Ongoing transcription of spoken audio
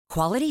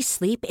Quality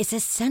sleep is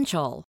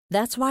essential.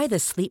 That's why the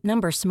Sleep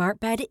Number Smart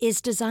Bed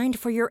is designed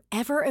for your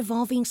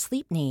ever-evolving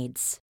sleep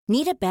needs.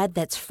 Need a bed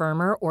that's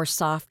firmer or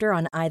softer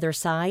on either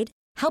side?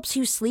 Helps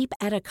you sleep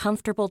at a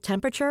comfortable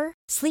temperature?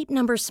 Sleep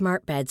Number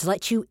Smart Beds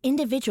let you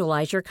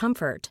individualize your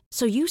comfort,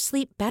 so you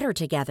sleep better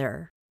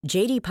together.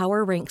 J.D.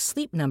 Power ranks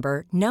Sleep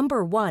Number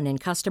number 1 in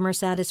customer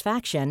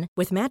satisfaction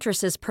with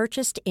mattresses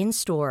purchased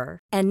in-store.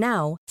 And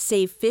now,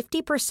 save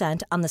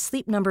 50% on the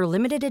Sleep Number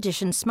Limited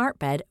Edition Smart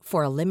Bed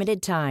for a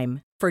limited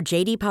time. For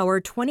J.D. Power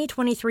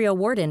 2023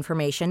 award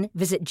information,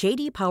 visit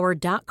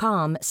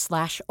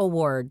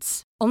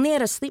jdpower.com/awards. Only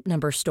at a Sleep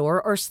Number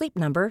store or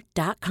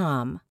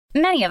sleepnumber.com.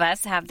 Many of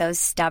us have those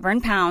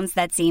stubborn pounds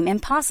that seem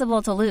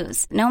impossible to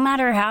lose, no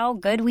matter how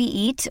good we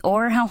eat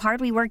or how hard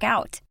we work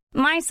out.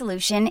 My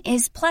solution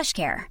is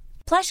PlushCare.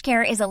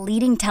 PlushCare is a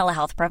leading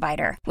telehealth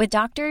provider with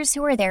doctors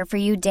who are there for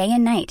you day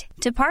and night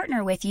to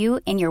partner with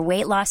you in your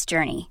weight loss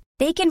journey.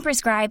 They can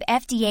prescribe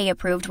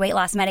FDA-approved weight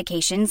loss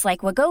medications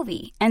like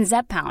Wegovy and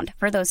Zepbound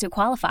for those who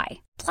qualify.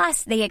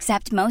 Plus, they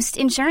accept most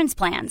insurance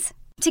plans.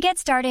 To get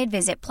started,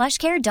 visit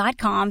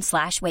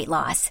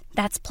plushcare.com/weightloss.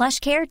 That's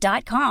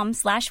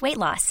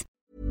plushcare.com/weightloss.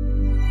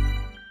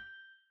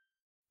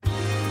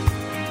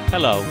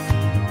 Hello,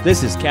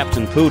 this is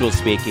Captain Poodle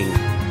speaking.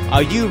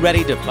 Are you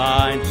ready to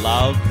find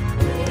love?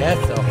 Yes,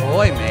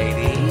 ahoy,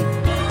 matey.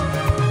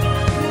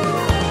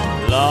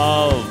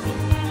 Love.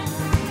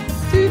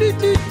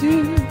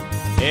 Do-do-do-do.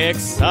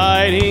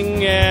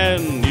 Exciting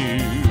and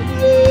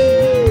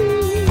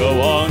new.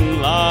 Go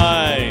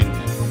online.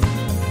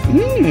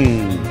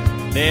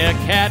 They're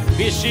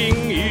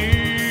catfishing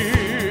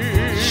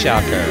you.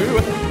 Shocker.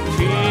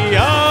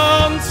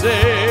 Fiancé.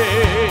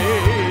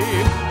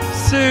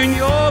 Soon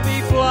you'll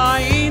be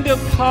flying to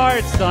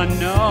parts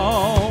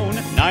unknown.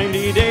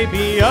 90-day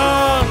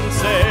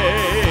Beyonce.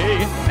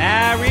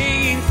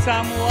 Marrying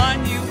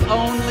someone you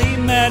only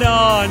met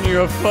on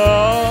your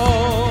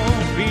phone.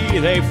 Be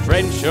they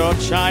French or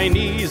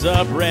Chinese,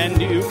 a brand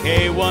new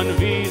K1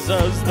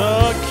 visa's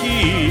the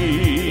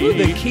key. Ooh,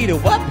 the key to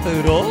what,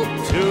 Poodle?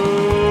 To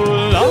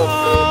love.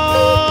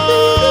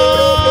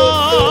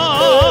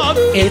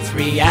 It's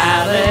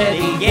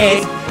reality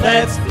gaze.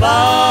 Let's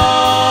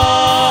love.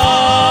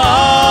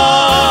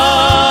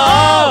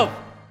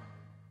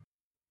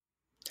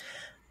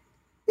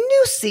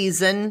 New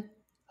season.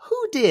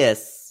 Who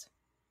dis?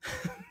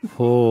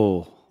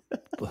 Oh,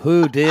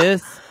 who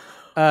dis?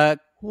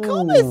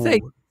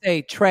 ¿Cómo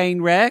se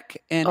train wreck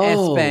in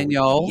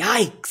Espanol?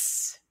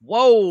 Yikes.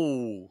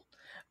 Whoa.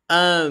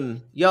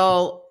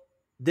 Y'all,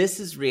 this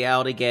is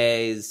Reality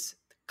Gaze.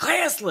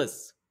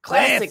 Classless.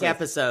 Classic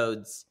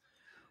episodes.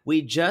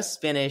 We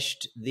just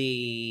finished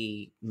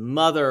the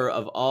mother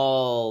of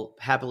all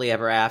happily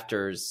ever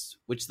afters,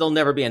 which there'll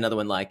never be another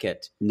one like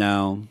it.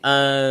 No.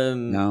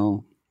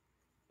 No.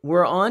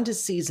 We're on to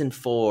season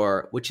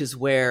 4, which is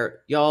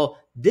where, y'all,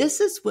 this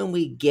is when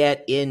we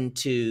get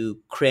into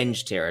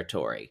cringe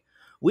territory.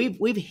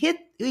 We've hit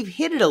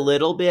it a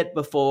little bit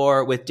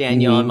before with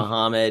Danielle and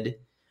Muhammad.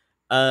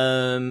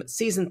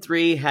 Season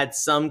 3 had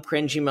some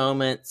cringy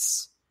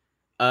moments.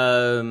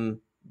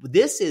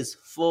 This is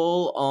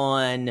full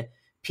on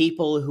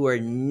people who are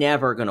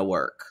never going to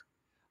work.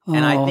 Oh.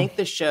 And I think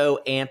the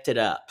show amped it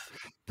up.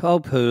 Oh,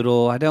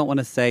 Poodle, I don't want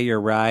to say you're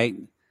right,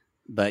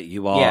 but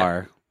you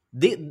are.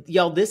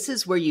 Y'all, this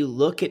is where you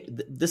look at,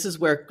 this is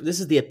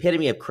the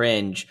epitome of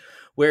cringe,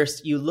 where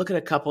you look at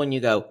a couple and you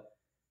go,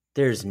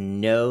 there's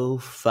no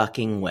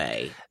fucking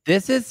way.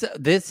 This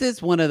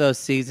is one of those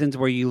seasons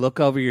where you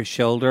look over your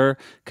shoulder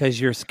because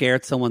you're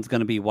scared someone's going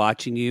to be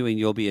watching you and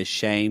you'll be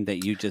ashamed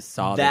that you just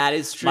saw that.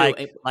 Is true.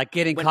 Like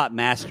getting caught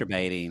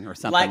masturbating or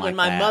something like when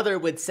that. my mother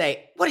would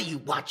say, "What are you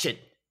watching,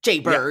 Jay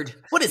Bird? Yeah.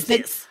 What is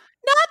this?"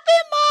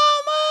 Nothing,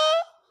 Mama.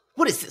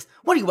 What is this?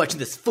 What are you watching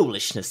this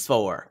foolishness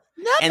for?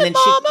 Nothing, and then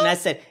Mama. I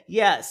said,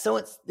 "Yeah,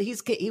 so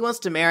he wants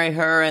to marry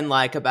her in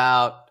like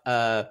about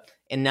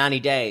in 90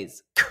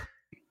 days."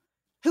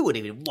 Who would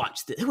even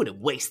watch this? Who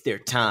would waste their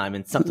time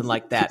in something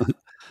like that?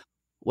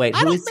 Wait,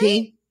 who is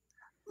he?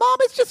 Mom,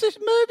 it's just a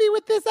movie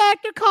with this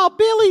actor called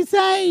Billy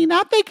Zane.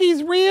 I think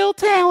he's real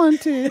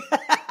talented.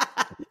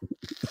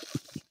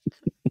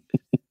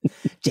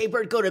 Jay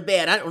Bird, go to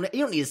bed.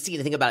 You don't need to see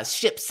anything about a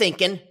ship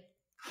sinking.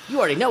 You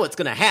already know what's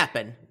going to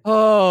happen.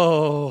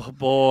 Oh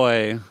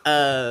boy.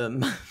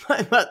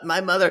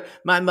 My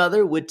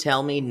mother would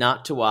tell me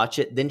not to watch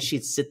it. Then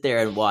she'd sit there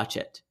and watch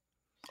it.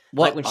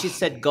 What? Like when she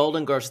said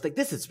Golden Girls, she's like,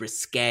 this is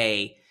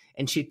risque.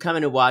 And she'd come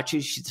in and watch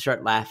it. She'd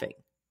start laughing.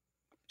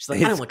 She's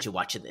like, I don't want you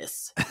watching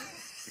this.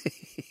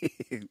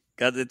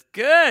 Because it's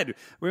good.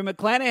 We're in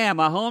McClanahan,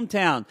 my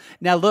hometown.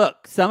 Now,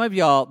 look, some of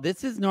y'all,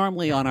 this is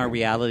normally on our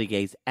Reality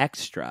Gaze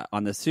Extra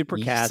on the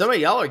Supercast. Some of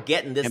y'all are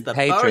getting this the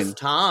first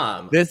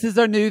time. This is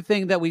our new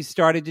thing that we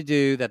started to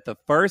do, that the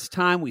first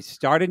time we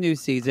start a new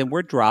season,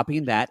 we're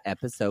dropping that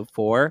episode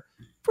for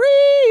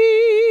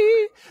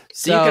free.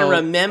 So you can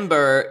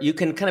remember, you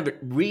can kind of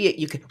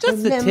you can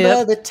just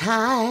remember the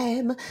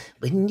time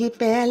when you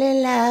fell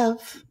in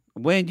love.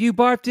 When you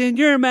barfed in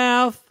your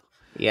mouth.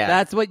 Yeah.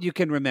 That's what you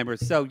can remember.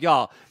 So,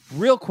 y'all,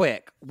 real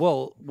quick,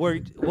 we'll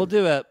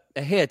do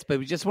a hit, but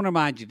we just want to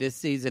remind you this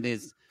season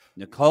is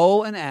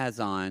Nicole and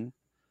Azan.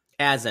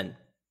 Azan.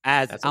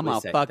 I'm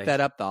gonna fuck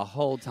that up the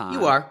whole time.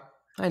 You are.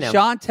 I know.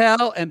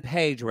 Chantel and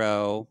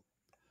Pedro,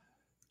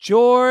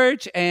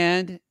 George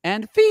and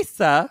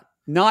Anfisa,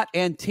 not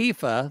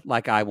Antifa,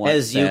 like I once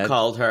as said. you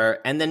called her,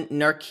 and then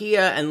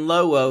Narkia and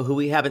Lowo, who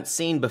we haven't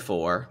seen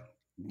before.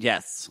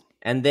 Yes.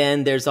 And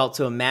then there's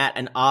also Matt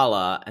and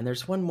Ala, and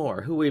there's one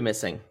more. Who are we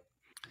missing?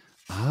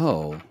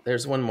 Oh,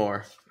 there's one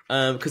more.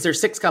 Because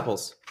there's 6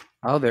 couples.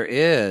 Oh, there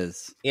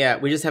is. Yeah,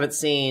 we just haven't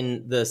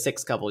seen the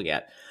 6th couple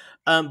yet.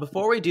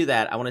 Before we do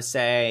that, I want to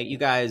say, you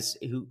guys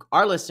who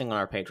are listening on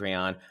our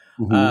Patreon,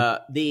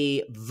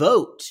 the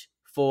vote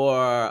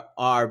for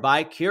our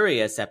Bi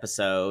Curious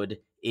episode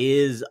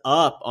is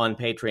up on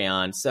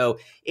Patreon. So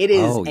it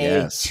is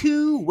a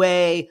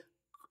 2-way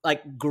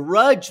like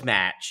grudge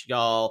match,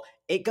 y'all.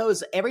 It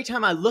goes every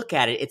time I look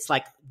at it. It's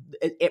like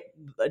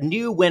a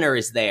new winner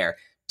is there.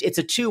 It's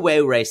a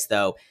 2-way race,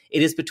 though.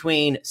 It is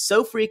between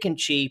So Freakin'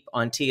 Cheap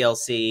on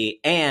TLC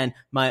and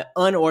My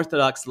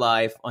Unorthodox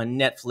Life on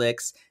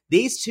Netflix.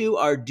 These two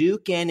are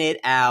duking it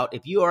out.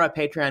 If you are a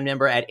Patreon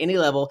member at any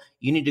level,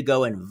 you need to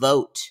go and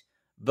vote.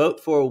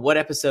 Vote for what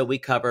episode we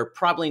cover,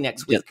 probably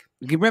next week.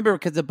 You remember,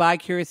 because the Bi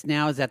Curious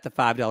now is at the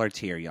 $5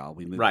 tier, y'all.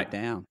 We moved it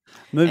down.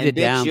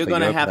 You're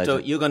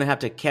gonna have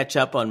to catch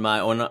up on My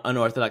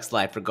Unorthodox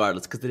Life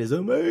regardless, because it is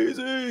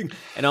amazing.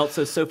 And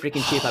also, So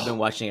Freaking Cheap. I've been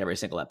watching every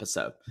single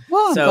episode.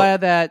 Well, I'm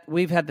glad that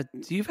you've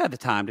had the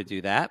time to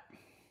do that.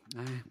 I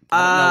don't know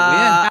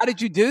when. How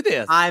did you do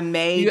this? I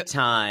made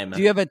time.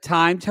 Do you have a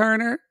time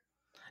turner?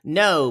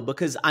 No,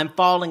 because I'm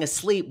falling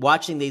asleep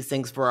watching these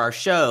things for our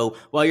show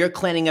while you're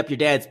cleaning up your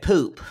dad's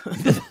poop.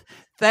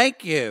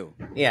 Thank you.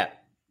 Yeah.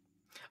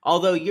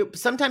 Although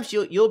sometimes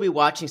you'll be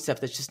watching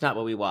stuff that's just not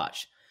what we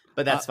watch,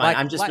 but that's fine.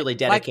 I'm just really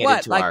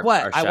dedicated to our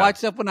show. I watch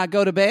stuff when I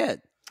go to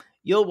bed.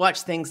 You'll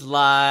watch things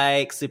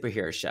like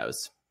superhero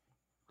shows.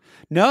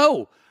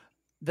 No,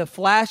 the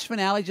Flash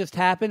finale just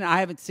happened.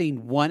 I haven't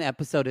seen one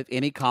episode of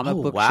any comic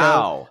book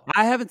show.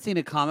 I haven't seen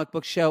a comic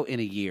book show in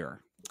a year.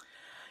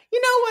 You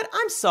know what?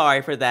 I'm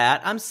sorry for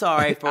that. I'm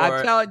sorry for.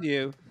 I'm telling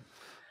you.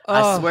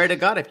 I swear to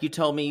God, if you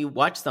told me you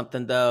watched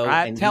something though,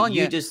 I'm telling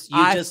you, you just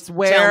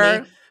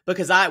tell me.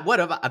 Because I've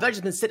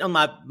just been sitting on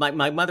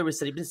my mother was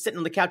said you've been sitting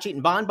on the couch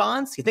eating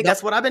bonbons. You think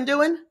that's what I've been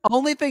doing?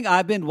 Only thing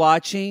I've been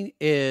watching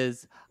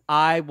is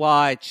I've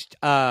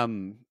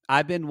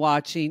been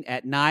watching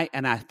at night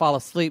and I fall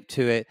asleep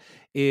to it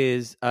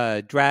is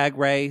Drag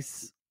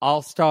Race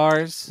All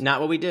Stars. Not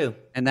what we do.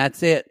 And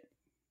that's it.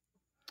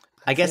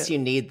 I guess you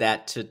need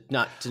that to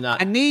not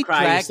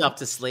cry yourself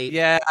to sleep.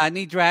 Yeah, I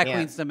need drag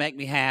queens to make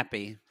me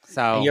happy.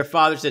 So and your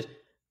father said,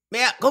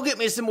 "Man, go get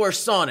me some more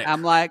Sonic."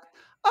 I'm like,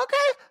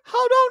 okay,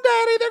 hold on,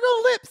 Daddy. They're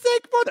gonna lip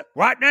sync for the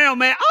right now,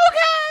 man.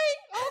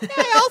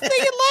 Okay, I'll see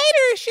you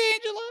later,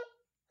 Shangela.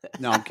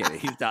 No, I'm kidding.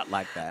 He's not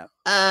like that.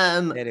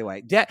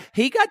 Anyway,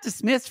 he got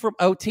dismissed from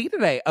OT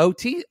today.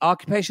 OT,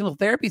 occupational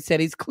therapy,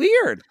 said he's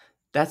cleared.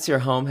 That's your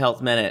home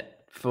health minute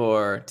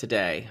for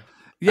today.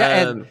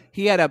 Yeah, and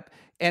he had a.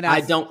 And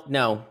I don't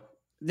know.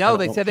 No,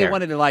 they said they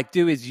wanted to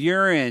do his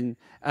urine.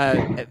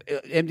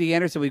 MD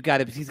Anderson,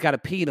 he's got to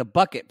pee in a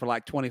bucket for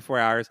 24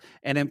 hours.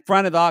 And in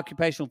front of the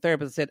occupational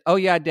therapist said, "Oh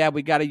yeah, Dad,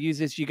 we got to use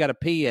this. You got to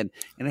pee in."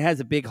 And it has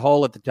a big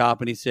hole at the top.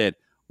 And he said,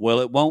 "Well,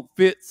 it won't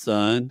fit,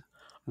 son."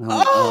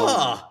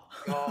 Oh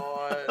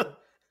God!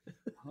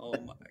 Oh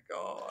my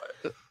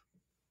God!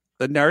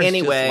 The nurse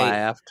just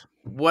laughed.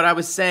 What I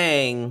was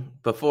saying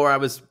before I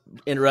was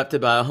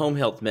interrupted by a home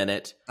health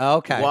minute.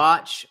 Okay.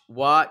 Watch,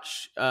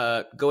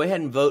 go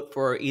ahead and vote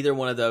for either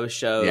one of those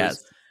shows.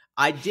 Yes.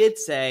 I did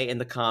say in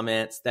the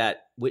comments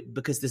that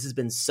because this has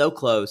been so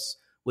close,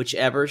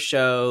 whichever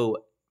show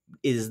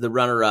is the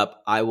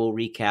runner-up, I will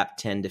recap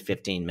 10 to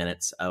 15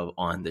 minutes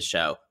on the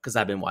show because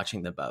I've been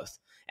watching them both.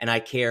 And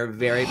I care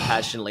very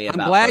passionately about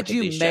both of I'm glad these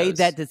you made shows.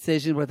 that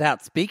decision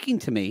without speaking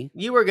to me.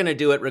 You were going to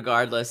do it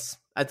regardless.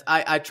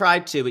 I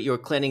tried to, but you were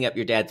cleaning up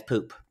your dad's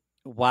poop.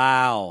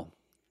 Wow.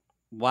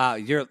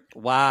 You're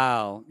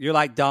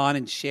like Dawn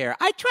and Cher.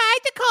 I tried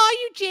to call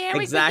you,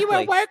 Jerry, exactly.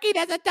 because you were working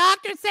as a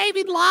doctor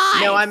saving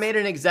lives. No, I made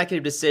an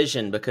executive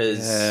decision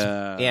because,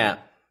 yeah.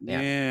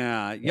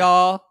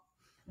 Y'all,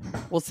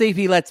 we'll see if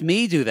he lets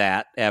me do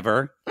that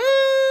ever.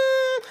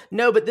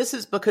 No, but this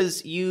is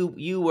because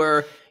you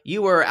were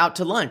out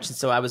to lunch, and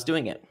so I was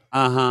doing it.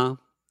 Uh-huh.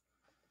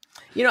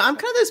 You know, I'm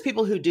kind of those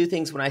people who do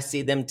things when I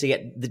see them to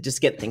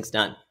get things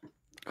done.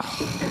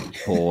 Oh,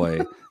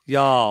 boy.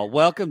 Y'all,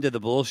 welcome to the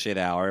bullshit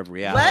hour of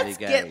reality.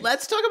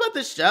 Let's talk about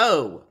the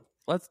show.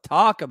 Let's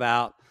talk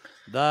about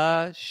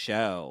the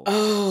show.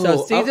 Oh,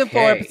 so season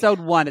 4, episode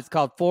 1, it's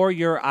called For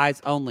Your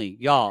Eyes Only.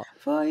 Y'all.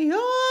 For Your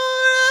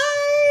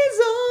Eyes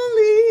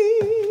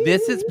Only.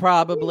 This is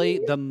probably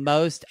the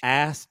most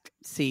asked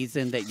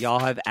season that y'all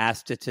have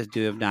asked us to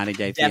do of 90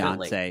 Day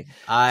Fiancé.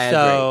 I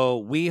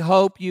agree. We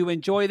hope you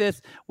enjoy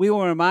this. We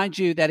will remind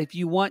you that if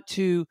you want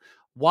to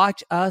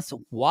watch us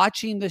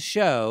watching the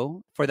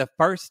show for the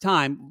first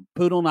time,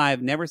 Poodle and I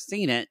have never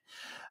seen it,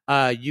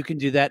 You can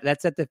do that.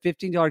 That's at the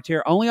 $15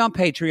 tier, only on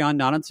Patreon,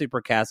 not on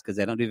Supercast because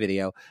they don't do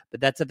video.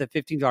 But that's at the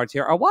 $15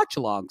 tier, our watch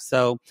along.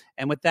 So,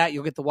 and with that,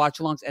 you'll get the watch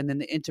alongs and then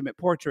the intimate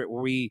portrait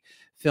where we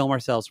film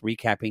ourselves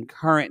recapping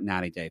current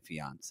 90 Day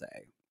Fiance.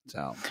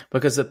 So,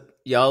 because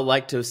y'all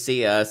like to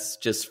see us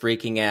just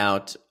freaking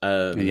out.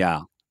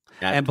 Yeah,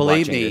 and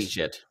believe me, this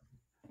shit.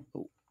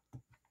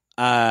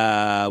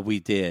 We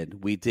did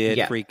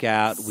freak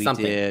out. We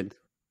did.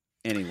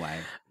 Anyway,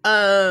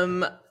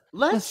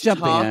 let's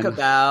jump talk in.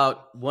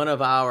 about one of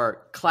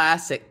our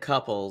classic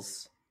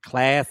couples.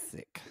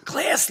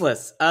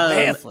 Classless.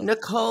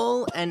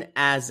 Nicole and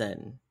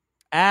Azan.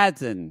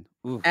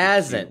 Ooh,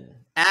 As in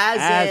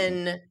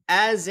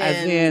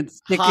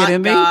stick hot it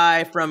in me.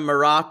 guy from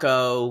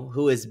Morocco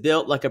who is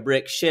built like a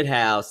brick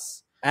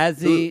shithouse.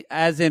 As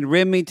in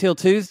rim me till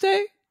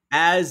Tuesday?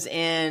 As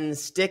in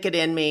stick it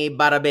in me,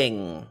 bada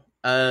bing.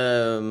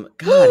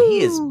 God,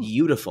 he is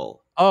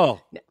beautiful.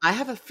 Oh, I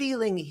have a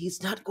feeling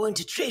he's not going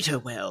to treat her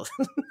well.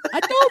 I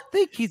don't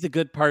think he's a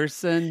good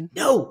person.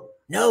 No.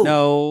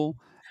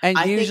 And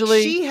I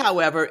usually, think she,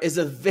 however, is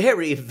a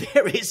very,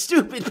 very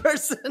stupid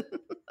person.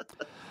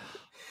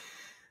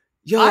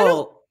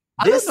 Y'all,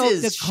 this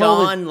is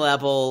Sean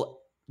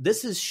level.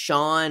 This is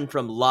Sean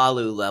from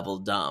Lalu level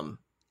dumb.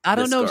 I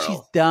don't know if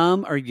she's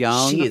dumb or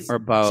young she is or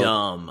both.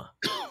 Dumb.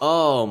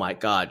 Oh my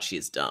God,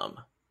 she's dumb.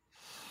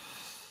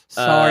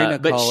 Sorry, Nicole,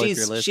 but if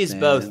you're listening. she's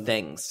both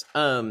things.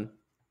 Nicole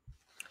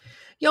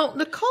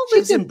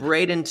lives in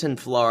Bradenton,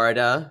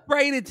 Florida.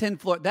 Bradenton,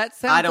 Florida. That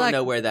sounds. I don't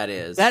know where that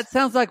is. That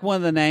sounds like one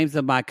of the names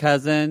of my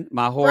cousin,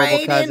 my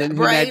horrible cousin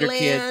who had your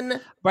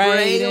kids.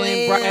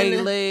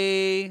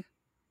 Brayley.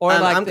 Or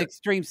like the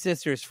Extreme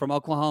Sisters from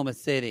Oklahoma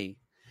City.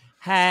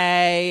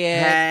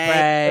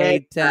 Hey,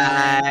 it's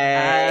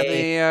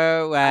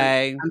your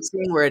way. I'm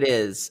seeing where it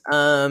is.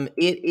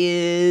 It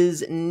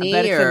is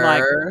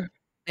near.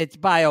 It's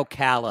by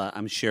Ocala,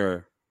 I'm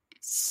sure.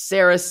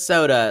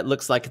 Sarasota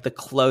looks like the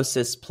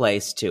closest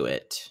place to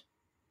it.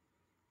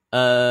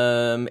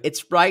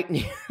 It's right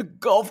near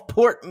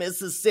Gulfport,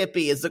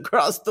 Mississippi. Is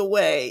across the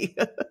way.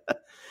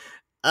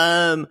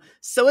 So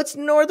it's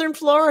northern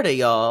Florida,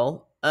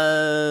 y'all.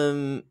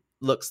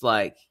 Looks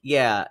like,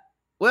 yeah.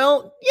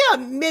 Well, yeah,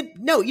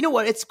 no, you know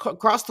what? It's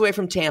across the way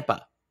from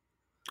Tampa.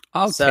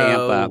 Oh, so,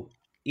 Tampa.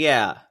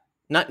 Yeah,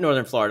 not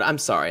northern Florida. I'm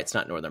sorry, it's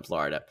not northern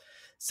Florida.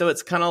 So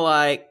it's kind of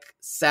like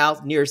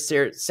south near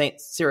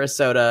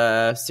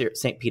Sarasota,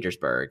 St.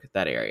 Petersburg,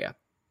 that area.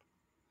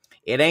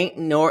 It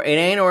ain't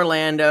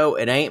Orlando.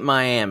 It ain't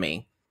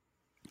Miami.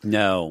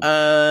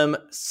 No.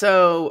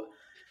 So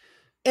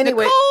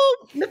anyway,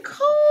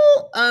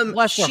 Nicole,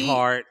 bless her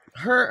heart.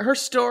 Her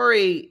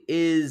story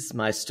is,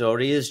 my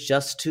story is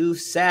just too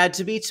sad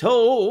to be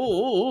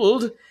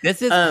told.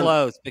 This is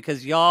close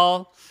because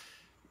y'all,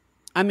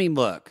 I mean,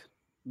 look,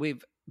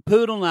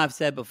 Poodle and I've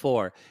said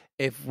before,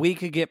 if we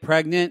could get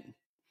pregnant,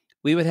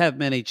 we would have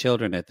many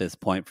children at this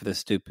point for the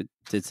stupid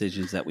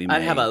decisions that we made.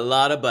 I'd have a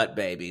lot of butt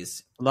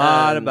babies.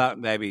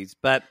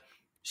 But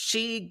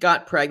she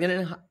got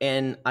pregnant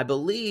and I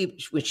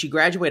believe when she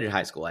graduated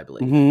high school,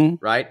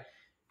 right?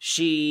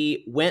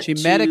 She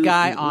met a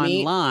guy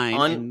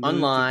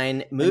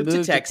online, moved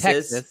to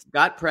Texas,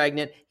 got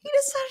pregnant. He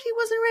decided he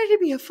wasn't ready to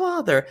be a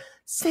father.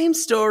 Same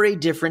story,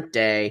 different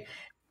day.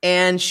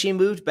 And she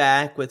moved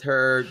back with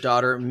her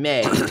daughter,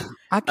 May.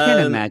 I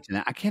can't imagine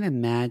that. I can't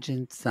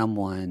imagine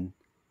someone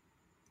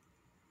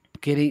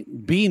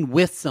being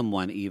with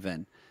someone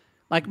even.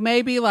 Like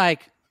maybe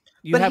like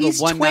you have he's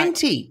a one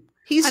 20. Night,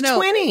 he's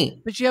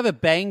 20. But you have a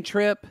bang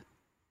trip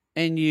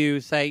and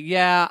you say,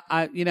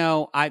 yeah,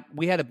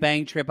 we had a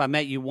bang trip. I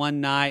met you one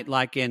night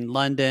like in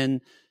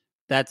London.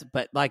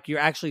 But like you're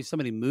actually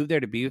somebody moved there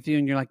to be with you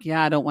and you're like,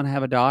 yeah, I don't want to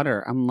have a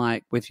daughter. I'm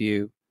like with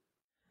you.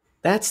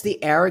 That's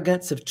the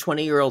arrogance of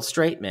 20-year-old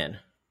straight men.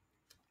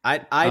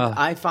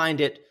 I find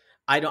it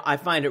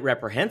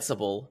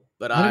reprehensible,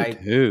 but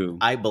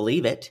I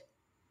believe it.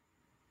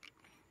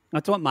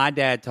 That's what my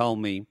dad told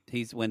me.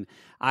 When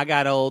I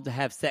got old to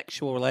have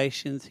sexual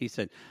relations, he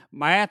said,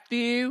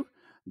 Matthew,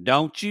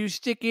 don't you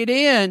stick it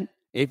in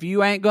if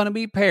you ain't going to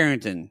be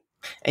parenting.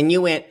 And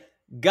you went,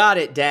 got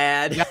it,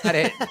 Dad. Got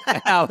it.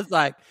 And I was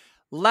like,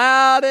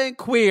 loud and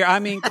clear.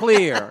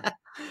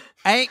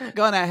 Ain't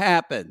going to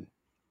happen.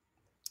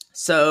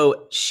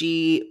 So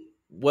she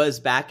was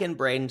back in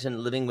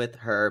Bradenton living with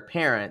her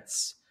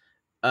parents,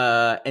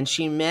 and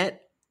she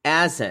met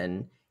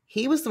Azan.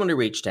 He was the one who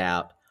reached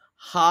out.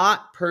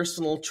 Hot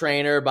personal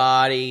trainer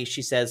body,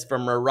 she says,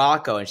 from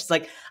Morocco. And she's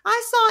like,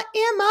 I saw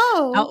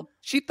M.O. Oh,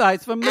 she thought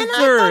it's from Missouri. And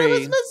I thought it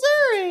was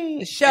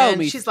Missouri. Show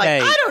me she's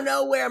like, I don't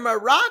know where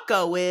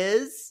Morocco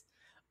is.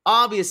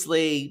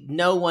 Obviously,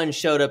 no one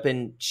showed up,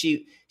 and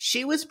she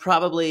was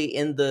probably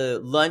in the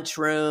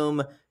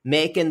lunchroom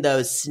making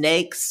those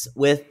snakes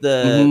with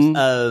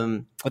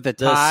the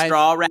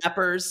straw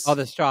wrappers. Oh,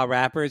 the straw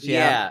wrappers,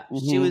 yeah.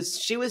 Mm-hmm.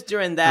 She was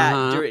doing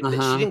that. She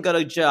didn't go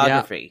to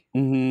geography.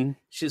 Yeah. Mm-hmm.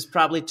 She was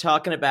probably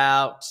talking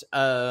about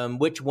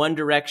which One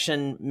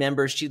Direction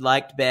members she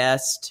liked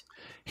best.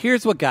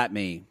 Here's what got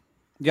me.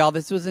 Y'all,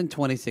 this was in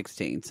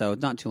 2016, so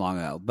not too long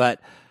ago.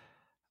 But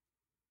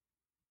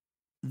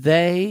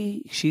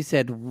She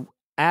said,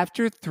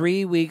 after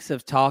 3 weeks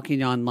of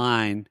talking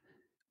online,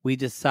 we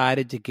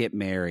decided to get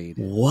married.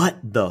 What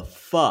the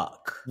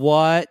fuck?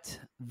 What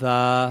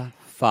the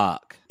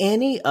fuck?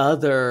 Any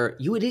other,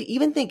 you would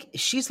even think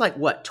she's like,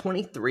 what,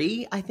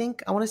 23, I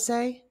think, I want to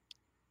say?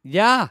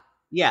 Yeah.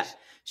 Yeah.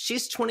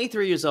 She's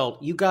 23 years old.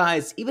 You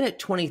guys, even at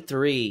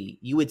 23,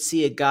 you would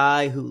see a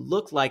guy who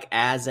looked like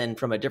Asin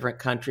from a different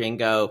country and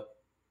go,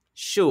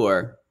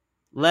 sure,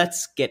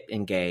 let's get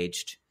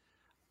engaged.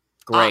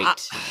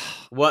 Great.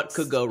 What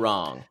could go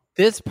wrong?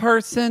 This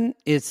person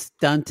is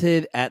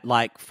stunted at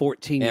like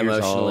 14 years old.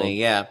 Emotionally,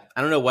 yeah.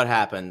 I don't know what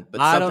happened,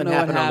 but I don't something know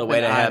what happened on the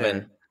way to happened heaven.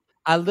 either.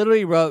 I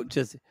literally wrote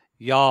just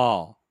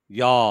y'all.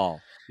 Yeah.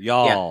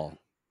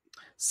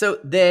 So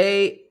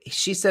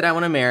she said, I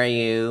want to marry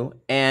you.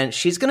 And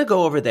she's going to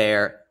go over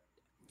there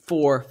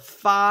for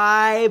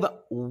 5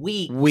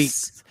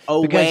 weeks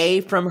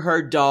away from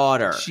her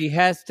daughter. She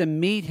has to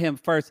meet him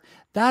first.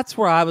 That's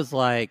where I was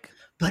like.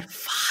 But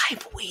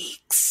 5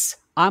 weeks.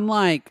 I'm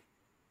like,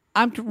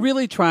 I'm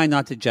really trying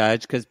not to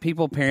judge because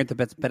people parent the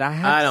best, but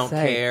I don't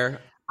care.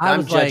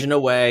 I'm judging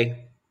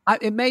away.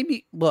 It made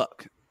me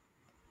look.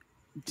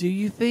 Do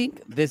you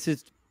think this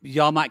is,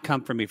 y'all might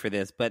come for me for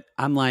this, but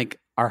I'm like,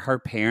 are her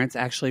parents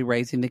actually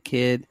raising the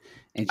kid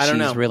and I don't she's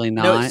know. really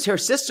not? No, it's her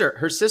sister.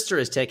 Her sister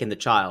has taken the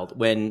child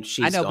when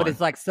she's I know, gone. but it's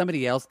like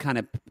somebody else kind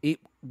of,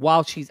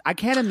 I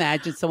can't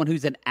imagine someone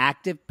who's an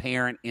active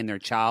parent in their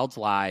child's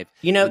life.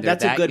 You know,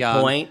 that's a good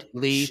point.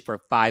 Leave for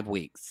 5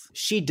 weeks.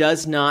 She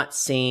does not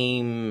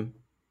seem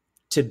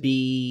to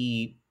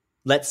be,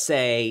 let's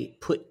say,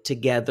 put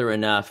together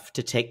enough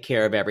to take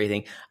care of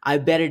everything. I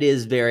bet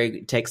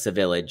it takes a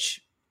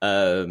village.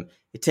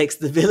 It takes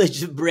the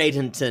village of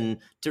Bradenton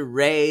to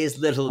raise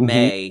little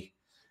May.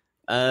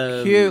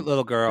 Cute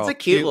little girl. It's a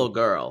cute little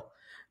girl.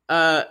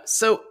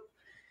 So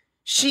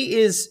she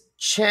is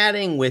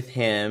chatting with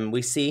him.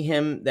 We see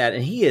him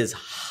and he is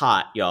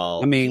hot,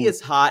 y'all. I mean, he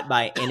is hot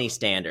by any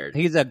standard.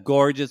 He's a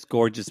gorgeous,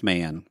 gorgeous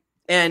man.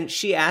 And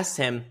she asks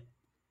him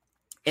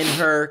in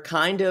her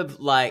kind of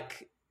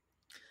like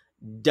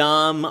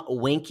dumb,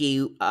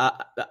 winky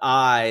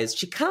eyes.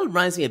 She kind of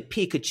reminds me of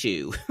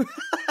Pikachu.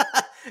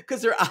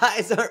 Because her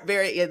eyes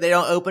they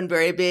don't open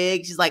very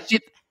big. She's like,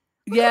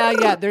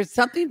 yeah. There's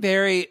something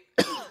very,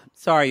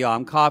 sorry, y'all,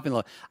 I'm coughing a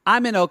little.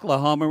 I'm in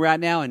Oklahoma right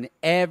now, and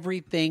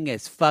everything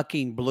is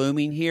fucking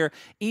blooming here.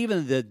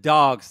 Even the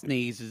dog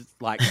sneezes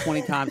like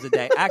 20 times a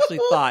day. I actually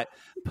thought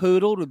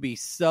Poodle would be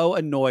so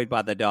annoyed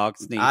by the dog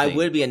sneezing. I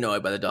would be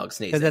annoyed by the dog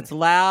sneezing. Because it's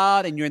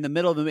loud, and you're in the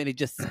middle of them, and it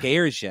just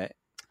scares you.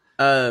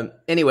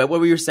 Anyway, what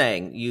were you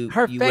saying?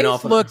 Her face went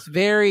off looks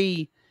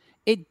very,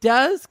 it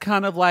does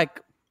kind of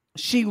like,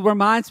 she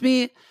reminds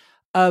me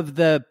of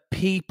the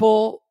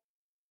People,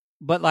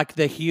 but like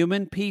the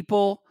human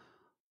People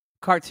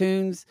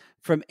cartoons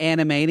from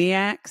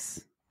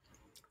Animaniacs.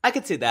 I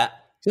could see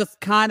that.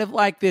 Just kind of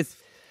like this.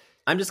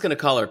 I'm just going to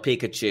call her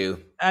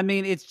Pikachu. I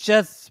mean, it's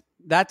just,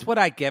 that's what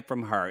I get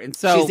from her. And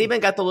so she's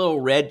even got the little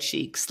red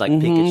cheeks like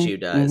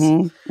Pikachu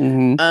does.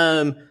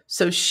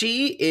 So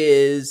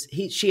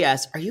she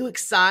asks, are you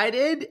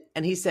excited?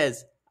 And he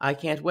says, I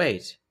can't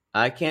wait.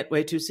 I can't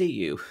wait to see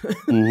you.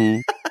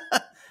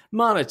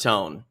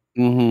 Monotone.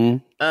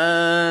 And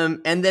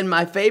then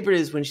my favorite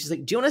is when she's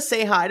like, do you want to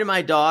say hi to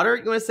my daughter?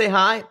 You want to say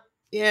hi?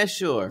 Yeah,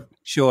 sure.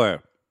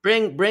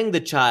 Bring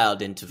the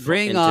child into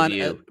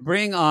view.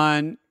 Bring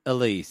on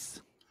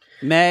Elise.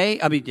 May.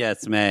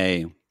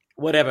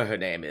 Whatever her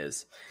name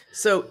is.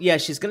 So, yeah,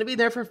 she's going to be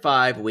there for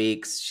 5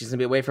 weeks. She's going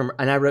to be away from,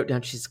 and I wrote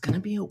down, she's going to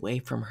be away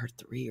from her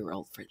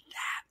 3-year-old for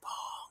that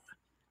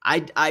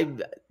long.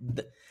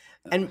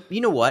 And you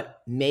know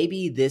what?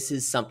 Maybe this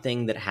is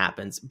something that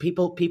happens.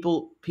 People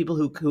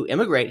who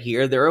immigrate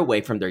here, they're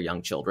away from their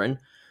young children.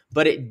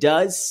 But it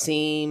does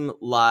seem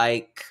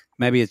like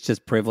maybe it's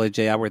just privilege.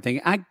 Yeah, we're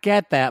thinking, I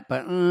get that,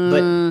 but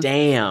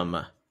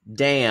damn.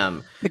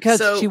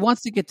 Because she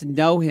wants to get to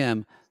know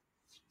him.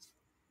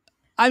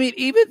 I mean,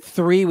 even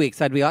 3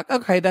 weeks, I'd be like,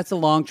 okay, that's a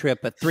long trip,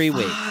 but 3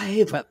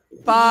 weeks. But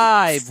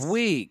 5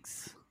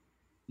 weeks.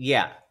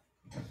 Yeah.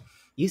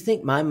 You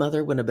think my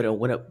mother would have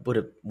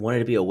wanted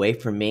to be away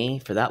from me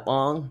for that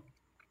long?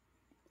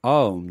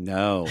 Oh,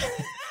 no.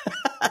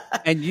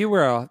 And you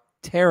were a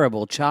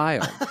terrible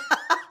child.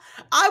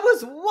 I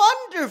was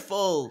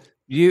wonderful.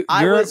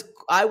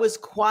 I was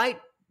quite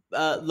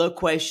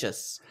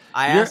loquacious.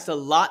 I asked a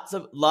lot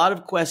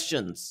of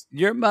questions.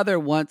 Your mother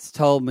once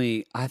told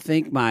me, I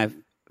think my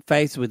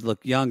face would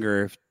look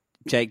younger if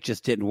Jake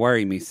just didn't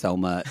worry me so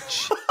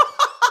much.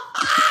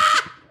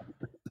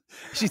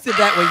 She said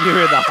that when you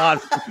were in the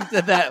hospital. She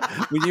said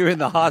that when you were in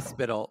the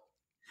hospital.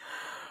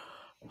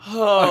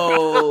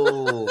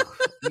 Oh,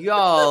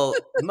 y'all,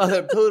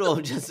 Mother Poodle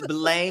just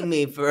blamed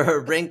me for her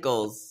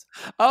wrinkles.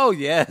 Oh,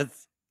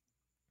 yes.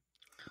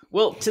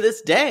 Well, to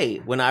this day,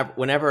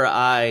 whenever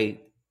I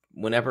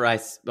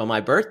on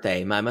my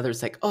birthday, my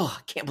mother's like, "Oh,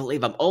 I can't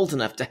believe I'm old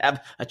enough to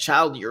have a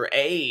child your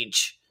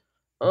age."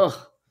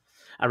 Oh,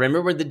 I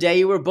remember the day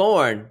you were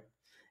born,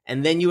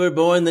 and then you were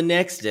born the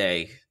next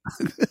day.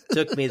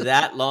 Took me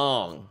that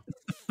long.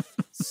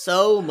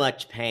 so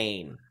much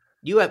pain.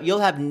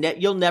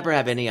 You'll never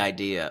have any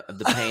idea of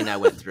the pain I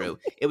went through.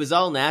 It was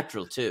all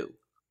natural too.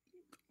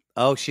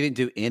 Oh, she didn't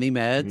do any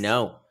meds?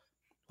 No.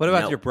 What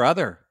about your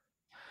brother?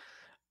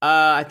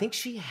 I think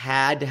she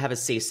had to have a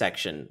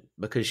C-section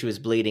because she was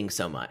bleeding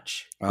so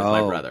much with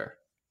my brother.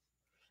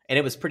 And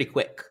it was pretty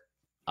quick,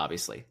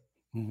 obviously.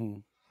 Mm-hmm.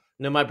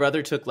 No, my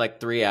brother took like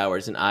 3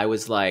 hours, and I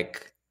was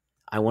like,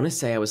 I want to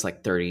say I was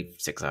like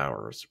 36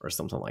 hours or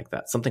something like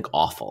that. Something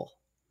awful.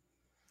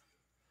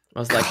 I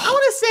was like, I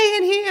want to stay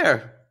in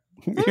here.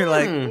 You're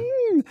like, I don't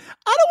want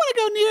to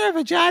go near a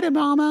vagina,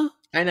 Mama.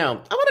 I know. I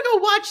want to go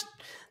watch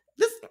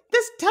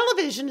this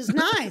television is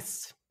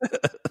nice.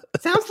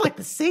 Sounds like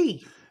the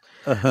sea.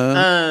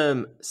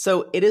 uh-huh.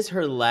 So it is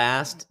her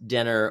last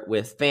dinner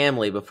with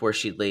family before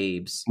she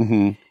leaves.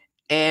 Mm-hmm.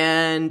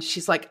 And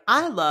she's like,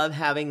 I love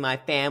having my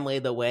family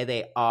the way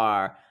they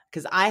are.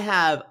 Because I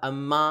have a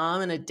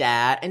mom and a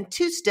dad and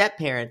 2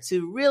 step-parents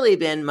who really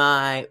been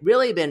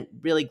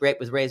really great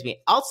with raising me.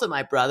 Also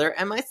my brother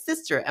and my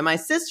sister. And my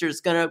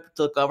sister's going to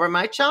look over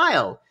my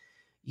child.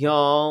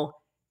 Y'all,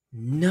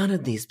 none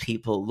of these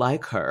people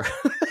like her.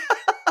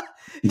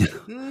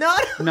 No,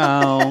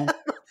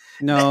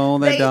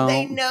 they don't.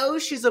 They know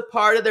she's a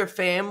part of their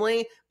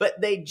family,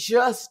 but they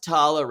just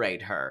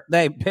tolerate her.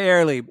 They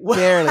barely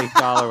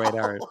tolerate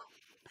her.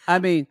 I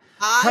mean,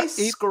 I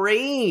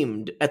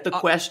screamed at the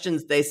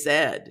questions they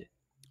said.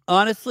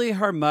 Honestly,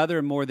 her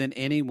mother more than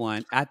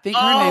anyone. I think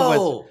her name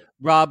was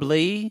Rob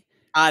Lee.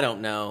 I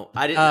don't know.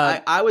 I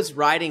didn't. I was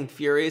writing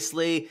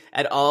furiously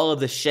at all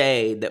of the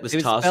shade that was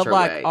tossed her way. It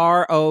was spelled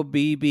like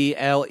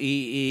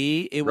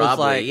Roblee. It was Rob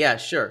like Lee. Yeah,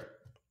 sure.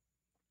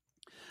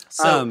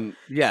 So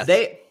yes,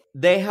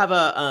 they have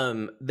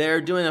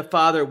they're doing a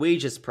Father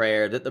Ouija's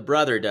prayer that the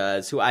brother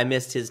does, who I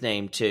missed his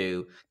name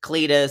too.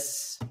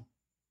 Cletus,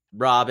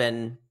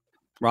 Robin.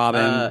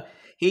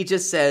 He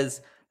just says,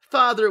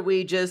 Father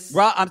Ouija's.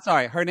 I'm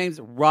sorry. Her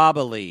name's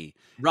Robalee.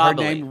 Her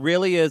name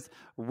really is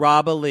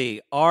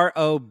Robalee.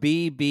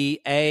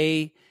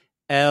 Robbalee.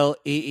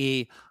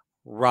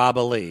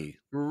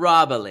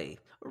 Robalee.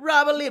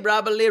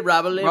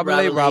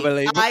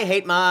 Robalee. I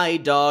hate my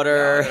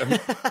daughter.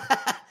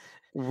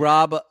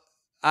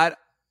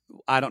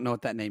 I don't know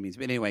what that name means,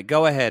 but anyway,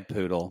 go ahead,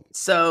 Poodle.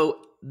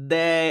 So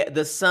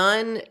their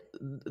son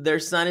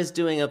is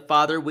doing a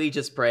Father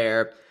Ouija's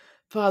prayer.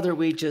 Father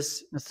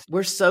Ouija's,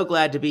 we're so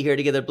glad to be here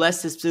together.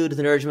 Bless this food and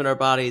the nourishment of our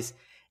bodies,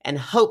 and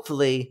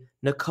hopefully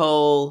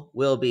Nicole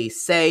will be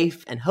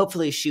safe, and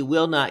hopefully she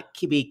will not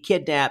be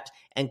kidnapped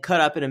and cut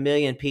up in a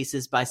million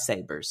pieces by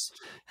sabers.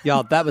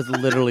 Y'all, that was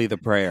literally the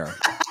prayer.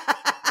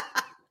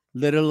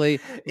 Literally,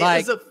 it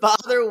was a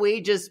Father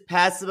Ouija's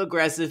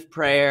passive-aggressive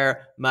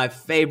prayer, my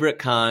favorite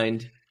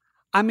kind.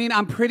 I mean,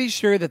 I'm pretty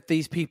sure that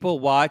these people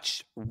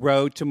watch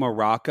Road to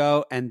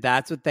Morocco, and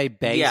that's what they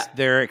base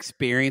their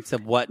experience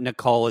of what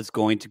Nicole is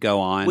going to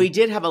go on. We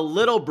did have a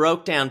little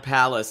broke-down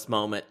palace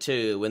moment,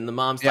 too, when the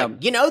mom's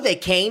like, they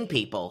cane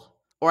people.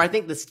 Or I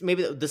think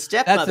maybe the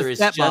stepmother is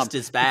just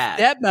as bad.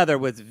 The stepmother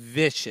was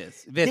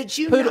vicious. Did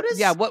you notice?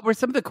 Yeah, what were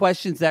some of the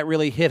questions that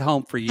really hit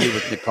home for you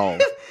with Nicole?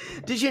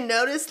 Did you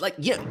notice? Like,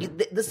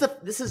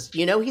 this is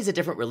he's a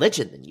different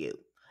religion than you.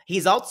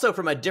 He's also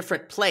from a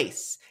different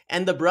place.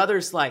 And the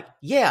brother's like,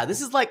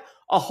 this is like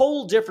a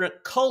whole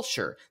different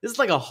culture. This is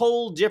like a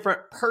whole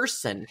different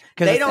person.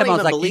 They don't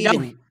even believe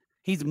in.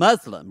 He's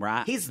Muslim,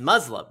 right? He's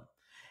Muslim.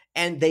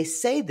 And they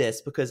say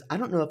this because I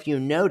don't know if you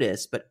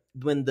noticed, but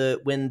when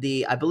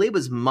the I believe it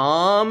was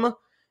mom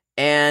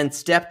and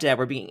stepdad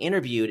were being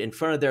interviewed in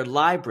front of their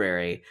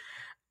library,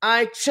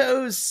 I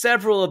chose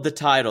several of the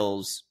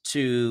titles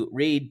to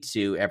read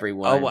to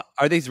everyone. Oh,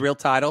 are these real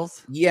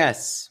titles?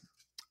 Yes.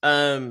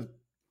 God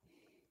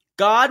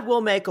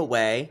Will Make a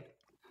Way.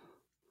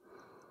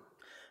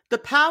 The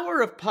Power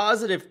of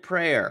Positive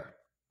Prayer.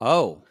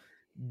 Oh.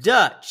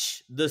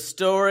 Dutch, The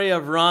Story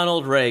of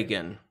Ronald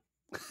Reagan.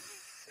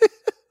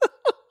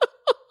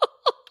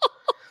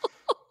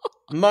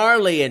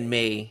 Marley and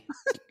Me.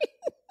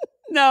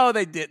 No,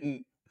 they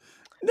didn't.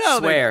 No,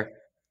 swear.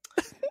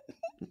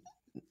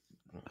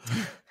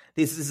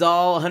 This is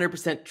all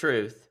 100%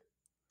 truth.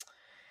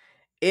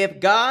 If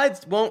God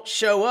won't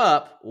show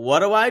up,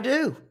 what do I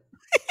do?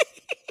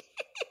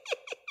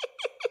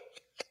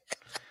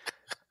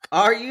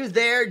 Are you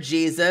there,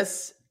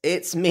 Jesus?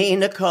 It's me,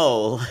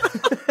 Nicole.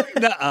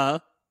 Nuh-uh.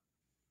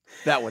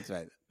 That one's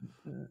right.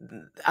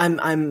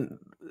 I'm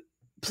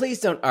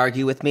please don't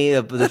argue with me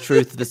of the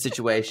truth of the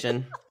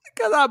situation.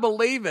 Because I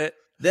believe it.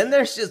 Then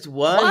there's just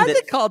one. Why is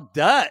it called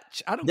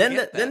Dutch? I don't get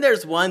that. Then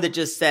there's one that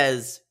just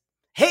says,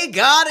 "Hey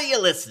God, are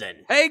you listening?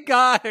 Hey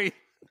God, are you..."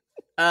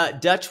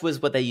 Dutch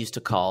was what they used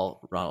to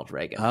call Ronald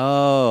Reagan.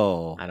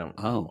 Oh. I don't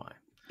know why.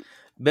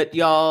 But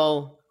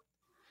y'all,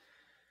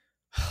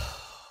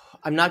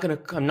 I'm not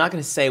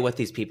gonna say what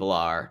these people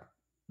are,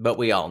 but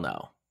we all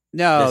know.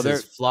 No, this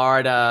is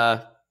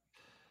Florida.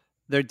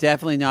 They're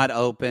definitely not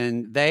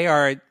open.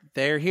 They're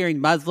hearing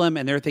Muslim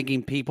and they're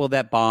thinking people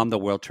that bombed the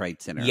World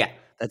Trade Center. Yeah.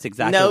 That's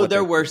exactly what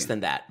they're worse thinking. than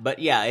that. But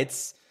yeah,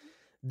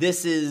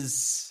 this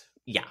is.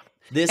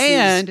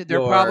 And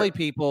there are probably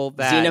people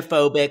that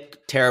xenophobic,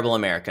 terrible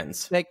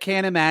Americans that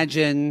can't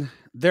imagine.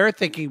 They're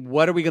thinking,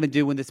 what are we going to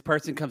do when this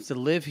person comes to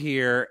live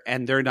here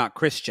and they're not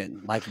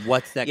Christian? Like,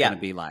 what's that going to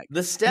be like?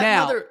 The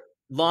stepmother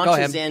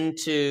launches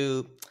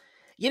into,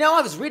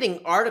 I was reading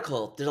an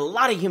article. There's a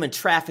lot of human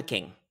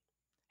trafficking.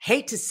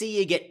 Hate to see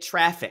you get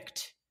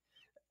trafficked.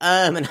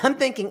 And I'm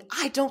thinking,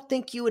 I don't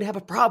think you would have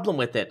a problem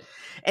with it.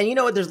 And you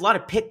know what? There's a lot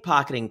of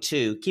pickpocketing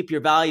too. Keep your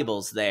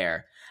valuables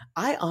there.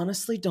 I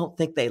honestly don't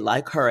think they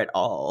like her at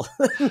all.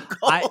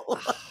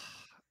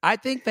 I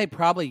think they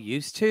probably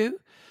used to,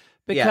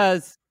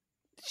 because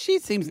she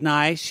seems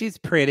nice. She's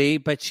pretty,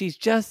 but she's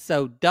just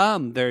so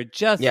dumb. They're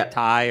just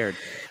tired.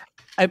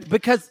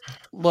 Because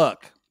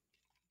look,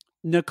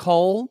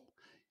 Nicole,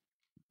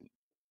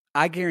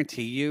 I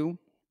guarantee you,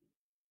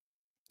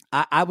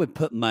 I would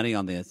put money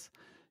on this.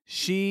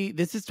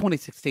 This is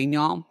 2016,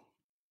 y'all.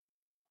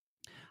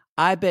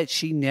 I bet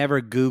she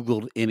never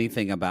Googled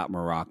anything about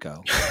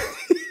Morocco.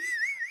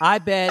 I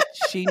bet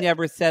she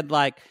never said,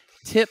 like,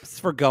 tips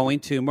for going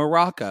to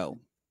Morocco.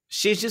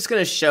 She's just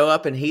going to show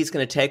up and he's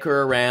going to take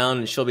her around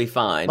and she'll be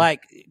fine.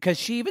 Like, because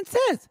she even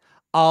says,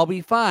 I'll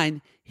be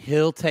fine.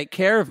 He'll take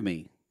care of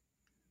me.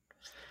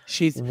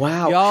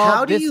 Wow.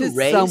 How do you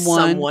raise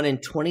someone in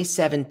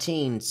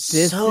 2017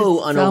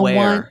 so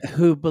unaware? Someone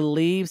who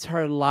believes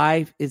her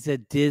life is a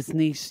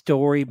Disney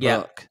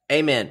storybook. Yeah.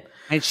 Amen.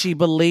 And she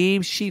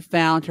believes she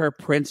found her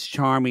Prince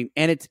Charming.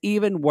 And it's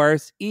even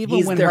worse.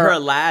 He's her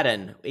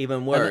Aladdin.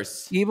 Even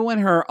worse. Even when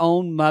her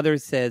own mother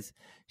says,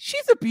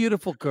 she's a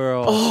beautiful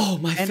girl. Oh,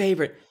 my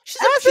favorite.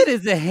 Aslan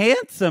is a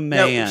handsome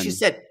man. No, she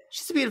said,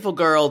 she's a beautiful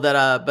girl, but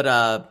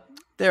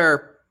there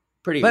are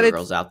pretty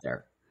girls out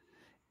there.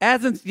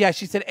 Aslan's,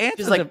 she said,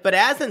 she's like, but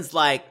Aslan's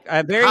like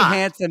a very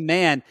handsome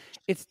man.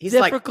 It's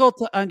difficult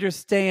to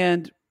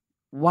understand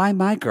why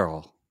my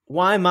girl.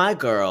 Why my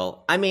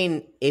girl? I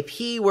mean, if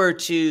he were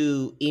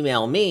to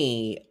email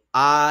me,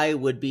 I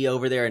would be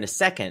over there in a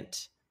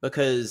second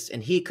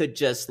and he could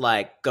just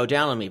like go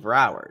down on me for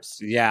hours.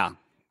 Yeah.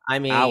 I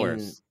mean,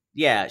 hours.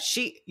 Yeah.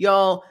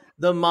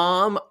 The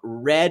mom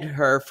read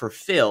her for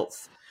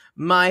filth.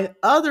 My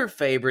other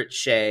favorite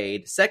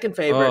shade, second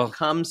favorite,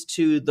 comes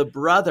to the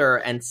brother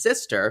and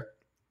sister.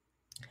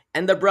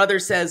 And the brother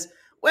says,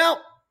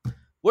 well,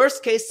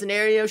 worst case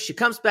scenario, she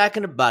comes back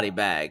in a body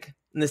bag.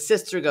 And the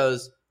sister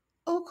goes,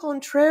 au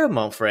contraire,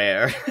 mon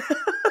frère.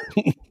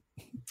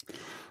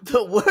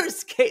 The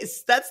worst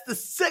case, that's the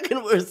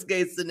second worst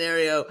case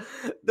scenario.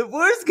 The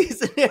worst case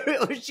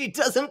scenario is she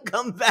doesn't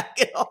come back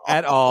at all.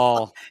 At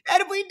all.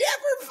 And we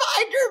never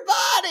find her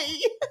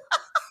body.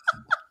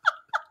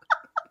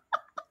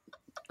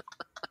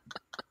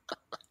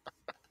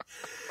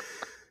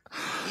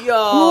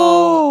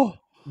 Yo,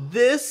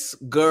 this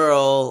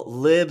girl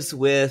lives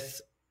with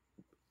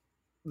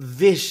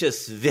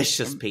vicious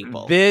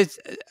people.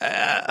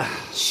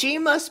 She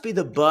must be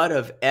the butt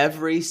of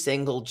every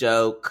single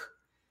joke.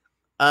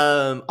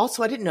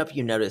 Also, I didn't know if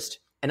you noticed,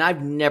 and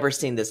I've never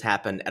seen this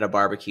happen at a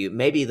barbecue.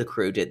 Maybe the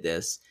crew did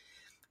this.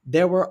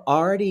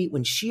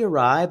 When she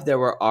arrived, there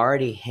were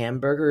already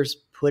hamburgers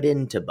put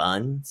into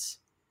buns.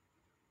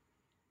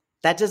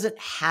 That doesn't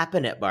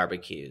happen at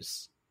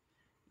barbecues.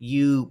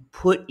 You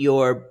put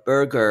your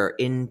burger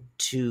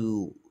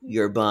into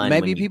your bun.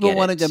 Maybe people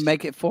wanted to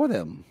make it for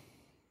them.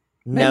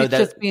 Maybe it's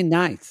just being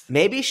nice.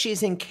 Maybe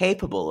she's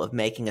incapable of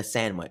making a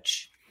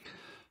sandwich.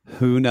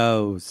 Who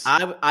knows?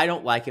 I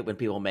don't like it when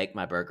people make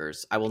my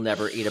burgers. I will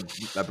never eat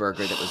a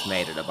burger that was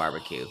made at a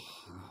barbecue.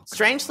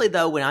 Strangely,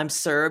 though, when I'm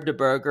served a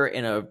burger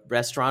in a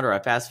restaurant or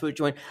a fast food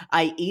joint,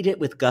 I eat it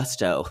with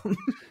gusto.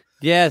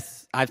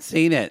 Yes, I've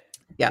seen it.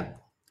 Yeah.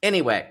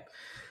 Anyway,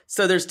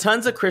 so there's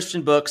tons of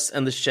Christian books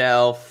on the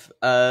shelf.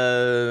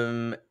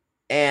 Y'all,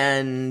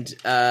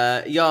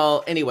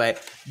 anyway,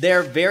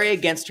 they're very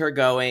against her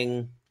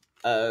going.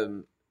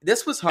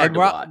 This was hard to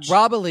watch.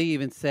 Rob Ali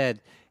even said,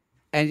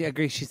 and I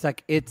agree, she's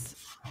like,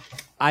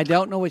 I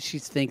don't know what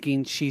she's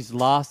thinking. She's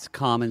lost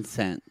common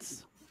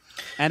sense.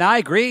 And I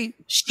agree.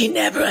 She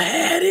never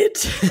had it.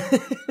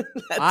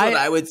 That's what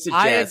I would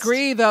suggest. I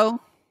agree, though.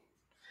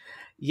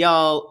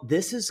 Y'all,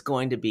 this is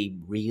going to be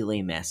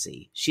really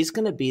messy. She's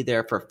going to be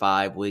there for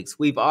 5 weeks.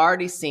 We've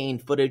already seen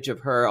footage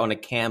of her on a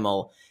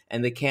camel,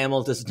 and the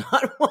camel does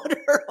not want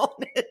her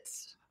on it.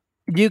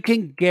 You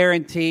can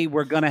guarantee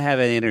we're going to have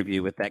an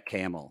interview with that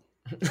camel.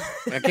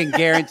 I can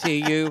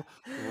guarantee you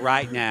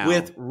right now.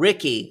 With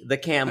Ricky, the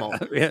camel.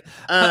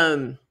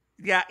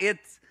 Yeah,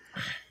 it's,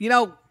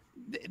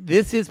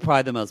 this is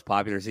probably the most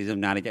popular season of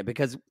 90 Day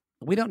because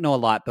we don't know a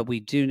lot, but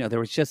we do know there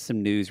was just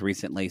some news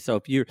recently. So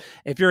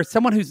if you're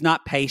someone who's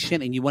not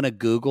patient and you want to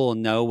Google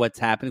and know what's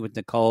happening with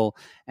Nicole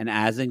and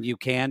Aslan, you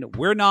can.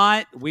 We're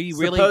not. We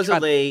really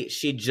supposedly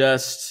she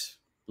just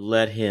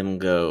let him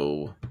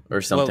go or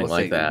something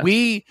like that.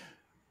 We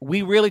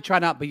really try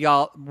not, but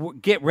y'all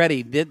get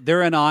ready.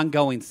 They're an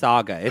ongoing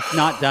saga. It's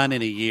not done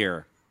in a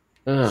year.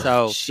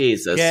 So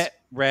Jesus, get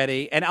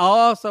ready. And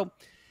also,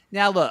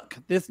 now look,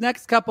 this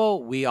next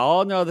couple, we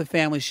all know the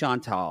family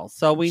Chantal.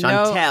 So we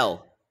know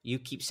Chantel. You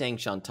keep saying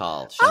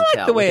Chantal. I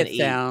like the way it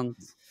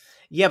sounds.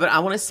 Yeah, but I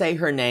want to say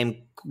her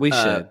name We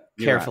should.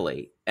 You're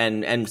carefully,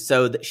 and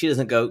so that she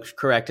doesn't go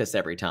correct us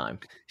every time.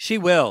 She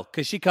will,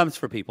 because she comes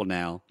for people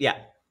now. Yeah.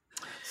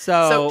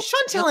 So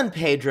Chantel and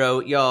Pedro,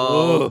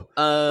 y'all.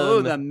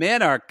 the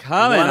men are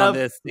coming on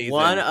this season.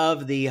 One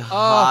of the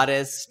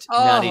hottest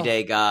 90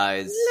 Day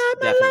guys,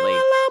 definitely.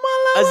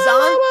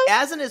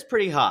 Azan is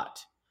pretty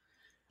hot.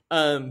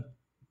 But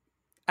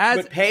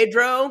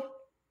Pedro's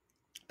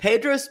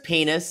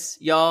penis,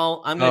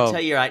 y'all, I'm going to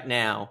tell you right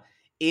now,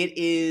 it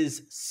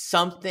is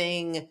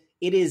something.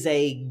 It is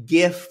a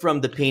gift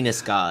from the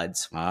penis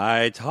gods.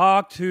 I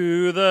talk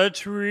to the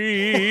trees.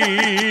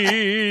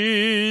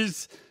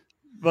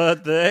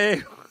 But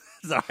sorry,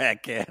 I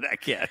can't.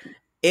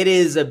 It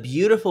is a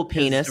beautiful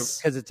penis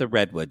because it's a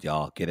redwood,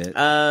 y'all. Get it?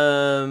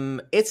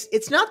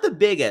 It's not the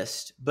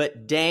biggest,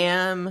 but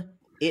damn,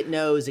 it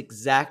knows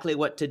exactly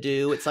what to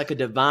do. It's like a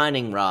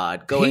divining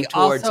rod going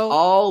towards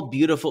all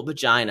beautiful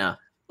vagina.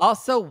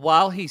 Also,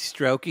 while he's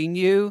stroking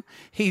you,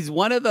 he's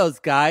one of those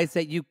guys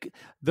that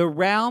the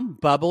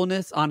round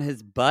bubbleness on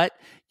his butt,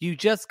 you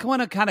just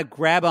want to kind of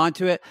grab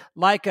onto it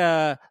like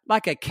a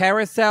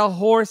carousel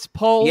horse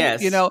pole.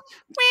 Yes. You know.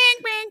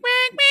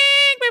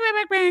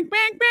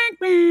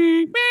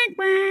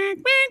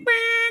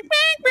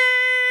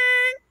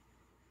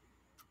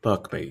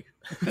 Fuck me.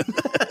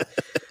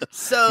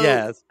 So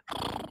yes.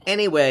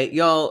 Anyway,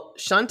 y'all,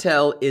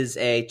 Chantel is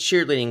a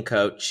cheerleading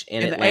coach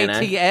in Atlanta.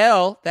 The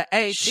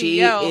ATL. She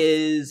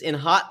is in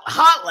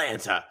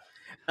Hotlanta.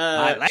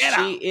 Atlanta.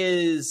 She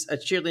is a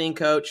cheerleading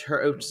coach.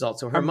 Her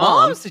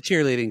mom's a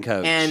cheerleading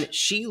coach, and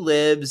she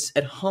lives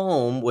at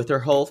home with her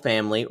whole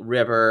family,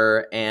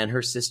 River and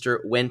her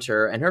sister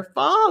Winter and her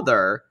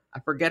father. I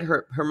forget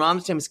her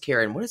mom's name is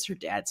Karen. What is her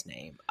dad's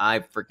name? I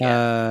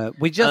forget.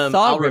 We just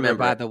saw River,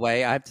 by the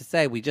way. I have to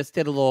say, we just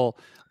guessed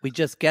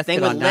thing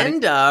it with on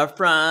Linda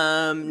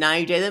from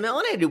 90 Day the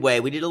Melanated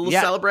Way. We did a little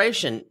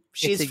celebration.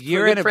 She's it's a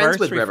year friends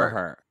with anniversary River. for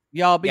her.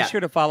 Y'all be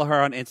sure to follow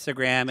her on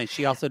Instagram, and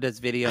she also does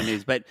video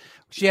news. But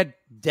she had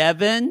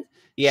Devin,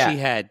 she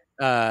had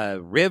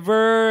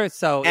River,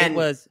 so it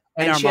was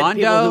and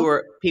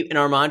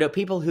Armando.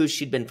 People who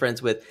she'd been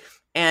friends with,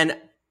 and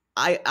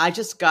I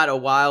just got a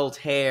wild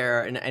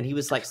hair, and he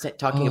was like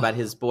talking about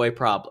his girl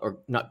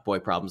problems. And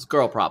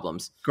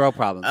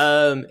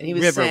he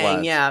was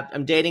saying,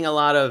 I'm dating a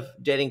lot of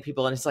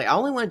people, and it's like I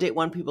only want to date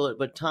one people at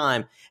a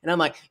time. And I'm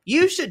like,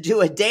 you should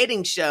do a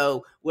dating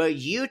show where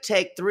you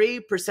take 3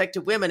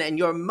 prospective women, and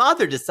your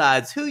mother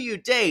decides who you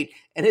date,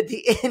 and at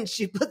the end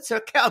she puts her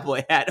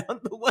cowboy hat on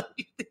the one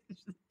you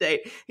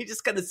date. He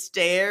just kind of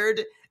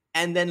stared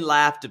and then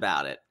laughed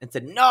about it and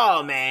said,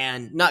 "No,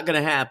 man, not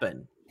going to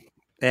happen."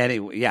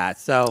 Anyway,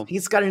 so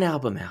he's got an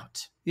album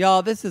out.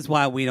 Y'all, this is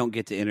why we don't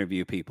get to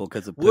interview people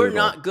because of Poodle. We're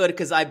not good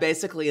because I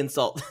basically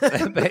insult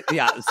them.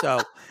 So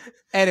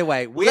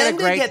anyway, we had a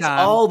great gets time.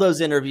 All those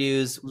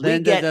interviews.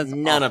 Linda we get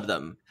none of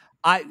them.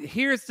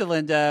 Here's to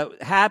Linda.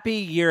 Happy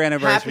year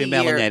anniversary,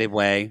 Melanated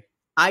Way.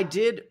 I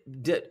did.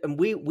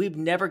 We've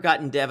never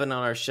gotten Devin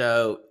on our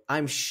show.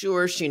 I'm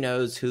sure she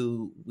knows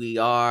who we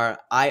are.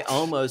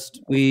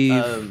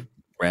 We've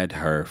read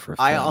her for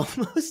fun. I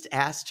almost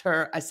asked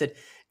her. I said,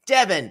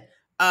 Devin,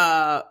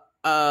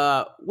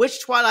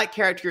 which Twilight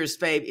character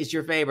is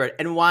your favorite,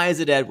 and why is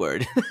it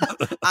Edward?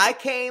 I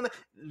came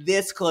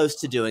this close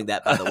to doing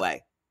that, by the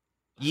way.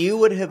 You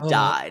would have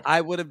died.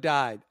 I would have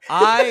died.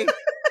 This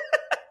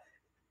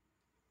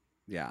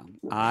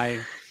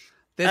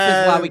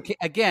is why we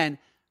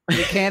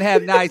can't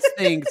have nice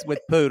things with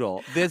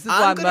Poodle. This is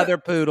why Mother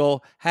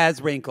Poodle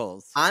has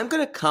wrinkles. I'm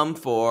gonna come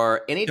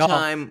for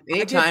anytime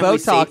we see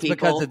Botox people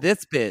because of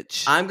this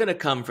bitch. I'm gonna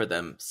come for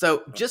them.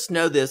 So just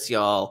know this,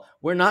 y'all.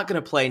 We're not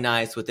gonna play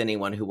nice with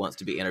anyone who wants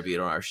to be interviewed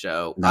on our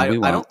show. No, we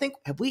won't. I don't think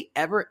have we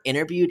ever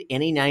interviewed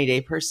any 90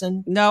 Day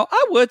person? No,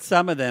 I would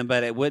some of them,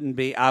 but it wouldn't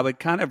be. I would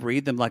kind of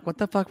read them like, "What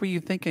the fuck were you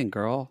thinking,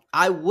 girl?"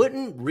 I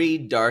wouldn't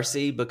read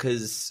Darcy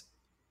because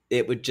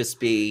it would just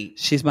be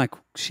she's our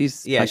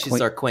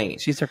queen.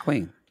 She's our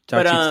queen.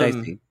 Darcy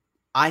Stacey.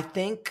 I'm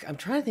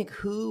trying to think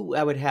who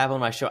I would have on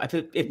my show.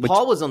 If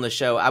Paul was on the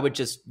show, I would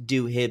just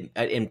do him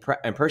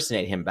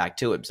impersonate him back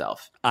to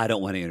himself. I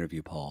don't want to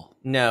interview Paul.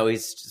 No,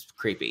 he's just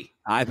creepy.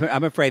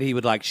 I'm afraid he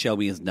would show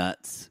me his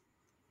nuts.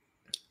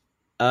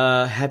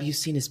 Have you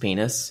seen his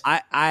penis?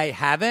 I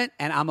haven't,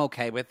 and I'm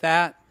okay with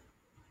that.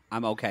 I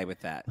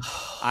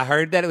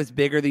heard that it was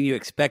bigger than you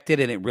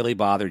expected, and it really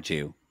bothered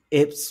you.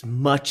 It's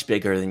much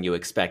bigger than you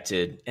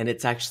expected, and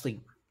it's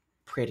actually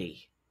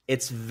pretty.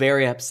 It's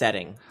very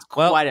upsetting. It's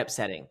quite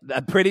upsetting.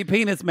 A pretty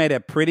penis made a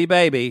pretty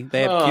baby.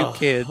 They have cute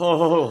kids.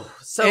 So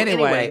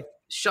anyway,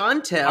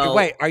 Chantel.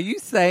 Wait, are you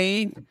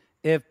saying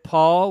if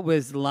Paul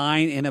was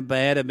lying in a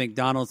bed of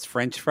McDonald's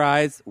French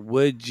fries,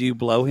 would you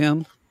blow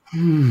him?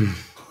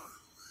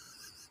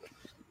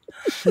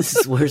 This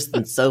is worse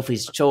than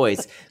Sophie's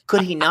Choice.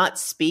 Could he not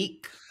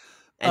speak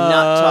and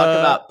not talk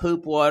about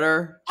poop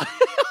water?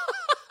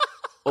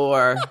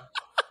 Or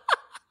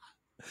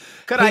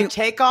could I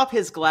take off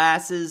his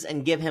glasses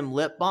and give him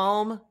lip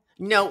balm?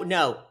 No.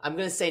 I'm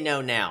going to say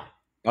no now.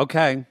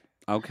 Okay.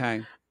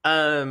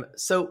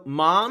 So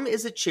mom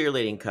is a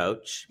cheerleading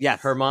coach.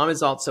 Yes. Her mom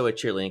is also a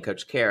cheerleading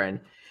coach,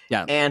 Karen.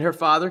 Yeah. And her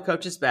father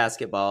coaches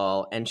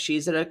basketball, and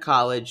she's at a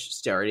college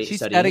She's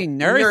studying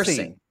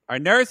nursing. Our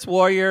nurse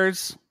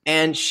warriors.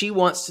 And she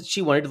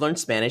wanted to learn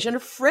Spanish. And a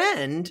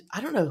friend, I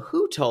don't know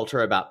who told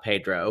her about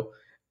Pedro,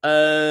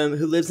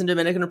 who lives in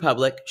Dominican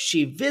Republic.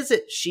 She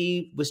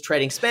was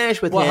trading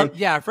Spanish with him.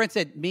 Yeah, her friend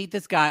said, meet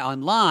this guy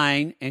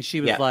online. And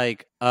she was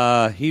like,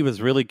 he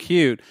was really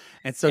cute.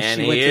 And so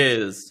she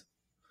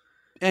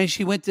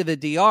went to the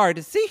DR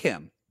to see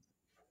him.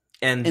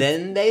 And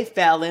then they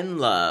fell in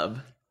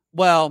love.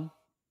 Well,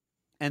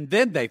 and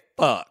then they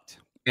fucked.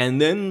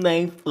 And then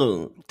they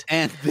fucked.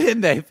 And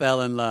then they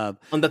fell in love.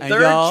 On the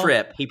third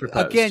trip, he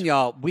proposed. Again,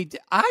 y'all,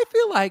 I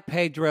feel like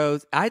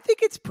Pedro's, I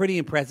think it's pretty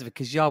impressive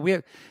because, y'all, we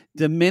have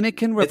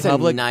Dominican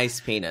Republic. It's a nice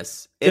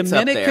penis.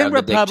 Dominican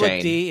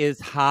Republic D is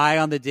high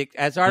on the dick.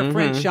 As our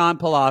friend Sean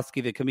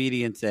Pulaski, the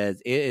comedian,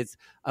 says,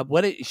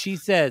 she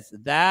says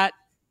that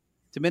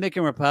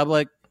Dominican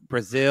Republic,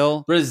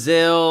 Brazil,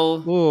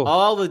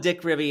 all the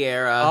Dick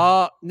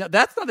Riviera. No,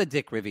 that's not the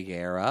Dick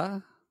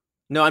Riviera.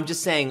 No, I'm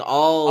just saying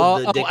all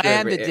the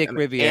Dick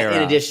Riviera.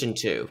 In addition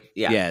to,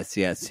 Yes.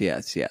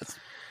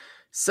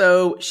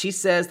 So she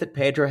says that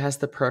Pedro has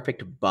the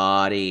perfect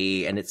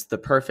body and it's the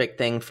perfect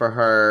thing for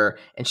her.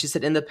 And she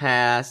said, in the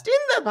past,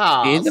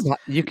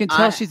 you can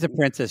tell she's a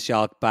princess,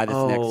 y'all, by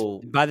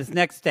this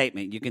next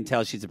statement. You can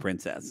tell she's a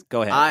princess.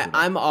 Go ahead.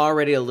 I'm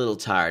already a little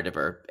tired of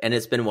her, and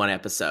it's been one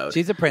episode.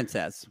 She's a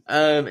princess.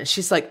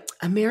 She's like,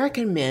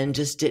 American men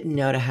just didn't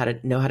know how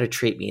to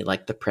treat me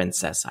like the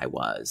princess I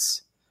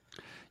was.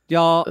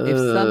 Y'all, if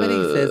somebody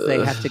says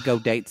they have to go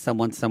date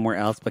someone somewhere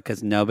else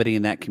because nobody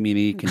in that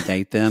community can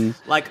date them.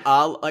 like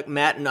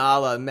Matt and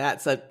Alla.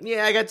 Matt said,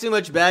 yeah, I got too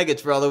much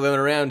baggage for all the women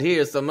around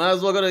here, so might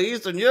as well go to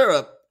Eastern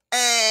Europe.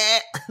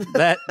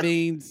 That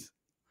means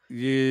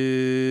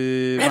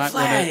you... Red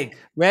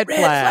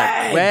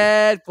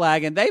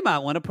flag. And they might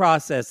want to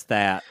process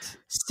that.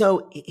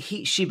 So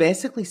she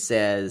basically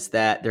says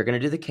that they're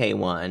going to do the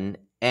K1,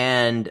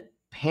 and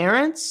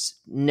parents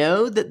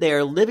know that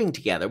they're living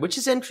together, which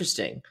is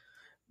interesting.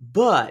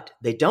 But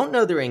they don't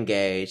know they're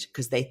engaged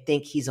because they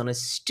think he's on a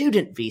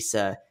student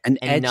visa, an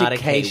and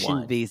education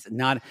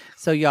not a K1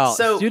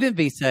 visa. Student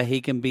visa. He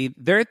can be.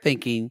 They're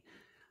thinking,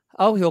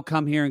 he'll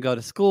come here and go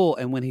to school,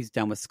 and when he's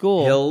done with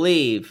school, he'll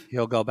leave.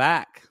 He'll go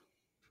back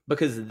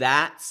because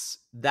that's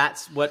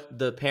what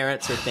the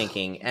parents are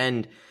thinking,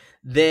 and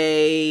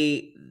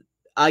they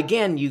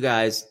again, you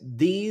guys.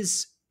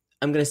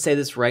 I'm going to say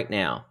this right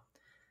now.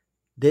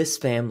 This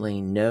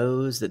family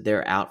knows that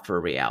they're out for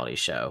a reality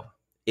show.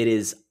 It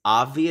is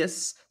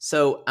obvious.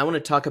 So I want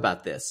to talk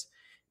about this.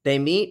 They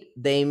meet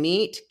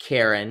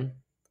Karen,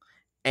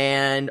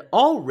 and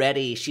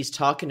already she's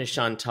talking to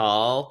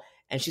Chantal,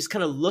 and she's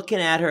kind of looking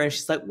at her, and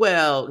she's like,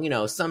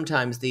 well,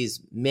 sometimes these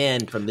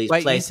men from these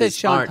places you said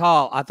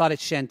Chantal. I thought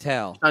it's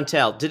Chantel.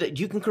 Chantel.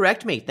 You can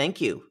correct me.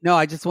 Thank you. No,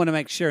 I just want to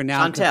make sure.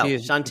 Now I'm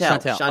confused. Chantel.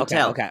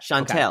 Okay.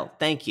 Chantel.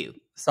 Thank you.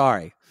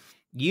 Sorry.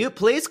 You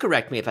please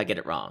correct me if I get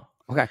it wrong.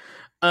 Okay.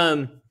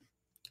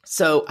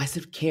 So I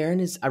said,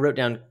 I wrote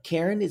down,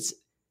 it's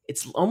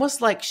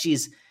almost like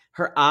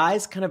her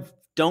eyes kind of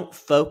don't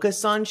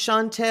focus on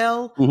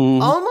Chantel,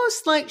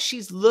 almost like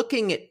she's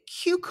looking at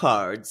cue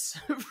cards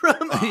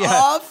from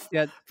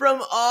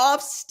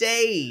off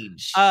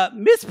stage.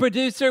 Miss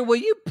Producer, will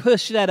you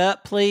push that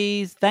up,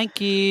 please? Thank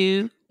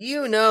you.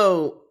 And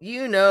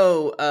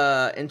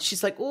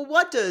she's like, well,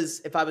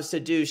 if I was to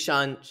do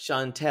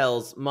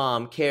Chantel's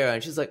mom, Kara,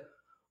 and she's like,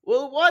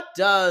 well, what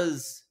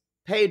does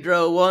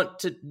Pedro want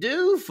to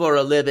do for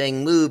a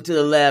living? Move to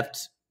the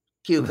left,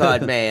 cue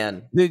card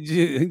man.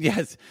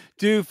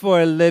 Do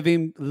for a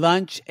living,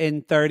 lunch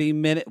in 30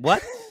 minutes.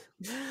 What?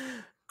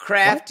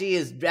 Crafty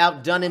has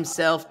outdone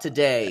himself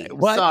today.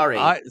 What? Sorry.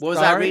 Was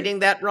I reading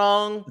that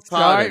wrong?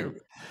 Sorry.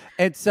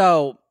 And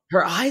so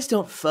her eyes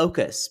don't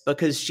focus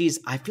because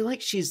I feel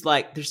like she's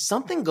like, there's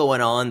something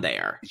going on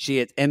there. She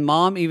is. And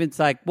mom even's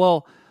like,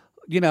 well,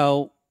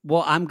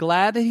 I'm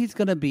glad that he's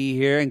going to be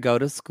here and go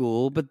to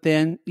school, but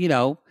then,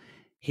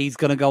 he's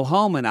going to go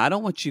home, and I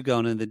don't want you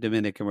going to the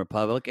Dominican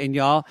Republic. And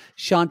y'all,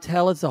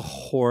 Chantel is a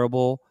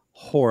horrible,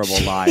 horrible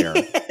liar.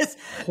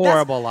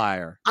 Horrible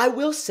liar. I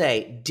will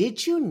say,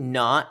 did you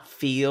not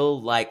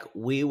feel like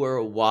we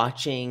were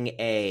watching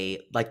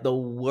the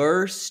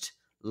worst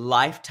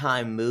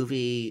Lifetime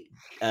movie,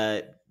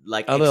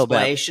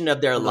 explanation of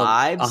their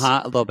lives?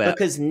 A little bit.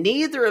 Because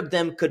neither of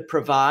them could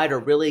provide a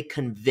really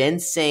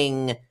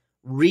convincing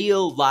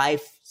real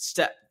life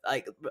stuff.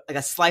 Like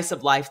a slice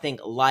of life thing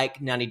like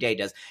 90 Day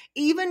does.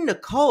 Even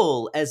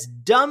Nicole, as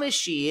dumb as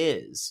she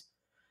is,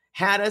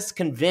 had us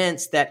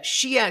convinced that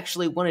she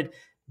actually wanted.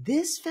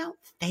 This felt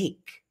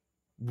fake.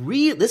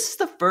 This is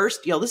the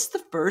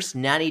first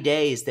 90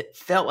 Days that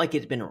felt like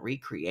it had been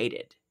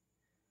recreated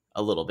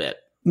a little bit.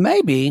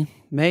 Maybe.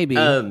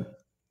 To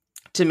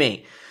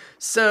me.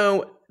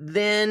 So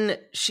then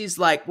she's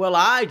like,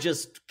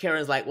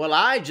 Karen's like, well,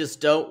 I just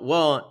don't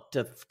want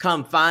to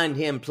come find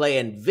him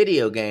playing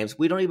video games.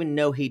 We don't even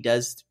know he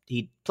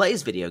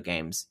plays video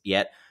games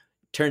yet.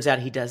 Turns out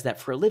he does that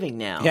for a living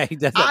now. Yeah, he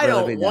does that I for a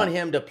don't living want now.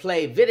 him to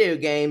play video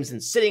games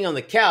and sitting on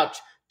the couch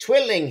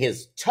twiddling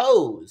his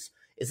toes.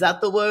 Is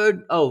that the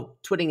word? Oh,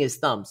 twiddling his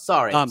thumbs.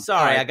 Sorry,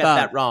 I got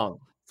that wrong.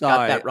 Sorry.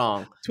 Got that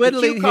wrong.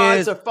 Twiddling the cue cards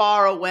his- are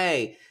far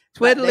away.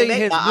 Twiddling They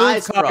make his my move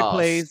eyes card, cross.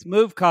 please.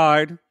 Move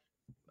card.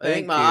 I think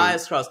Thank my you.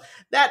 eyes crossed.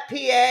 That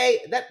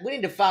PA, we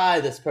need to fire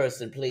this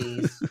person,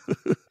 please.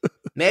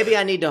 Maybe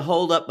I need to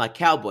hold up my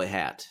cowboy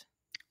hat.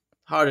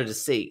 Harder to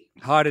see.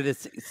 Harder to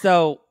see.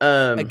 So,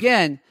 Um,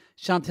 again,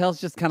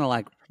 Chantel's just kind of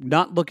like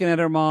not looking at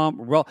her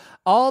mom.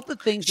 All the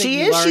things that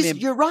she you is. learn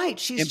You're right.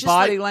 She's in just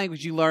body like,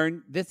 language, you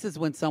learn this is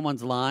when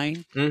someone's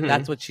lying. Mhm.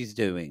 That's what she's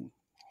doing.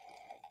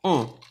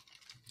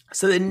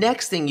 So the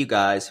next thing, you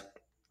guys,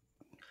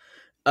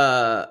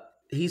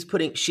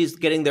 she's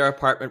getting their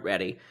apartment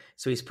ready.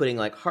 So he's putting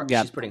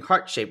she's putting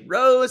heart-shaped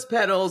rose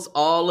petals,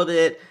 all of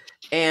it.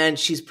 And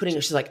she's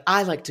like,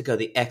 I like to go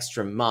the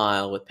extra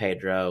mile with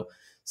Pedro.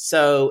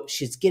 So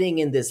she's getting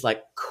in this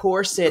like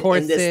corset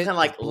in this kind of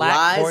like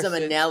black Liza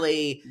corset.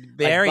 Minnelli,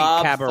 Very like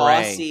Bob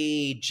cabaret.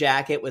 Fosse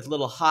jacket with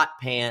little hot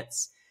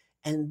pants.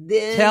 And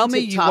then Tell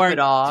me to top it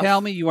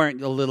off, you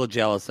weren't a little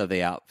jealous of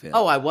the outfit.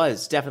 Oh, I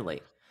was,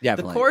 definitely.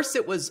 Definitely. The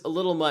corset was a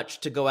little much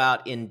to go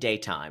out in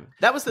daytime.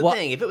 That was the Well-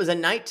 thing. If it was a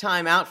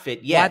nighttime outfit,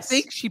 Well, yes. I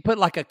think she put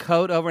like a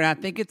coat over, and I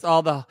think it's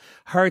all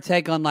her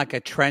take on like a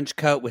trench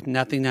coat with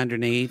nothing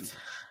underneath.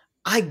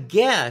 I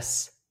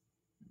guess.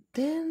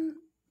 Then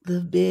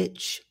the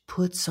bitch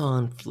puts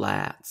on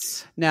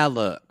flats. Now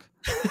look,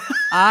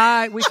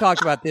 we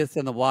talked about this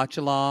in the watch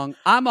along.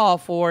 I'm all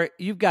for it.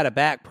 You've got a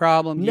back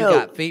problem. No. You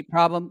got feet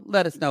problem.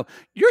 Let us know.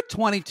 You're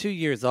 22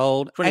 years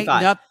old.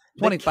 25.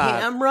 25.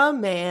 The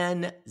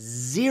cameraman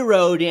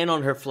zeroed in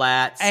on her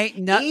flats.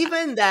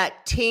 Even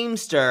that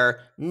teamster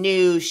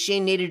knew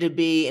she needed to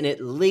be in at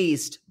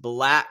least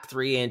black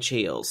 3-inch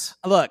heels.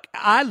 Look,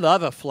 I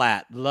love a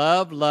flat.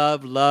 Love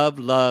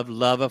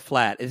a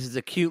flat. This is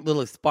a cute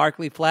little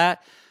sparkly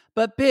flat.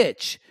 But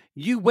bitch,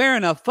 you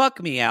wearing a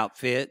fuck me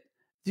outfit.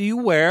 Do you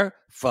wear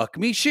fuck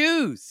me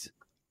shoes?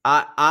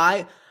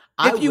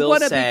 If you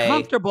want to be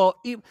comfortable,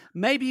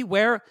 maybe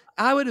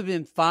I would have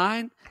been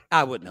fine.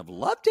 I wouldn't have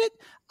loved it.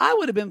 I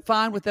would have been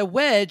fine with a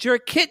wedge or a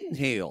kitten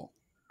heel.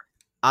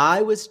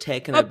 I was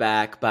taken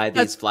aback by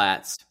these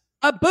flats.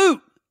 A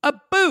boot.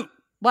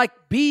 Like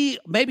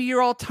maybe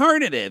your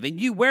alternative, and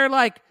you wear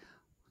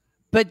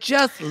but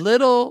just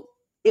little.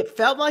 It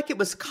felt like it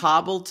was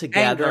cobbled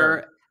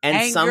together,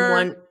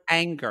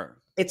 anger.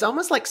 It's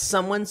almost like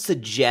someone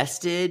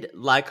suggested,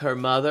 like her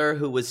mother,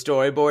 who was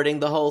storyboarding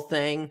the whole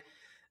thing,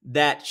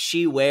 that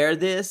she wear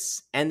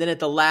this, and then at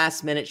the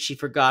last minute she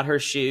forgot her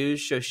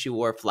shoes, so she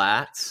wore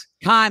flats.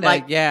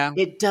 Kinda, yeah.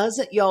 It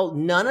doesn't, y'all.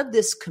 None of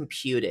this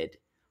computed.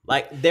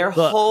 Like this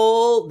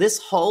whole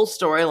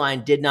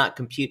storyline did not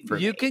compute for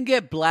me. You can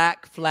get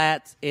black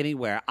flats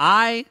anywhere.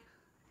 No,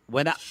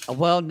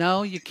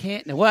 you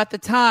can't. Well, at the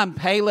time,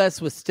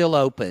 Payless was still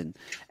open,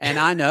 and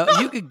I know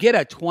you could get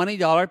a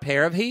 $20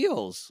 pair of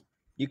heels.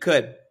 You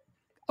could.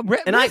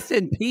 Rest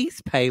in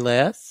peace,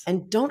 Payless.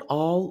 And don't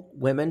all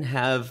women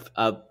have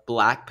a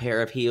black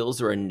pair of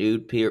heels or a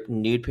nude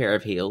pair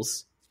of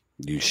heels?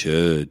 You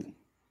should.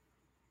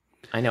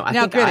 I know. I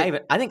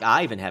think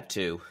I even have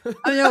two.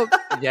 I know.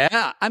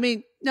 Yeah. I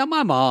mean, now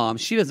my mom,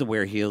 she doesn't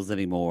wear heels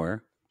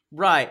anymore.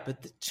 Right,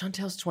 but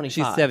Chantel's 25.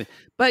 She's 7.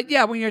 But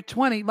yeah, when you're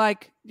 20,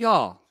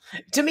 y'all.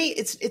 To me,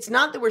 it's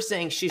not that we're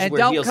saying she should and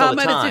wear heels all the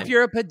time. don't come as if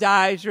you're a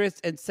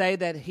podiatrist and say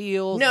that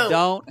heels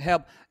don't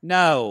help.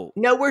 No.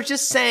 No, we're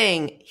just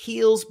saying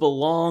heels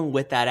belong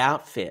with that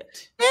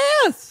outfit.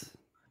 Yes.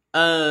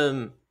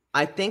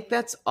 I think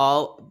that's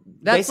all.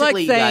 That's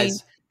basically, like saying, you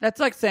guys. That's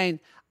like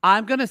saying,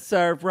 I'm going to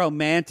serve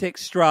romantic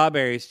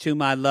strawberries to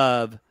my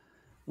love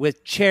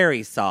with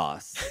cherry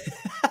sauce.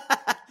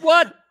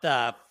 What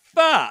the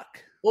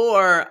fuck?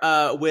 Or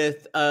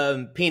with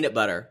peanut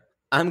butter.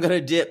 I'm going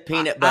to dip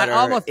peanut butter. I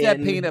almost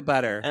said peanut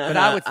butter, but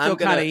I would still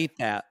kind of eat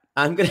that.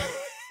 I'm going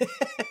to.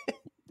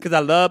 Because I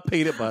love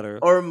peanut butter.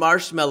 Or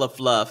marshmallow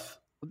fluff.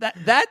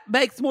 That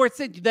makes more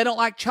sense. They don't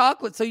like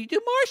chocolate, so you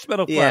do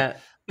marshmallow fluff. Yeah.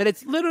 But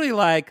it's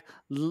literally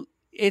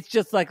it's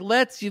just like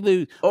lets you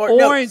lose.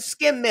 Or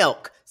skim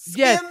milk.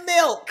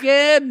 Milk.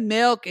 Skim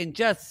milk and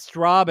just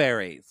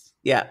strawberries.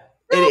 Yeah.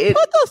 No,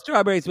 put those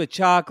strawberries with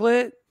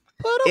chocolate.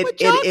 Put them with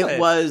chocolate. It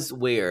was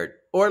weird.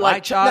 Or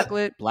white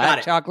chocolate,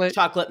 black chocolate.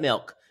 Chocolate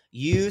milk.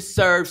 You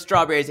serve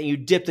strawberries and you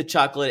dip the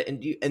chocolate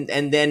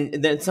and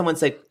then someone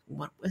say,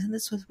 "What, isn't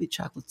this supposed to be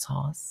chocolate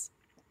sauce?"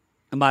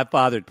 And my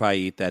father'd probably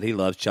eat that. He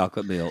loves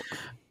chocolate milk.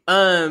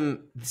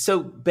 So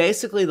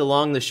basically the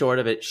long and the short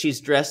of it,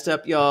 she's dressed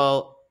up,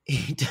 y'all.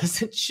 He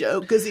doesn't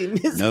show because he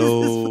misses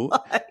his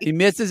flight. He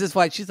misses his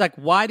flight. She's like,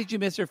 "Why did you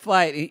miss your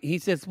flight?" He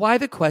says, "Why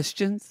the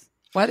questions?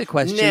 Why the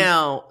questions?"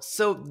 Now,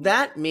 so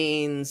that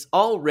means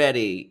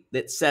already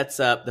that sets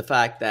up the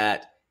fact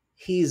that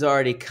he's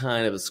already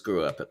kind of a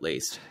screw up, at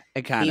least.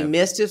 He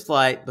missed his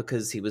flight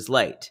because he was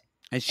late.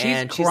 And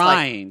she's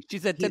crying. She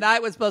said,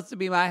 tonight was supposed to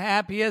be my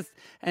happiest,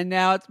 and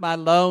now it's my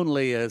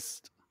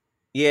loneliest.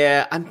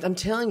 Yeah, I'm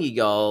telling you,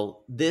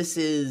 y'all, this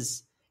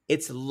is...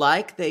 It's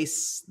like they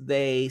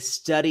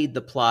studied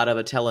the plot of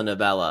a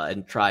telenovela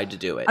and tried to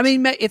do it. I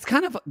mean, it's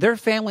kind of, their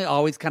family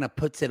always kind of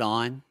puts it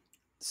on.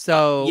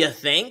 So you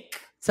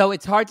think? So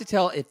it's hard to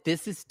tell if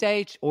this is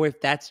staged or if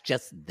that's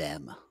just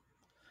them.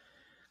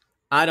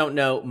 I don't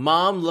know.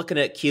 Mom looking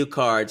at cue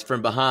cards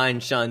from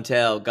behind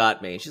Chantel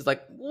got me. She's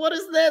like, what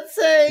does that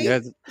say?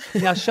 Yes.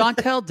 Now,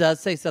 Chantel does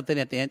say something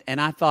at the end,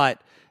 and I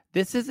thought,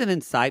 this is an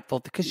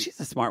insightful, because she's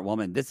a smart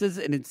woman. This is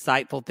an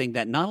insightful thing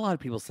that not a lot of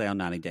people say on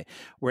 90 Day,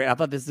 where I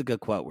thought this is a good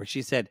quote, where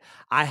she said,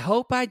 I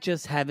hope I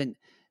just haven't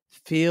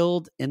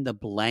filled in the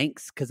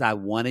blanks because I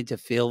wanted to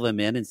fill them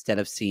in instead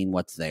of seeing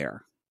what's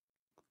there.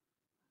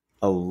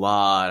 A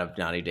lot of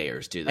 90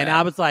 Dayers do that. And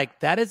I was like,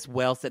 that is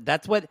well said.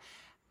 That's what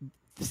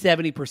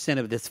 70%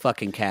 of this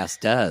fucking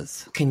cast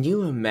does. Can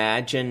you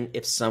imagine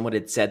if someone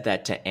had said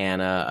that to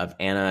Anna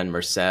and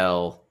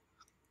Marcel?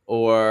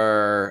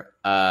 Or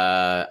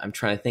I'm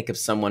trying to think of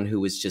someone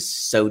who was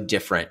just so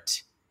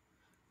different.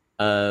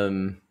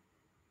 Or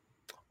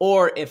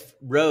if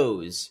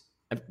Rose,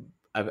 I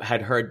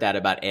had heard that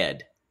about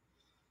Ed.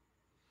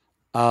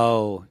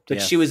 Oh, but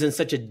yes. She was in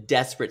such a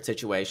desperate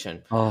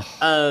situation. Oh.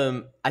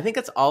 I think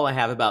that's all I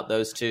have about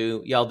those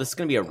two. Y'all, this is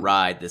going to be a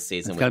ride this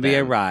season. It's going to be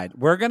a ride.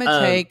 We're going to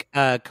take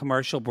a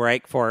commercial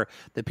break for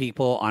the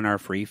people on our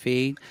free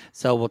feed.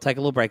 So we'll take a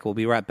little break. We'll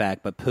be right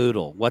back. But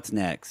Poodle, what's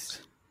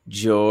next?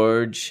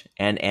 George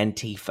and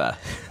Antifa,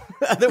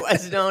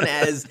 otherwise known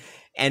as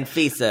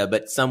Anfisa,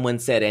 but someone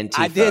said Antifa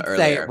I did earlier.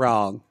 say it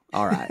wrong.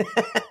 All right.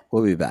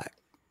 We'll be back.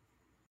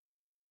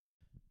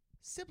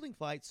 Sibling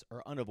fights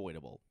are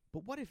unavoidable,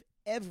 but what if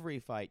every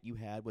fight you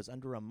had was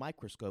under a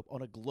microscope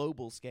on a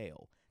global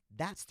scale?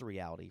 That's the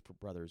reality for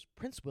brothers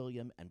Prince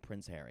William and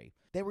Prince Harry.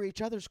 They were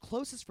each other's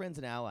closest friends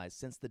and allies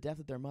since the death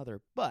of their mother,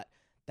 but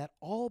that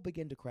all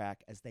began to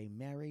crack as they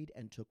married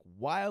and took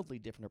wildly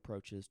different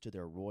approaches to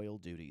their royal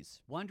duties.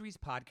 Wondery's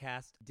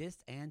podcast, Dis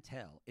and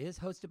Tell, is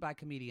hosted by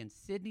comedians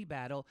Sydney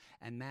Battle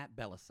and Matt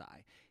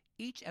Belisai.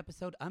 Each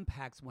episode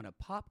unpacks one of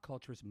pop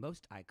culture's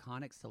most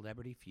iconic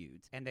celebrity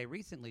feuds, and they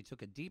recently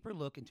took a deeper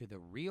look into the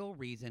real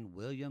reason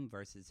William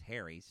versus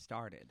Harry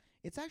started.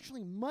 It's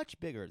actually much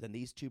bigger than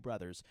these two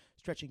brothers,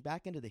 stretching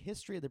back into the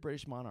history of the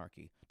British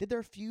monarchy. Did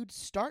their feud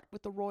start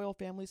with the royal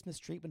family's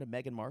mistreatment of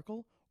Meghan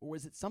Markle, or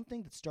was it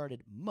something that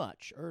started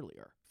much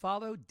earlier?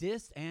 Follow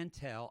Dis and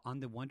Tell on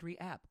the Wondery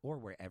app or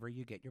wherever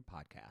you get your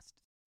podcasts.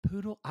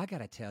 Poodle, I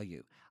gotta tell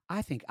you,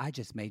 I think I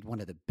just made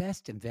one of the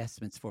best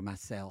investments for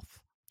myself.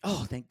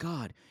 Oh, thank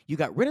God. You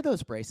got rid of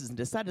those braces and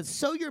decided to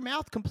sew your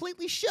mouth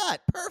completely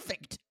shut.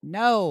 Perfect.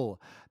 No,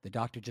 the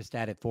doctor just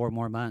added 4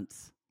 more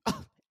months.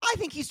 Oh, I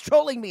think he's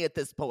trolling me at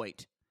this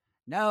point.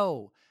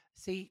 No.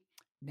 See,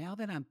 now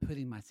that I'm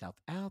putting myself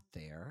out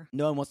there.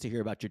 No one wants to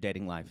hear about your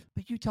dating life.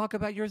 But you talk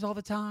about yours all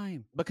the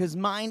time. Because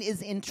mine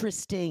is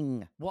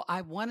interesting. Well,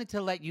 I wanted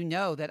to let you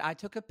know that I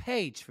took a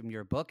page from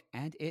your book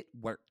and it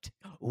worked.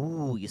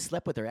 Ooh, you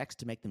slept with their ex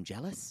to make them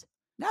jealous?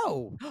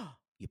 No.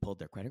 You pulled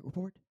their credit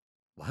report?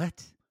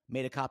 What?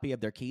 Made a copy of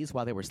their keys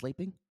while they were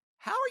sleeping?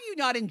 How are you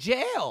not in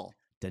jail?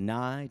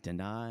 Deny,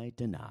 deny,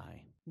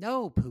 deny.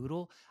 No,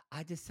 Poodle.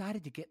 I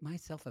decided to get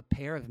myself a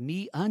pair of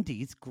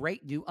MeUndies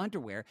great new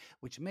underwear,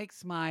 which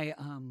makes my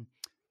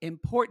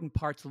important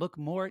parts look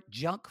more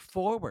junk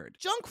forward.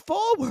 Junk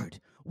forward?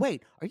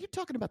 Wait, are you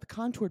talking about the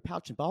contoured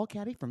pouch and ball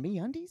caddy from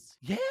MeUndies?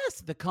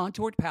 Yes, the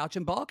contoured pouch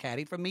and ball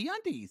caddy from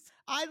MeUndies.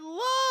 I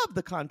love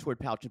the contoured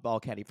pouch and ball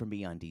caddy from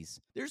MeUndies.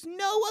 There's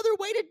no other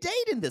way to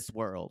date in this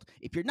world.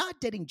 If you're not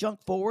dating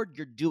junk forward,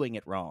 you're doing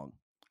it wrong.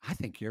 I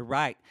think you're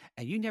right.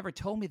 And you never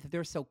told me that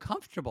they're so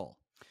comfortable.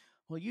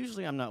 Well,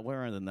 usually I'm not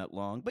wearing them that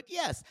long. But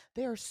yes,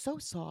 they are so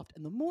soft,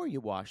 and the more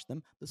you wash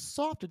them, the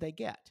softer they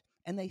get.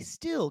 And they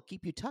still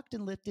keep you tucked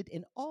and lifted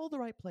in all the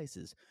right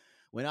places.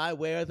 When I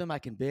wear them, I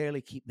can barely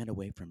keep men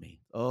away from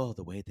me. Oh,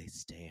 the way they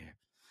stare.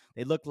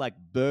 They look like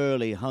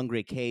burly,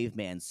 hungry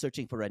cavemen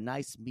searching for a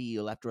nice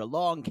meal after a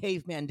long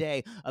caveman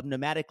day of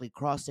nomadically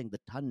crossing the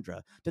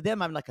tundra. To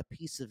them, I'm like a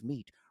piece of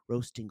meat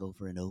roasting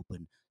over an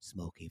open,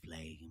 smoky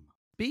flame.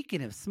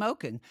 Speaking of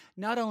smoking,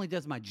 not only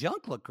does my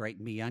junk look great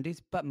in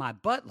MeUndies, but my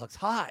butt looks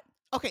hot.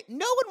 Okay,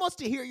 no one wants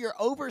to hear your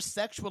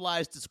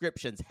over-sexualized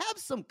descriptions. Have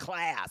some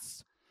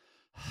class.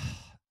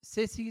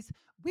 Sissies,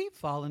 we've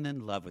fallen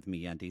in love with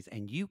MeUndies,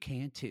 and you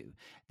can too.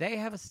 They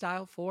have a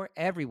style for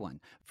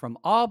everyone. From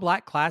all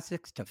black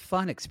classics to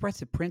fun,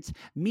 expressive prints,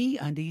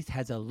 MeUndies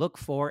has a look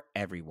for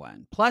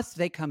everyone. Plus,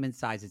 they come in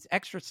sizes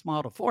extra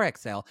small to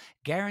 4XL,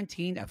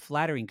 guaranteeing a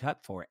flattering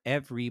cut for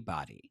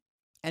everybody.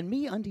 And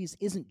MeUndies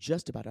isn't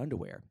just about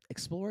underwear.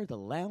 Explore the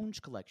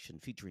Lounge collection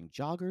featuring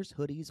joggers,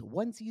 hoodies,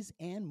 onesies,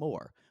 and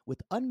more.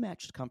 With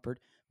unmatched comfort,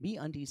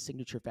 MeUndies'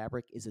 signature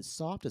fabric is as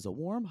soft as a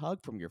warm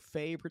hug from your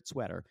favorite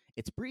sweater.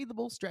 It's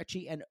breathable,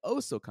 stretchy, and oh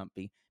so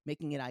comfy,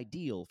 making it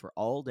ideal for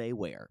all-day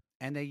wear.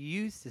 And they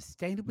use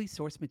sustainably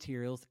sourced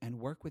materials and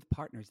work with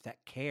partners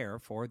that care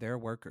for their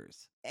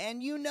workers.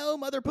 And you know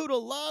Mother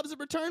Poodle loves a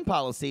return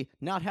policy.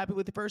 Not happy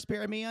with the first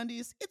pair of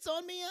MeUndies? It's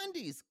on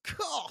MeUndies.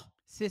 Cool.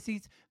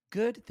 Sissies,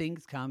 Good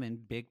things come in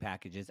big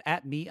packages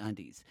at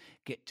MeUndies.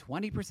 Get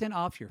 20%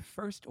 off your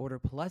first order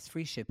plus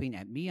free shipping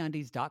at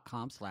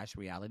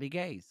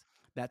MeUndies.com/realitygaze.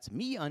 That's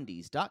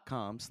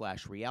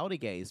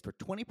MeUndies.com/realitygaze for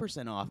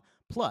 20% off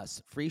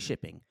plus free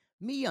shipping.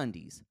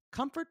 MeUndies,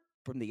 comfort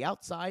from the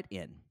outside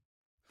in.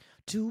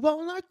 To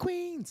all our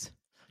queens,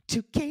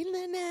 to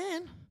Caitlin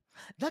and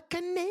the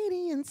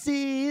Canadian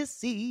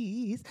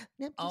sissies.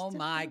 Oh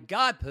my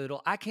God,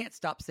 Poodle. I can't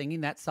stop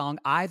singing that song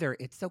either.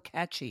 It's so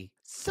catchy.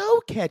 So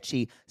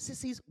catchy.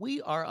 Sissies,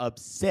 we are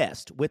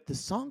obsessed with the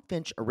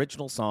Songfinch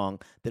original song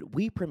that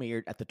we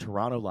premiered at the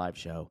Toronto Live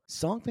Show.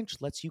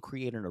 Songfinch lets you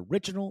create an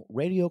original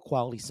radio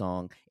quality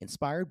song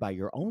inspired by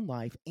your own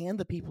life and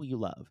the people you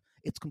love.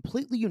 It's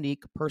completely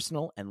unique,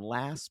 personal, and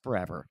lasts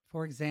forever.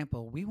 For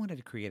example, we wanted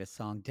to create a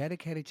song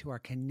dedicated to our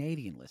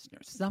Canadian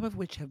listeners, some of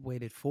which have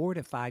waited 4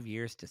 to 5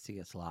 years to see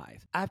us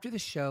live. After the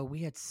show,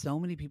 we had so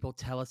many people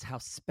tell us how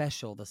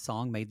special the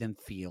song made them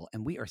feel,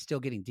 and we are still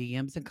getting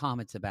DMs and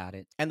comments about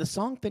it. And the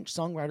Songfinch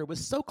songwriter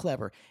was so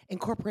clever,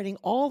 incorporating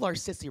all our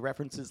sissy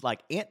references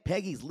like Aunt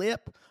Peggy's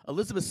Lip,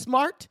 Elizabeth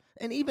Smart,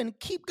 and even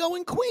Keep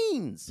Going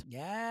Queens.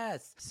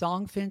 Yes.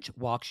 Songfinch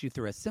walks you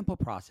through a simple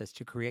process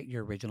to create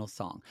your original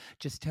song.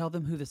 Just tell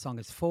them who the song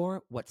is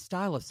for, what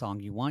style of song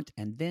you want,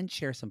 and then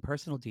share some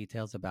personal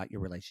details about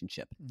your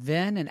relationship.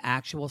 Then an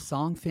actual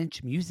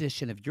Songfinch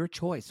musician of your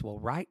choice will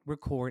write,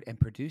 record, and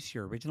produce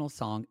your original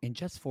song in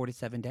just 4 to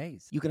 7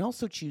 days. You can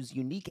also choose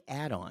unique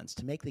add-ons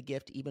to make the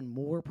gift even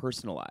more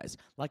personalized,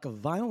 like a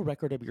vinyl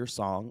record of your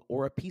song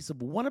or a piece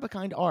of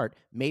one-of-a-kind art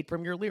made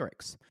from your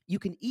lyrics. You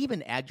can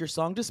even add your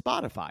song to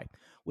Spotify.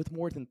 With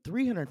more than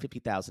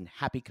 350,000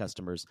 happy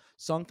customers,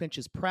 Songfinch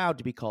is proud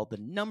to be called the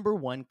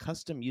 #1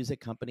 custom music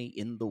company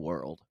in the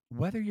world.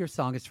 Whether your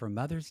song is for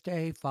Mother's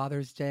Day,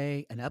 Father's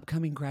Day, an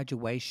upcoming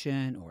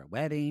graduation, or a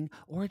wedding,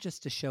 or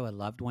just to show a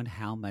loved one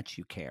how much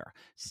you care,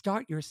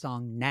 start your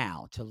song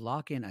now to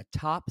lock in a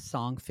top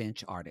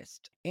Songfinch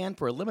artist. And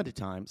for a limited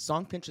time,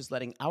 Songfinch is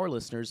letting our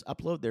listeners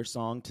upload their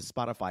song to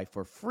Spotify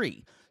for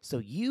free, so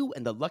you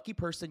and the lucky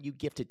person you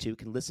gift it to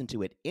can listen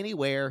to it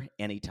anywhere,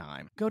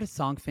 anytime. Go to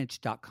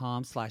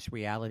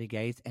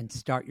songfinch.com/realitygaze and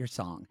start your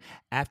song.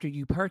 After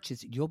you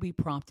purchase, you'll be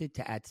prompted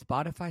to add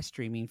Spotify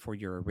streaming for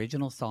your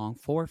original song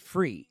for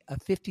free, a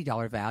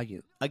 $50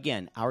 value.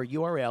 Again, our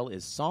URL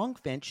is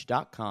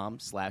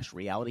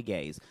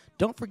songfinch.com/realitygaze.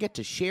 Don't forget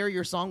to share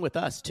your song with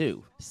us,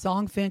 too.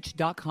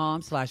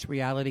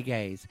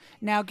 Songfinch.com/realitygaze.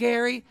 Now,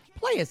 Gary,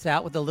 play us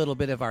out with a little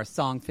bit of our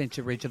Songfinch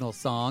original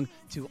song,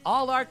 To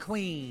All Our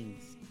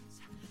Queens.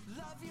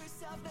 Love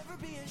yourself, never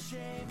be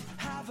ashamed.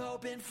 Have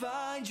hope and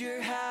find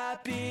your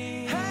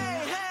happy.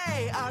 Hey,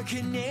 hey, our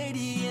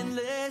Canadian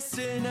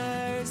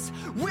listeners.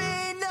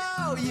 We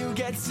know you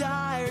get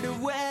tired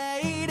of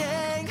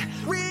waiting.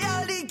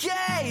 Reality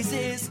Gaze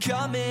is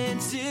coming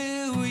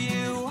to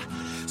you.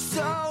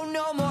 So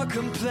no more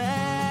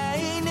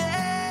complaining.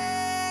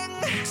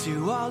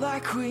 To all our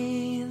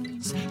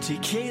queens, to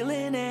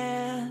Caitlin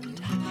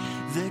and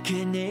the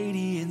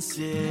Canadian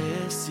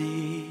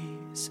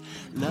sissies.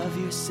 Love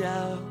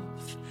yourself,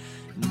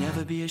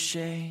 never be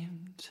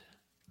ashamed.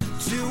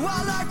 To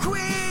all our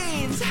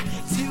queens,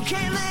 to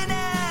Caitlin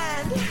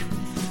and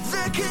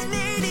the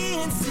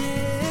Canadian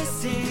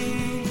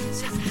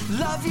sissies.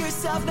 Love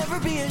yourself, never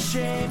be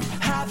ashamed.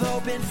 Have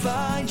hope and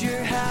find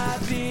your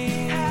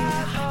happy.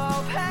 Have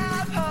hope,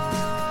 have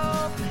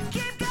hope.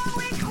 Keep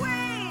going,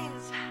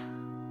 queens.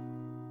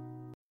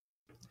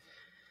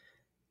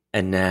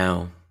 And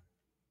now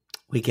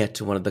we get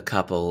to one of the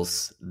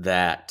couples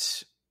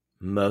that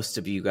most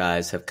of you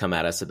guys have come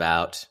at us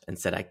about and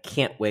said, I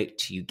can't wait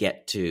till you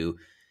get to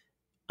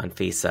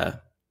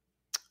Anfisa,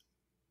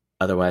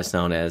 otherwise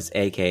known as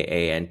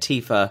AKA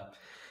Antifa,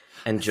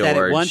 and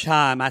George.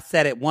 I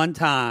said it one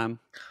time.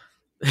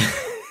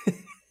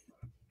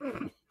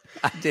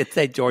 I did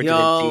say George and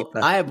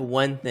Antifa. I have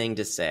one thing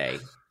to say.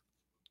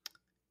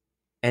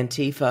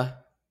 Antifa,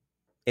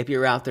 if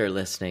you're out there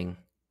listening,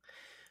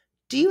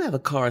 do you have a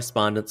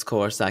correspondence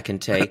course I can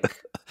take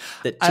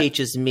that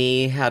teaches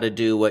me how to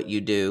do what you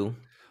do?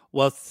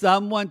 Well,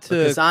 someone took...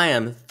 Because I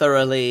am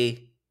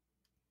thoroughly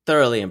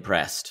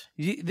impressed.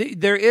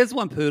 There is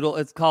one, Poodle.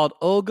 It's called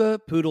Olga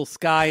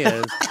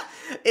Pudlskaya's.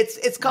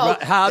 It's called...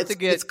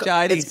 Chinese.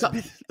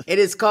 It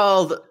is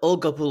called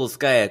Olga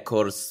Pudlskaya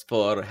course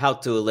for how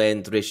to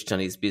land rich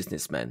Chinese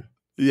businessmen.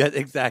 Yes,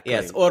 exactly.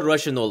 Yes, or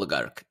Russian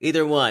oligarch.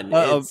 Either one.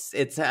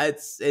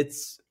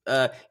 It's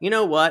you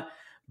know what?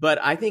 But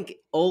I think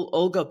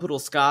Olga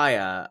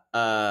Pudlskaya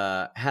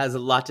has a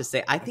lot to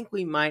say. I think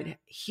we might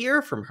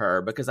hear from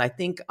her because I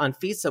think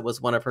Anfisa was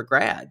one of her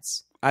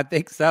grads. I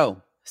think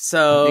so.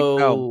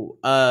 So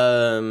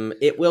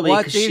it will be.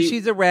 Well, see if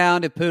she's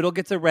around. If Poodle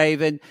gets a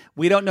raven,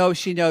 we don't know if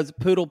she knows.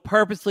 Poodle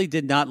purposely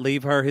did not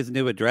leave her his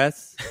new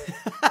address.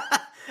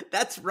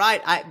 That's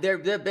right.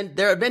 There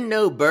have been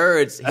no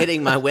birds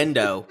hitting my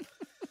window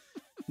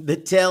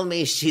that tell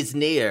me she's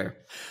near.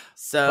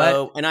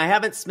 So, and I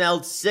haven't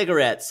smelled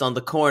cigarettes on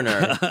the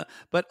corner.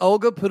 But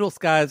Olga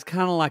Pudlskaya is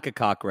kind of like a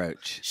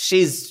cockroach.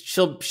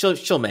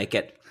 She'll make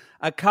it.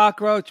 A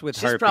cockroach with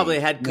She's herpes. probably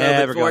had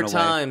Never COVID 4 going away.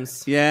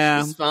 times.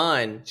 Yeah. She's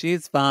fine.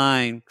 She's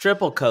fine.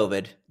 Triple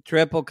COVID.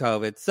 Triple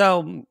COVID.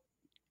 So,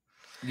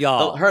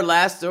 y'all. Her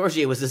last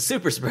orgy was a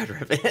super spreader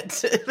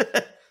event.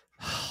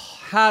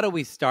 How do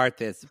we start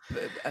this?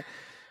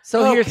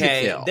 So here's the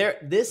deal.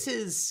 This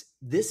is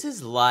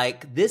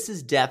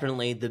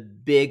definitely the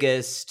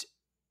biggest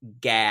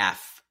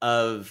gaffe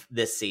of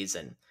this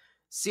season.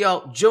 See,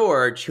 y'all,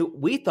 George, who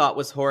we thought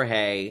was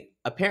Jorge,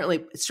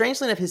 apparently,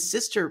 strangely enough, his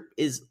sister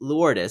is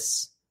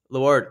Lourdes,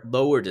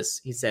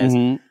 he says.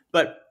 Mm-hmm.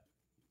 But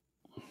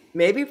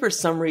maybe for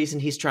some reason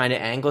he's trying to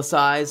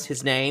anglicize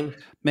his name.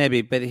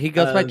 Maybe, but he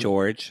goes by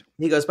George.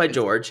 He goes by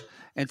George,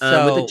 and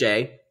so with a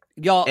J.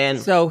 Y'all, and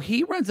so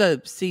he runs a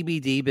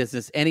CBD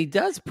business, and he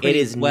does pretty It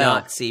is well.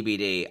 not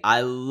CBD.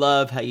 I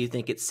love how you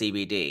think it's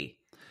CBD.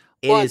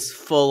 It is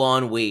full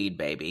on weed,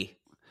 baby.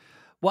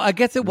 Well, I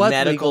guess it was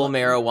medical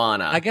legal.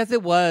 marijuana. I guess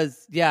it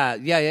was. Yeah.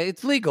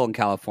 It's legal in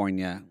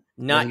California.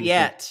 Not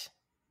yet.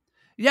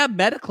 Yeah,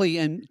 medically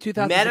in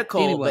 2016.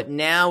 Medical, but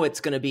now it's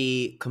going to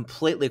be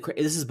completely.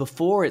 This is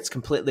before it's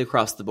completely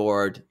across the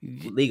board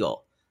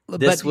legal.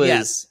 This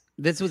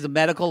was a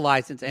medical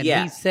license, and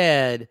he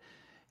said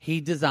he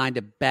designed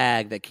a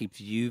bag that keeps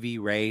UV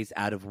rays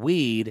out of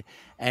weed,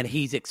 and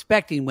he's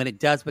expecting when it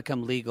does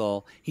become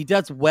legal, he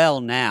does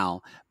well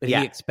now, but he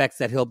expects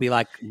that he'll be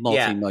like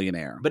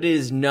multi-millionaire. But it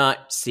is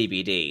not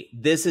CBD.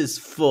 This is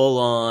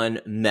full-on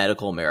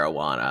medical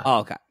marijuana. Oh,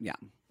 okay, yeah.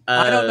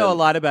 I don't know a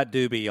lot about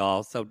doobie,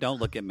 y'all, so don't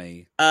look at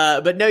me.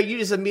 But no, you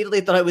just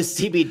immediately thought it was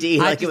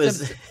CBD.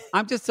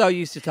 I'm just so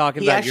used to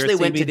talking he about your CBD. He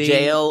actually went to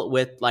jail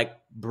with like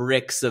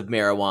bricks of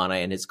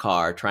marijuana in his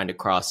car trying to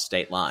cross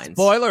state lines.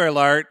 Spoiler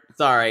alert.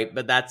 Sorry,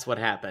 but that's what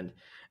happened.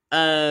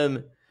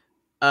 If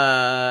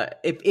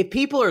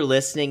people are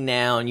listening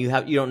now and you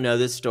don't know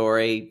this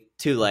story,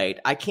 too late.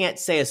 I can't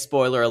say a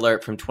spoiler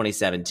alert from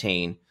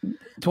 2017.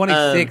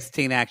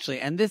 2016, actually.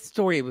 And this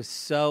story was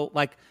so,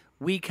 like,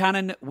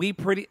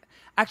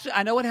 actually,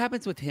 I know what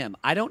happens with him.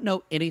 I don't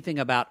know anything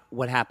about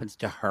what happens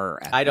to her.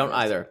 I don't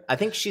either. I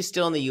think she's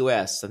still in the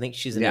U.S. I think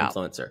she's an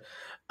influencer.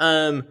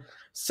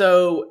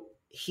 So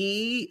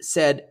he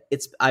said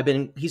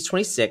he's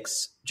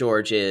 26.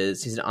 George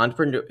is. He's an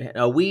entrepreneur,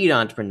 a weed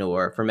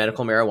entrepreneur for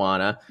medical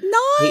marijuana.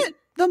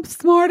 Not the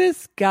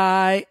smartest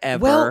guy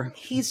ever. Well,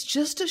 he's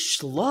just a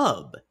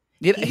schlub.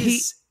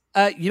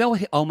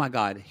 Oh my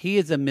God, he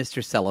is a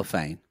Mr.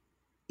 Cellophane.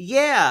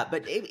 Yeah,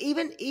 but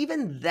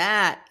even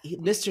that,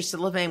 Mr.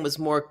 Cellophane was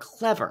more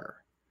clever.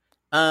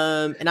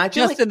 And I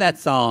feel just in that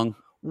song.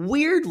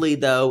 Weirdly,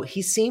 though,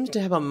 he seems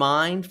to have a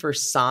mind for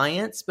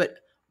science. But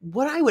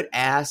what I would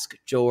ask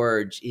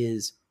George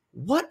is,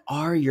 what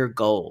are your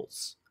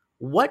goals?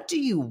 What do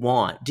you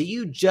want? Do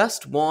you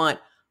just want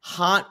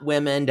hot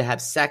women to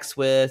have sex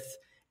with,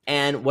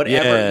 and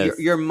whatever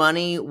your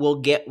money will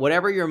get,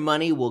 whatever your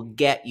money will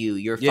get you,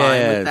 you're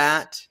fine with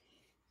that?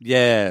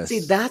 Yes. See,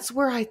 that's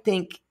where I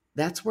think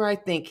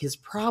his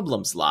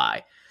problems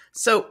lie.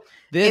 So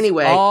this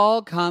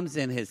all comes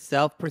in his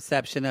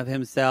self-perception of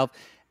himself.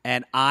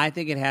 And I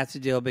think it has to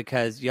do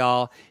because,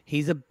 y'all,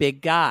 he's a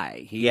big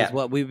guy. He's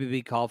what we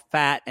would call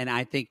fat. And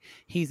I think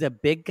he's a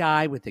big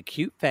guy with a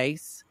cute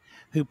face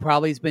who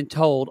probably has been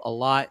told a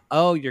lot,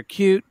 oh, you're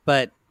cute,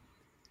 but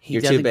he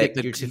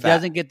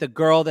doesn't get the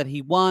girl that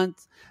he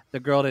wants, the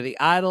girl that he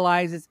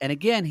idolizes. And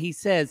again, he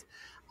says,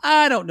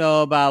 I don't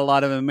know about a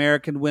lot of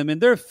American women.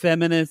 They're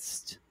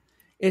feminist.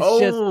 It's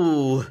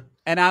just...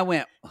 And I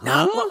went, huh?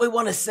 Not what we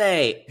want to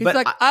say. He's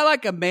like, I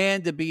like a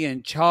man to be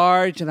in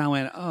charge. And I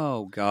went,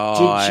 oh,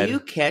 God. Did you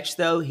catch,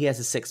 though, he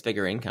has a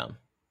 6-figure income?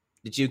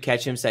 Did you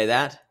catch him say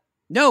that?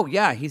 No,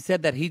 yeah. He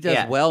said that he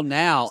does well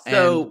now.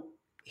 So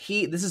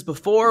this is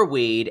before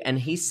weed, and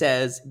he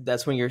says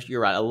that's when you're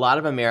right. A lot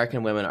of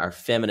American women are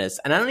feminists.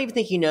 And I don't even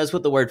think he knows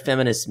what the word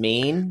feminist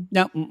mean.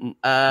 No.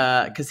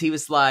 Because he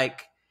was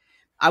like,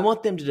 I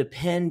want them to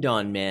depend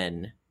on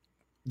men.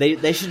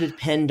 They should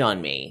depend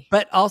on me.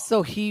 But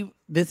also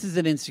this is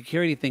an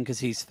insecurity thing because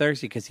he's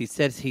thirsty because he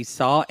says he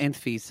saw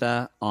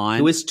Anfisa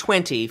who is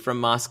 20 from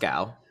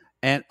Moscow.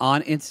 And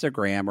on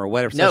Instagram or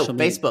whatever. social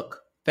media.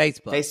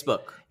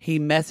 Facebook. He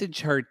messaged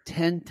her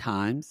 10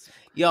 times.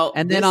 Yo,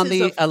 and then on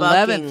the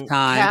 11th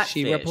time,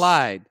 she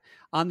replied.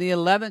 On the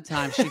 11th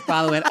time, she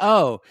finally went,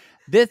 oh,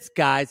 this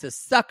guy's a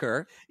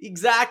sucker.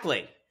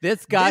 Exactly.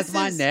 This guy's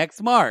my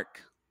next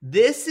mark.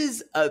 This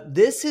is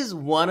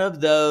one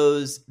of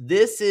those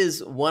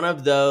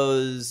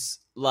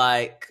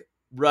like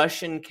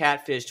Russian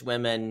catfished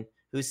women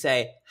who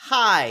say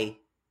hi,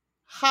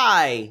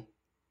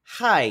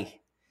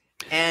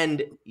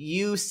 and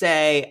you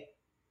say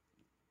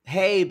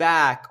hey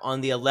back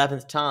on the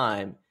 11th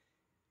time,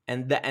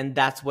 and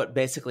that's what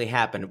basically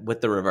happened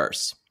with the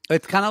reverse.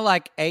 It's kind of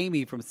like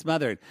Amy from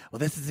Smothered. Well,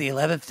 this is the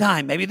 11th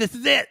time. Maybe this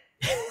is it.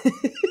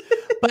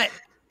 But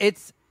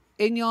it's.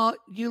 And y'all,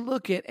 you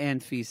look at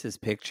Anfisa's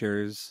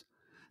pictures.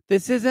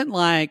 This isn't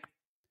like,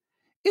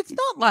 it's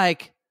not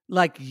like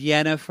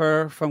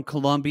Yennefer from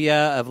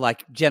Colombia of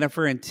like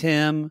Jennifer and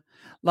Tim.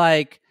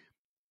 Like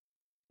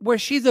where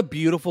she's a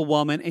beautiful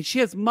woman and she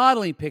has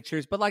modeling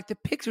pictures, but like the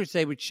pictures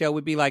they would show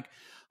would be like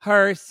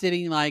her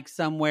sitting like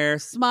somewhere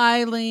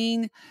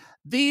smiling.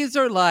 These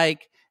are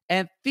like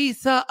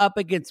Anfisa up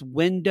against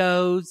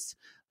windows,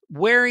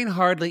 wearing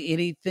hardly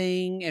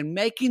anything and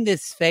making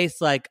this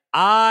face like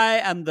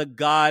I am the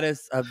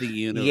goddess of the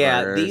universe.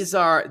 Yeah,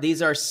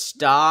 these are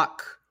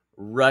stock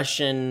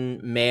Russian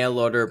mail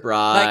order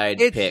bride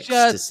pics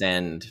to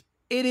send.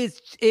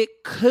 It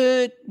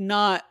could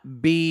not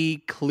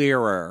be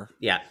clearer.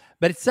 Yeah.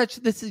 But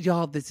this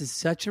is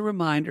such a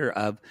reminder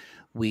of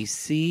we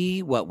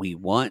see what we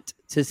want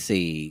to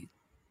see.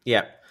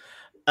 Yeah.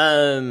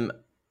 Oh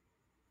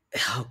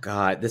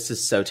God, this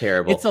is so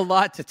terrible. It's a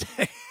lot to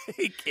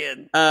take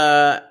in.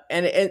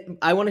 And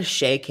I want to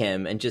shake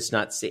him and just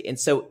not see. And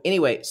so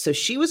anyway, so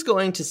she was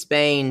going to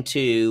Spain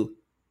to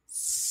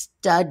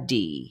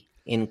study,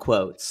 in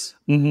quotes.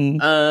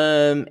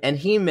 Mm-hmm. And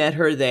he met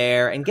her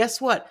there. And guess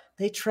what?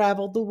 They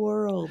traveled the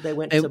world. They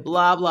went to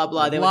blah, blah,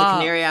 blah. They went to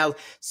Canary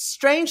Islands.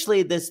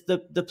 Strangely,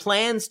 the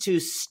plans to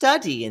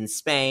study in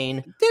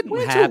Spain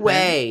went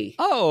away.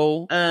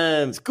 Oh,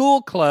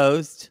 school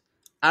closed.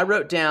 I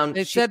wrote down.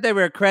 It said they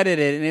were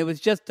accredited, and it was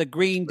just the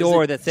green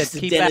door that said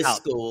 "keep out."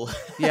 School.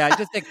 Yeah, it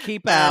just said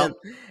 "keep out."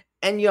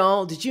 And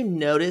y'all, did you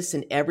notice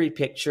in every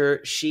picture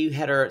she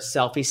had her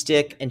selfie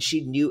stick, and she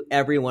knew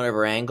every one of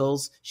her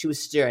angles? She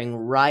was staring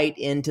right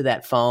into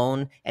that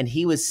phone, and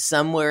he was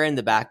somewhere in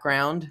the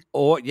background.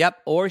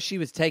 Or she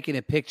was taking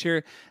a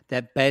picture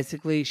that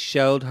basically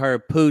showed her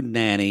poo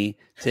nanny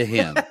to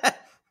him.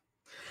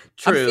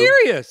 True. I'm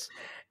serious.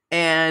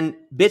 And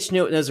bitch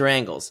knows her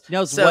angles.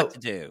 Knows what to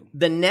do.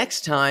 The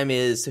next time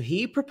is, so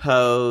he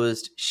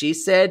proposed. She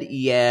said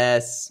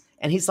yes.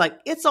 And he's like,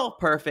 it's all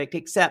perfect,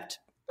 except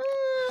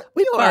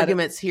we have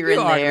arguments here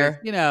and there.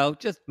 You know,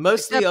 just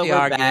mostly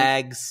over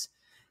bags.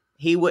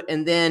 He would,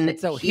 and then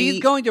so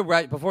he's going to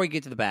rush before he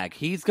gets to the bag.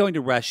 He's going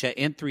to Russia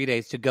in 3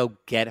 days to go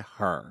get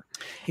her.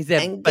 He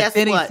said, and but guess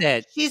then what? He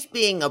said she's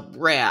being a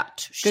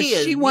brat. She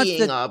is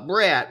being a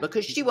brat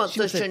because she wants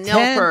a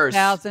Chanel purse.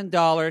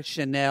 $10,000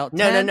 Chanel.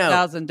 No.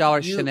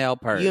 $10,000 Chanel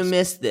purse. You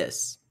missed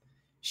this.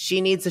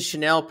 She needs a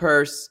Chanel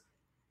purse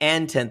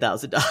and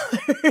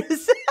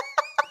 $10,000.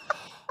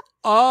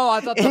 Oh,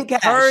 I thought the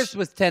purse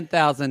was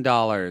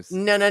 $10,000.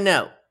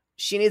 No.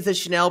 She needs a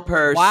Chanel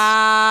purse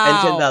and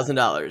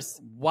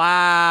 $10,000.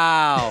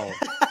 Wow.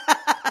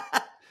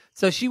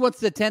 So she wants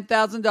the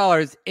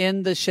 $10,000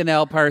 in the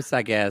Chanel purse,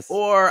 I guess.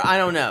 Or, I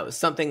don't know,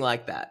 something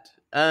like that.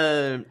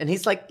 And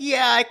he's like,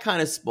 yeah, I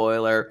kind of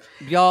spoil her.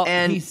 Y'all,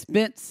 he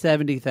spent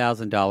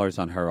 $70,000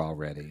 on her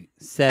already.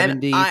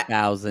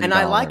 $70,000. And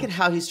I like it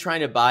how he's trying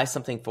to buy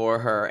something for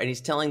her. And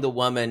he's telling the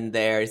woman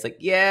there, he's like,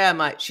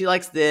 yeah, she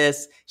likes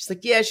this. She's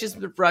like, yeah, she's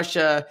from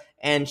Russia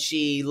and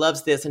she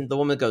loves this. And the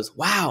woman goes,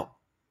 wow.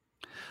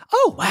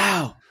 Oh,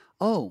 wow.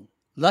 Oh,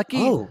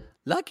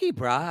 lucky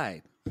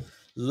bride.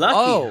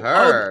 Lucky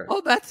her.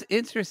 Oh, that's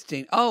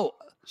interesting. Oh,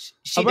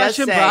 she a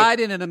Russian bride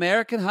and an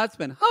American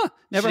husband. Huh,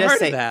 never heard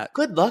of that.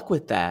 Good luck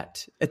with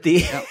that. At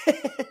the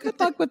good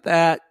luck with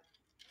that.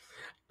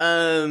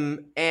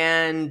 And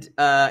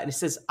he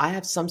says, I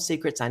have some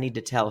secrets I need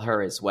to tell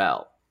her as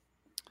well.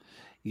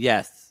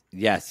 Yes.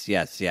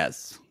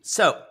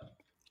 So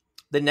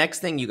the next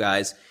thing, you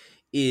guys,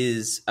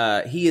 is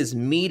he is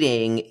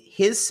meeting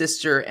his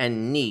sister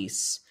and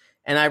niece.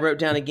 And I wrote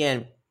down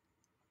again,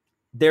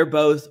 they're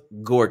both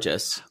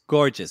gorgeous.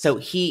 So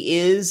he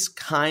is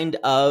kind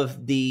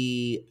of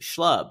the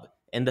schlub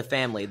in the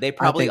family. They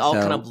probably all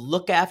kind of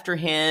look after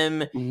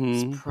him. Mm-hmm.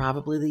 He's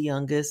probably the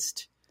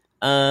youngest.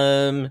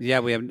 Yeah,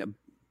 we have.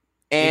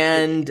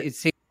 And it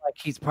seems like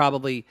he's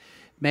probably,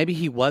 maybe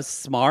he was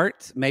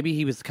smart. Maybe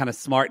he was kind of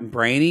smart and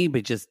brainy,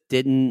 but just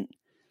didn't.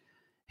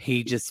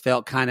 He just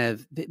felt kind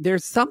of,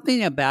 there's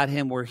something about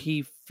him where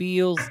he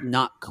feels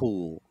not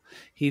cool.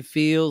 He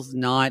feels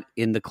not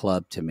in the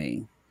club to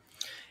me.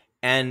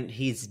 And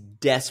he's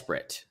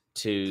desperate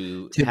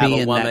to have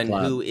a woman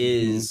who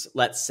is,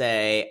 let's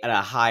say, at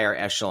a higher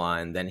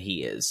echelon than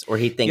he is, or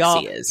he thinks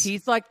he is.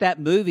 He's like that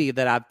movie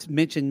that I've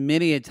mentioned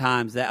many a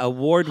times, that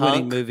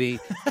award-winning movie,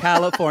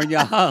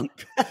 California Hunk.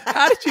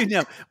 How did you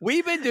know?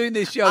 We've been doing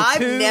this show I've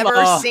too never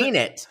long. seen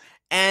it.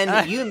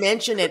 And you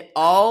mention it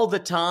all the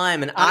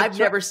time, and I've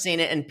never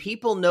seen it, and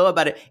people know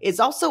about it. It's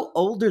also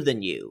older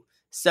than you,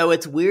 so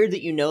it's weird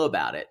that you know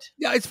about it.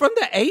 Yeah, it's from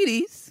the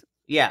 80s.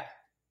 Yeah.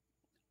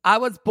 I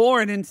was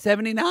born in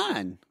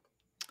 79.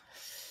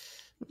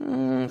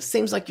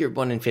 Seems like you're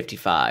born in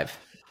 55,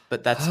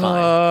 but that's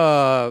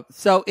fine.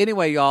 So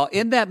anyway, y'all,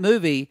 in that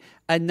movie,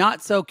 a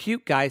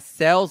not-so-cute guy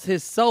sells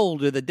his soul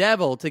to the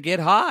devil to get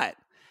hot.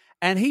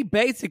 And he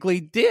basically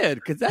did,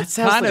 because that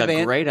sounds like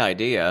a great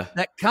idea.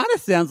 That kind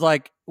of sounds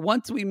like,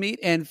 once we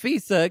meet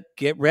Anfisa,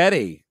 get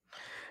ready.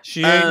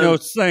 She ain't no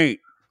saint.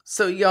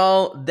 So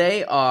y'all,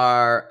 they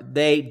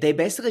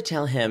basically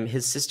tell him,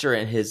 his sister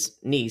and his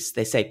niece,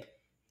 they say,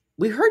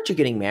 we heard you're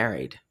getting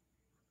married.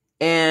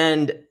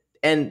 And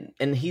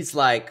he's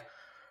like,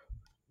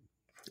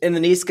 and the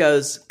niece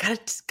goes,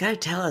 gotta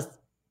tell us,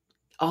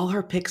 all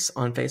her pics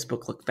on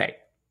Facebook look fake.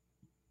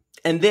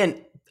 And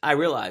then I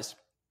realized,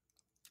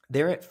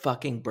 They're at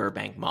fucking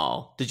Burbank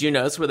Mall. Did you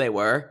notice where they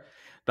were?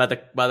 By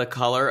the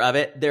color of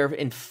it, they're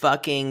in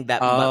fucking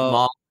that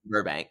mall in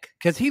Burbank.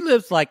 Because he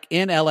lives like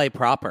in LA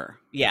proper.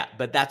 Yeah,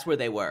 but that's where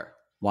they were.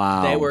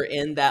 Wow. They were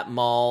in that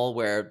mall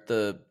where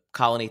the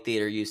Colony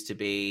Theater used to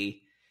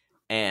be.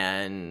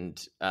 And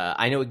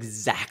I know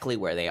exactly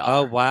where they are.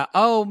 Oh, wow.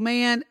 Oh,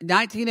 man.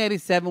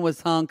 1987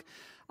 was Hunk.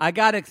 I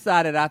got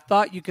excited. I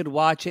thought you could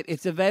watch it.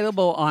 It's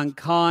available on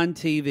Con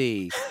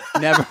TV.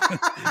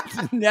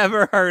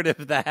 Never heard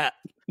of that.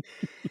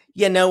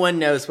 Yeah, no one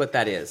knows what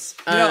that is.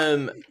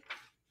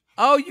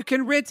 Oh, you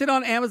can rent it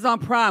on Amazon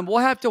Prime. We'll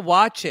have to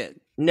watch it.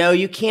 No,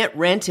 you can't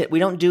rent it. We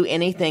don't do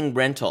anything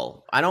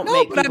rental. I don't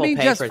make people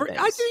pay for things.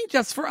 I think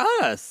just for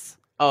us.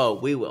 Oh,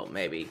 we will,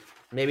 maybe.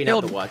 Maybe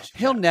not to watch.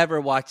 He'll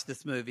never watch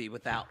this movie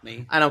without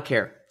me. I don't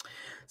care.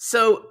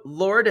 So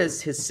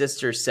Lourdes, his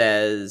sister,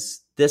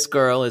 says, this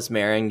girl is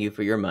marrying you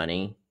for your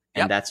money,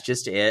 and that's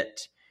just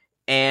it.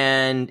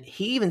 And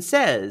he even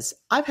says,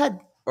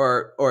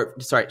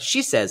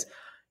 she says,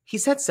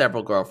 he's had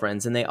several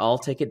girlfriends, and they all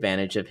take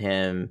advantage of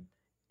him.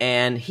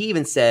 And he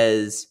even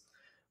says,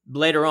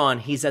 later on,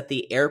 he's at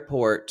the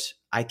airport.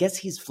 I guess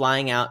he's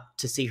flying out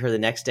to see her the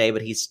next day,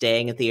 but he's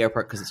staying at the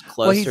airport because it's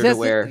closer to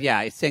where...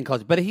 Yeah, he's staying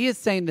closer. But he is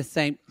saying the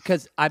same,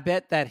 because I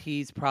bet that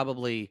he's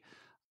probably...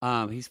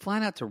 he's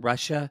flying out to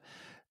Russia.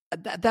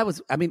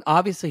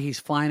 Obviously he's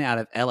flying out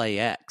of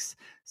LAX.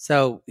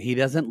 So he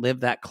doesn't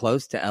live that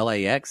close to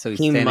LAX. So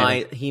he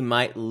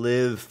might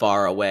live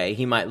far away.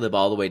 He might live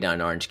all the way down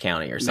in Orange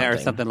County or something. Or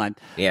something like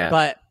that. Yeah.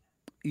 But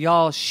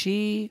y'all,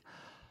 he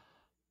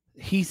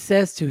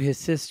says to his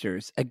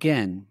sisters,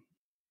 again,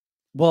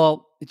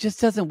 well, it just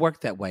doesn't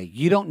work that way.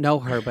 You don't know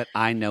her, but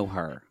I know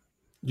her.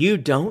 You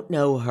don't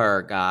know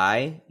her,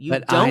 Guy. You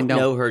don't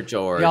know her,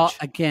 George. Y'all,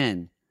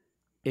 again,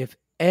 if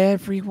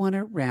everyone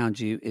around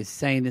you is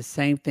saying the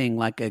same thing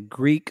like a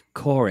Greek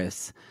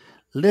chorus,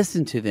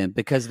 listen to them,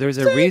 because there's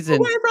a reason.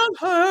 Stay away from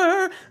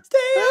her. Stay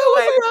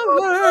away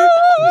from her.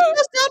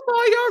 It's not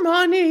for your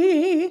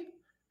money.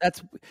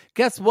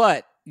 Guess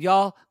what?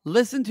 Y'all,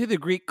 listen to the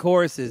Greek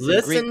choruses.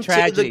 Listen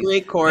to the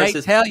Greek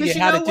choruses. They tell you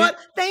how to do what?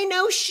 They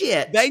know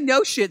shit. They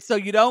know shit, so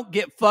you don't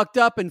get fucked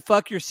up and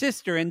fuck your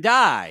sister and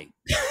die.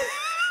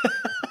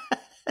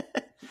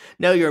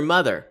 No, your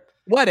mother.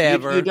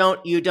 Whatever.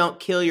 You don't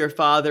kill your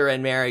father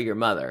and marry your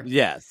mother.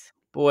 Yes.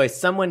 Boy,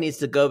 someone needs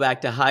to go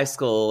back to high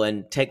school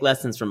and take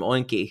lessons from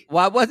Oinky.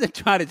 Well, I wasn't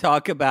trying to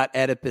talk about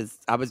Oedipus.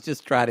 I was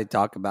just trying to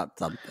talk about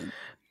something.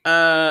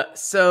 But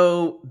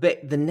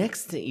the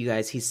next thing, you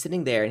guys, he's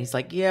sitting there and he's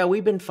like, yeah,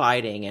 we've been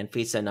fighting,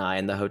 Anfisa and I,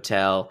 in the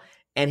hotel.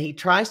 And he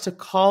tries to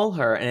call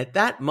her. And at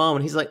that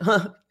moment, he's like,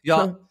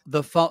 Y'all,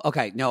 the phone.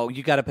 Okay, no,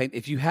 you got to pay.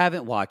 If you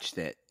haven't watched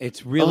it,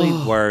 it's really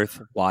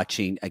worth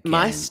watching again.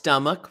 My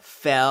stomach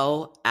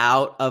fell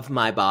out of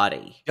my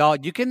body. Y'all,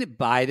 you can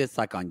buy this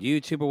like on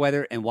YouTube or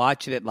whatever and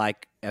watch it at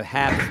like a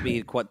half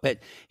speed. But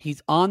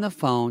he's on the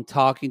phone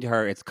talking to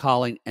her. It's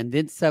calling. And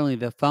then suddenly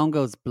the phone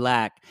goes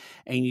black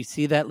and you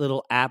see that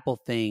little Apple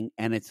thing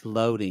and it's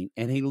loading.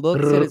 And he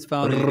looks at his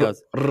phone and he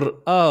goes,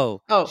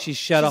 oh, she's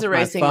shut off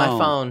erasing my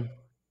phone.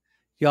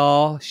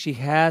 Y'all, she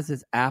has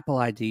his Apple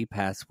ID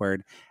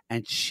password,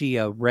 and she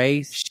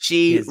erased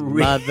his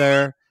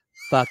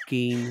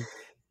motherfucking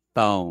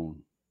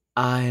phone.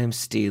 I am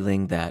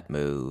stealing that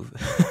move.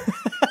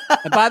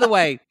 And by the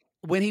way,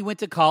 when he went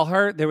to call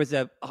her, there was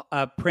a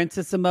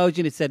princess emoji,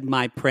 and it said,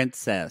 "My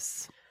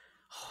princess."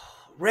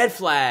 Red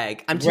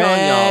flag. I'm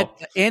telling y'all.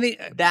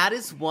 That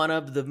is one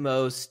of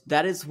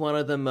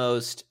the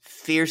most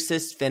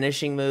fiercest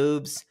finishing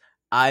moves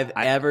I've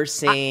ever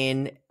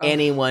seen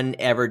anyone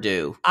ever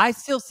do. I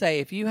still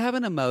say if you have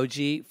an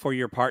emoji for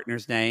your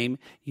partner's name,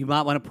 you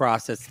might want to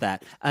process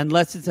that.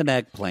 Unless it's an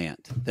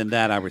eggplant, then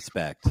that I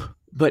respect.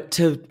 But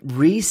to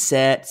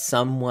reset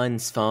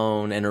someone's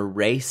phone and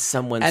erase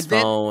someone's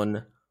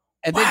phone.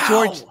 And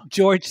then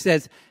George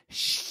says,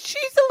 she's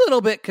a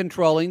little bit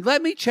controlling.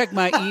 Let me check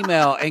my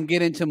email and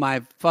get into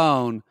my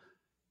phone.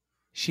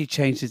 She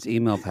changed his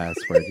email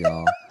password,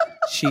 y'all.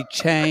 She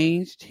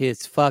changed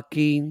his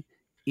fucking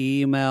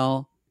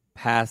email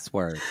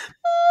password.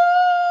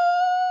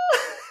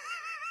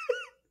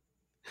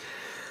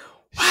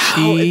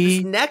 Wow,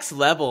 it's next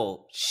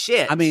level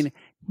shit. I mean,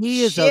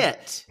 he is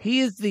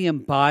the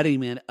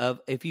embodiment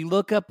of, if you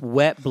look up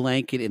wet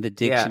blanket in the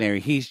dictionary,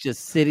 he's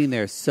just sitting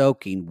there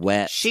soaking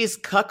wet. She's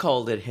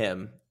cuckolded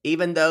him,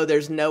 even though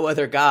there's no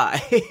other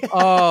guy.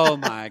 Oh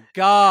my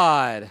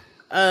God.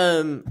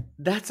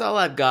 That's all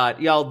I've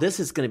got. Y'all, this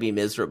is going to be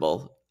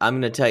miserable.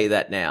 I'm going to tell you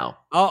that now.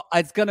 Oh,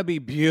 it's going to be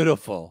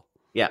beautiful.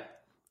 Yeah.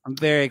 I'm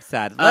very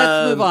excited.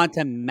 Let's move on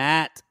to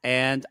Matt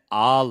and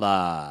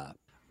Alla.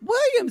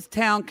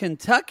 Williamstown,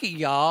 Kentucky,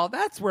 y'all.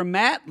 That's where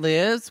Matt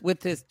lives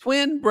with his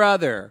twin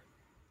brother.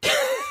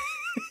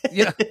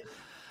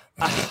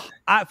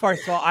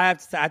 First of all, I have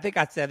to say, I think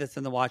I said this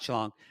in the watch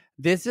along.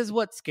 This is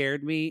what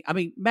scared me. I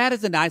mean, Matt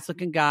is a nice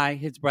looking guy.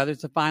 His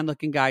brother's a fine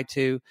looking guy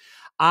too.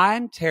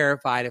 I'm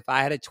terrified if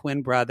I had a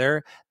twin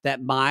brother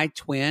that my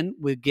twin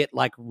would get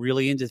like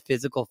really into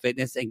physical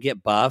fitness and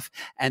get buff.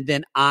 And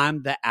then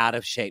I'm the out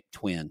of shape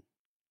twin.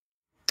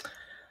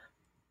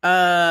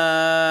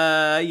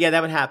 Yeah,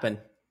 that would happen.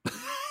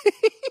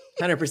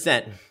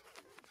 100%.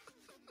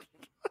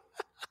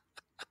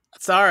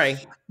 Sorry.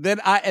 Then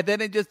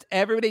it just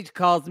everybody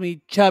calls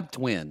me Chub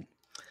Twin.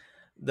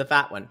 The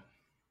fat one.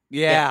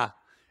 Yeah.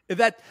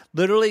 That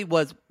literally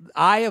was,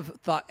 I have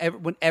thought,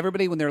 when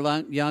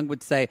they're young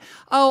would say,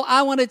 oh,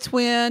 I want a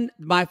twin.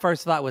 My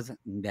first thought was,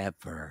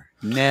 never.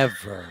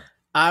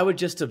 I would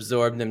just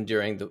absorb them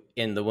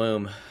in the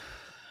womb.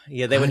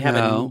 Yeah, they would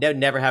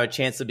never have a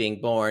chance of being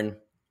born.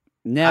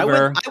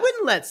 Never. I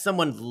wouldn't let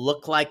someone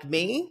look like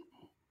me.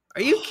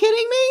 Are you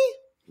kidding me?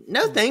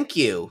 No, thank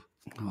you.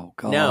 Oh,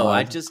 God. No,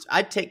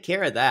 I'd take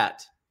care of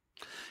that.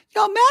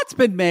 Yo, Matt's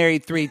been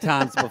married 3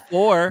 times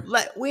before.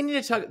 We need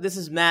to talk. This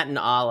is Matt and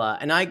Alla,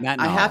 and I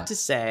have to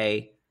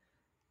say,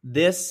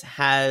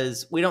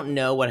 we don't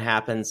know what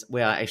happens.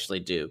 Well, I actually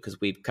do, because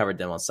we've covered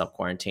them on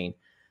self-quarantine.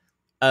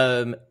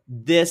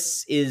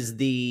 This is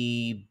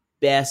the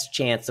best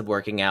chance of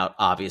working out,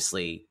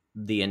 obviously,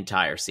 the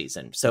entire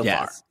season so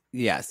far.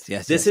 Yes.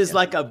 This is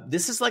like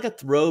a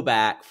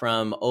throwback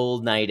from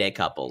old 90-day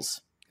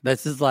couples.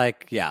 This is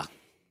like, yeah.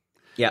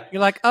 Yeah.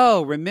 You're like,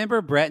 oh,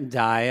 remember Brett and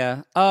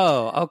Daya?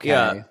 Oh, okay.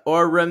 Yeah.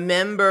 Or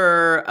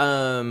remember,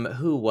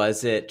 who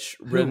was it?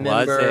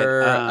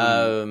 This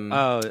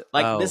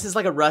is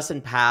like a Russ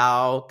and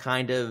Powell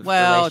kind of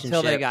relationship.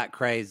 Until they got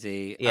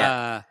crazy.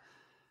 Yeah.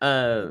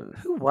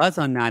 Who was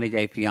on 90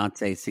 Day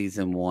Fiancé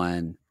season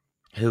 1?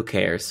 Who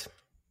cares?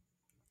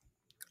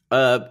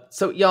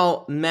 So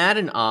y'all, Matt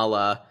and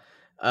Alla.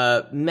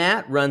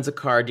 Matt runs a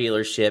car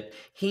dealership.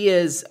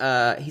 He's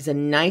a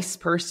nice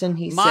person.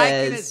 Mike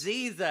says, and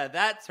Aziza,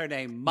 that's her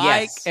name.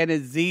 Mike and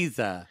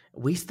Aziza.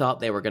 We thought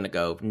they were going to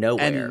go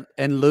nowhere.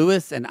 And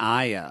Lewis and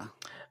Aya.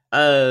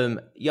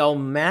 Y'all,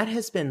 Matt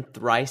has been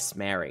thrice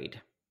married.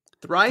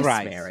 Thrice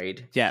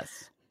married. Yes.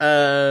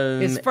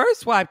 His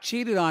first wife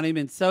cheated on him,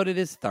 and so did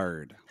his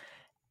third.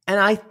 And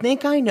I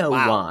think I know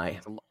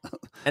why.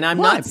 And I'm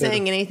not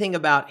saying anything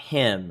about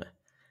him.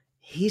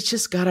 He's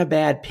just got a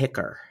bad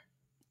picker.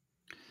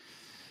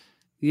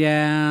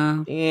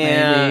 Yeah.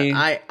 Maybe.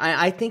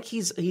 I think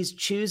he's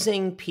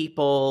choosing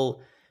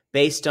people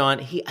based on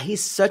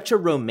he's such a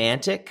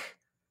romantic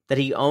that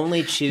he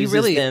only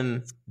chooses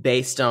them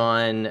based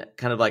on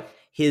kind of like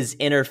his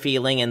inner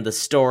feeling and the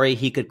story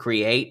he could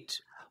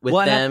create with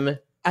them.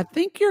 I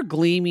think you're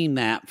gleaning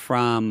that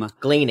from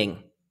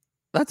gleaning.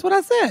 That's what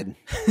I said.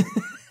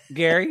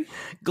 Gary?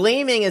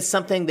 Gleaming is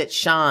something that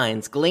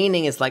shines.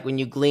 Gleaning is like when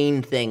you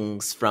glean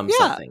things from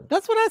something.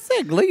 That's what I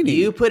said, gleaning.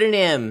 You put an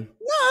M.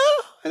 No,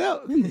 I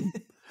don't.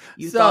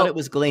 You thought it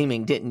was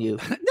gleaming, didn't you?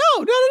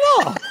 No, not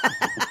at all.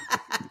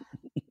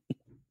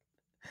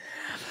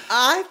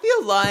 I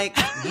feel like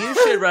you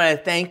should write a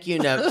thank you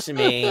note to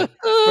me for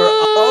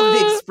all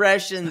the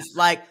expressions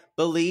like,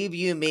 believe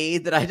you me,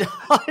 that I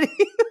taught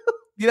you.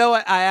 You know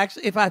what?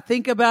 If I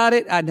think about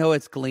it, I know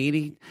it's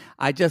gleaning.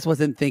 I just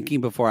wasn't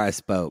thinking before I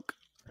spoke.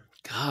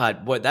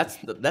 God, boy,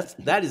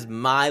 that is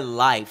my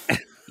life.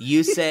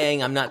 You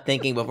saying I'm not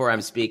thinking before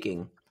I'm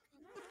speaking.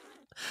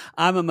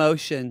 I'm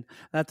emotion.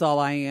 That's all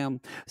I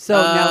am. So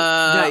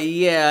now,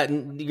 yeah,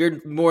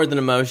 you're more than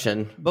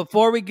emotion.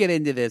 Before we get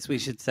into this, we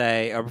should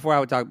say, or before I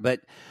would talk,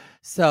 but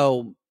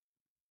so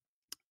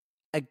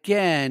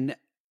again,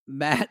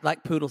 Matt,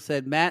 like Poodle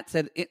said, Matt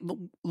said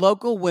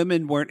local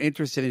women weren't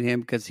interested in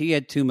him because he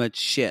had too much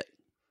shit.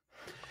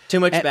 Too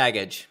much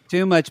baggage.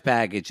 Too much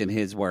baggage in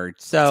his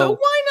words. So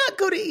why not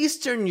go to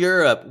Eastern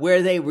Europe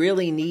where they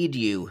really need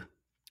you?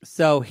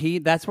 So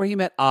that's where he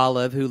met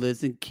Olive, who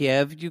lives in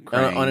Kiev,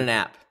 Ukraine. On an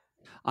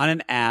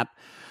app.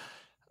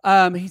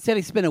 He said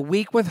he spent a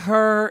week with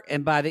her,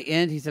 and by the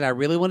end, he said, I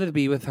really wanted to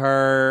be with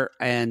her.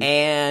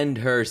 And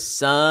her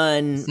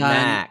son,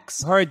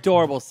 Max. Her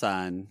adorable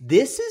son.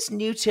 This is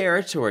new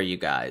territory, you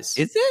guys.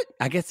 Is it?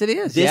 I guess it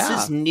is, This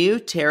is new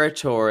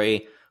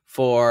territory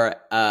for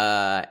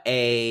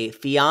a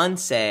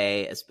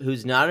fiance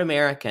who's not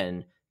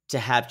American to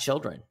have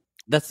children.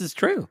 This is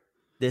true.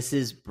 This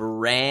is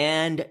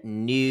brand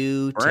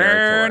new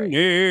territory.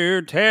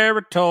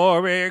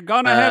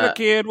 Gonna have a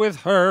kid with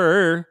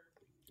her.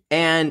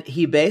 And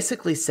he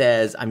basically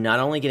says, I'm not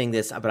only getting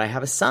this, but I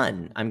have a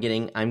son. I'm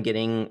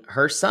getting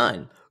her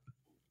son,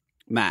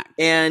 Max.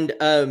 And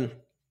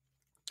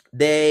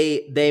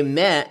they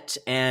met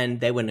and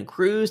they went and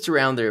cruised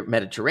around the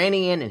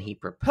Mediterranean, and he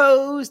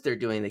proposed. They're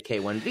doing the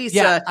K1 visa.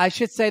 Yeah, I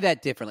should say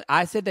that differently.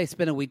 I said they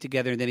spent a week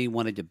together and then he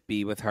wanted to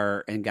be with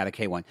her and got a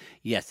K1.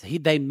 Yes,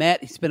 they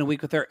met, he spent a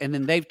week with her, and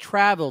then they've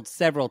traveled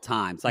several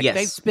times. Like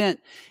they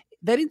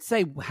didn't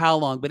say how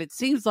long, but it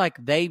seems like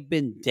they've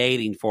been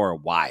dating for a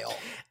while.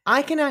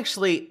 I can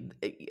actually,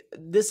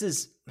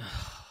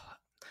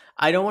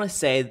 I don't want to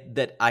say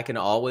that I can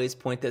always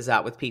point this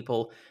out with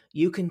people.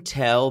 You can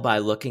tell by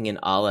looking in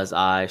Alla's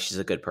eyes, she's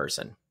a good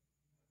person.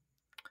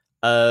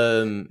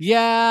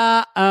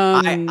 I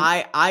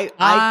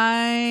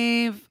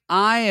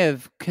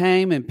have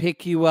came and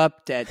pick you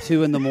up at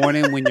 2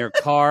 a.m. when your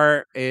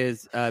car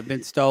is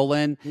been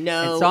stolen.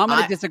 No, and so I'm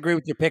going to disagree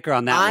with your picker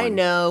on that. I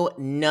know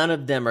none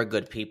of them are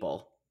good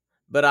people,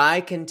 but I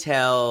can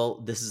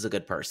tell this is a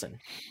good person.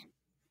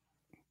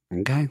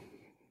 Okay.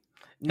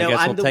 No, guess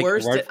I'm we'll the take your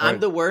worst. word for I'm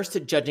it. the worst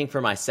at judging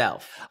for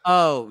myself.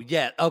 Oh,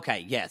 yeah.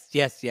 Okay. Yes.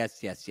 No,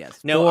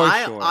 For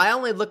I sure. I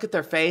only look at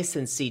their face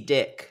and see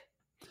dick.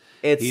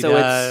 It's He so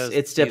does,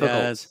 it's he difficult.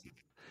 does.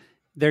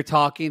 They're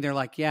talking. They're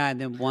like, yeah. And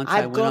then once I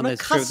I've went on grown this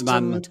trip with my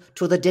accustomed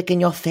to the dick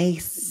in your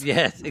face.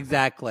 Yes,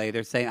 exactly.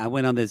 They're saying I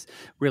went on this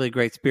really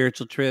great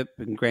spiritual trip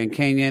in Grand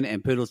Canyon,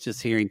 and Poodle's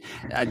just hearing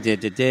I did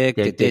the dick,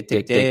 the dick,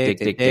 the dick,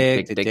 the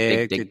dick, the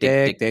dick, the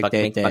dick,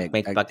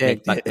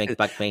 the dick,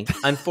 fuck me.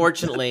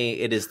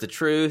 Unfortunately, it is the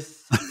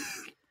truth.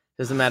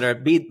 Doesn't matter.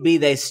 Be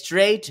they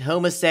straight,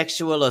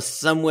 homosexual, or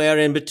somewhere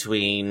in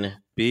between.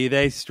 Be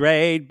they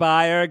straight,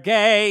 bi, or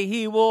gay,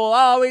 he will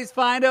always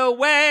find a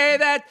way.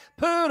 That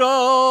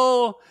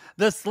Poodle,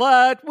 the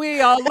slut we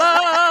all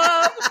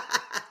love.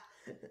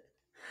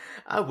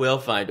 I will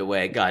find a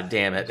way. God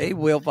damn it. They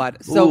will find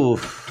it. So,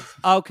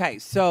 okay,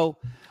 so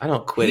I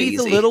don't quit he's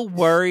easy. a little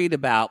worried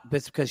about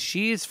this because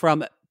she's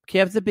from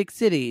Kiev's a big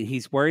city. And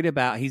he's worried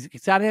about, he's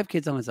excited to have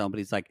kids on his own, but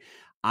he's like,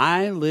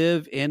 I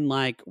live in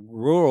like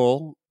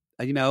rural,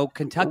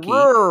 Kentucky.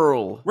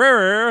 Rural.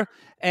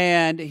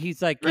 And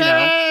he's like,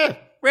 but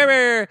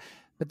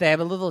they have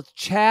a little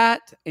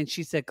chat. And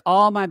she's like,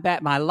 all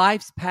my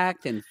life's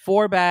packed in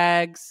 4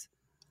 bags.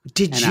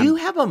 Did you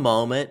have a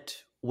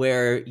moment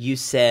where you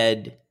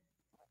said,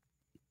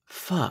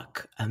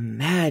 fuck,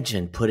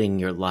 imagine putting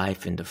your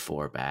life into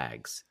 4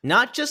 bags?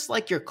 Not just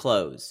like your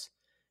clothes.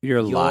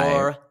 Your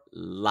life.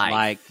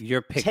 Like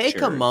your pictures.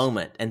 Take a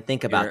moment and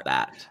think about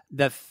that.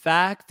 The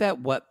fact that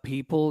what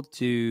people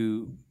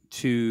do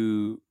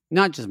to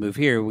not just move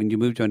here, when you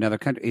move to another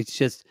country, it's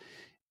just,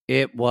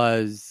 it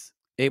was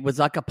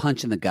like a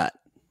punch in the gut.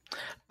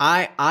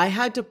 I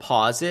had to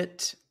pause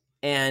it,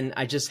 and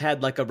I just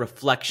had like a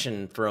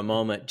reflection for a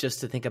moment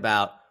just to think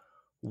about,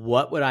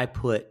 what would I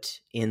put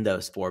in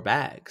those 4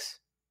 bags?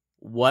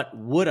 What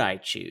would I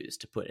choose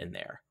to put in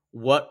there?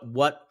 What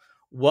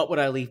would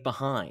I leave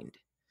behind?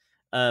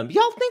 Y'all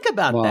think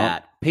about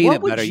that.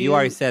 Peanut butter. You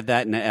already said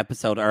that in an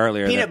episode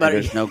earlier. Peanut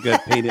butter. There's no good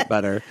peanut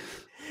butter.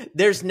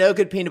 There's no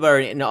good peanut butter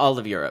in all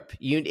of Europe.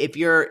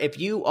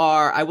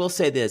 I will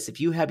say this,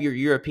 if you have your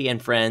European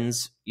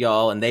friends,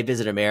 y'all, and they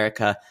visit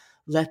America,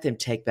 let them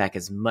take back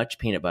as much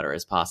peanut butter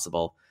as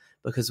possible,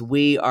 because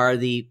we are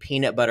the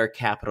peanut butter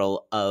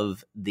capital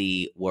of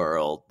the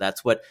world.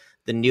 That's what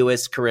the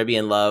newest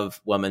Caribbean Love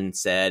woman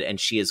said,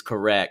 and she is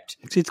correct.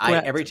 She's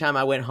correct. Every time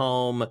I went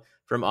home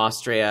from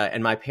Austria,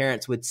 and my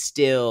parents would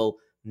still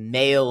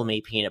mail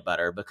me peanut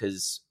butter,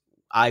 because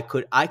I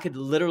could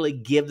literally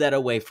give that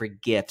away for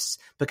gifts,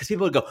 because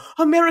people would go,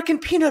 American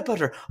peanut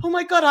butter. Oh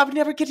my God, I would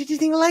never get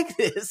anything like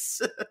this.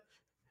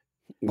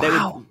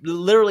 Wow. They would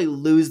literally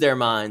lose their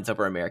minds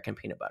over American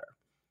peanut butter.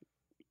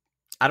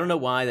 I don't know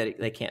why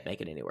they can't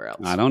make it anywhere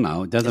else. I don't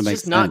know. It doesn't make sense.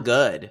 It's just not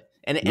good.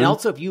 And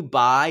also, if you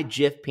buy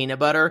Jif peanut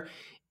butter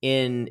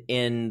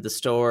in the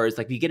stores,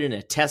 like if you get it in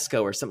a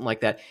Tesco or something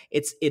like that,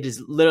 it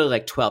is literally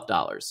like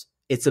 $12.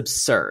 It's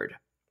absurd.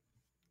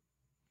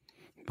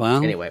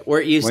 Well, anyway, where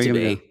it used to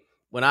be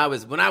when I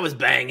was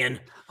banging.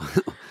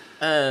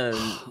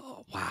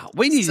 Wow,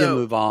 we need to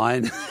move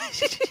on.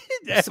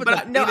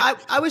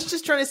 I was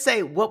just trying to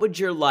say, what would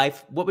your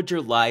life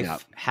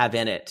have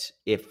in it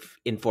if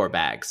in 4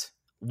 bags?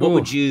 What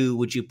would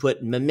you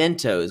put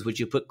mementos? Would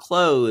you put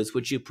clothes?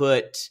 Would you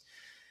put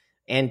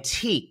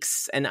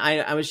antiques? And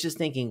I was just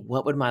thinking,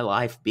 what would my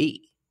life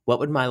be? What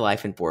would my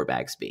life in 4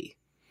 bags be?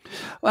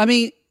 Well, I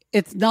mean,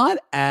 it's not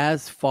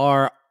as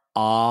far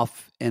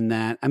off in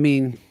that. I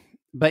mean,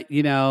 but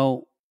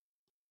I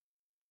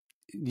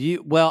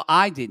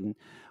didn't.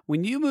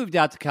 When you moved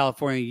out to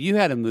California, you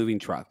had a moving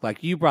truck.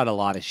 Like, you brought a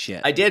lot of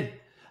shit. I did.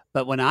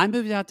 But when I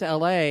moved out to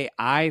LA,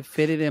 I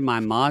fitted in my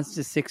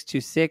Mazda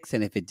 626,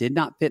 and if it did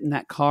not fit in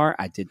that car,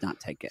 I did not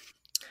take it.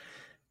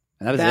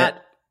 And that was that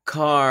it.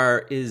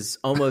 Car is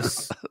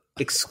almost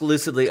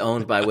exclusively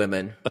owned by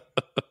women.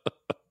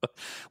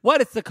 What?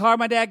 It's the car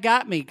my dad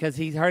got me because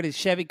he heard his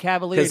Chevy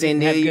Cavalier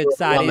didn't have you good were a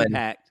side woman.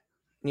 impact.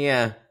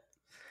 Yeah.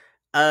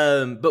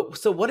 But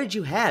so what did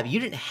you have? You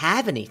didn't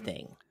have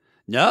anything.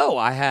 No,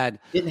 I had.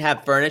 You didn't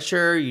have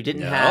furniture. You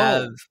didn't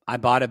have. I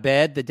bought a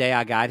bed the day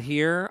I got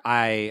here. For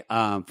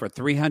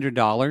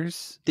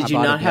 $300. Did you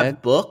not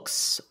have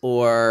books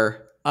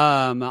or?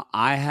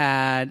 I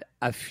had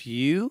a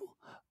few,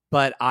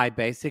 but I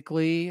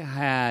basically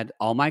had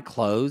all my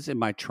clothes in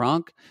my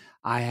trunk.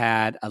 I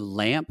had a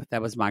lamp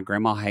that was my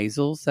Grandma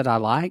Hazel's that I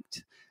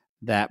liked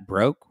that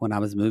broke when I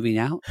was moving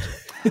out.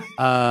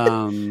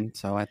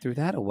 So I threw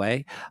that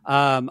away.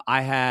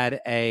 I had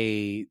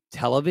a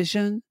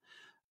television.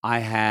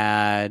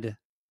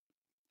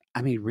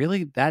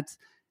 Really, that's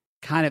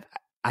kind of,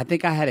 I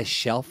think I had a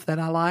shelf that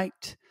I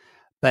liked,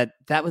 but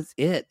that was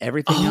it.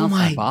 Everything else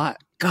I bought.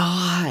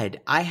 God,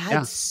 I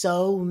had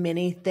so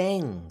many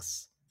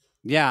things.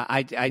 Yeah.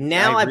 I've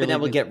been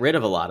able to get rid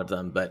of a lot of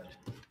them, but.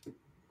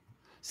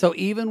 So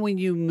even when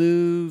you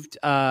moved,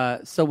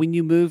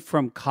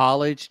 from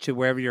college to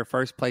wherever your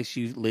first place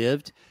you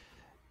lived,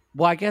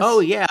 well, I guess.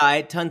 Oh yeah, I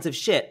had tons of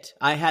shit.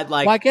 I had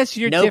like. Well, I guess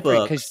you're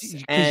different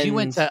because you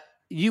went to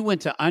you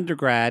went to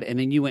undergrad and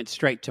then you went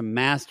straight to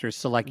master's.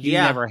 So like you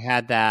Yeah. never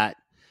had that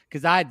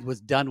because I was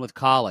done with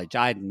college.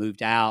 I had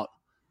moved out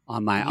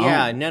on my own.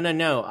 Yeah,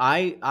 no.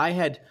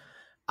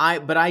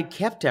 But I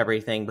kept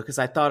everything because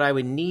I thought I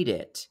would need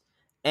it.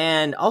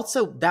 And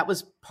also that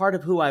was part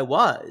of who I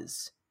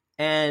was.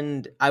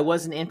 And I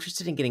wasn't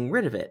interested in getting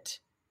rid of it.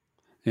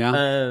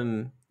 Yeah.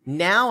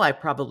 Now I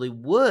probably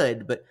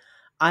would, but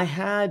but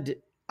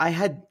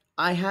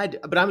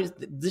I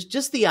was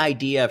just the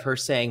idea of her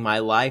saying my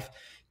life,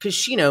 because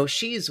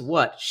she's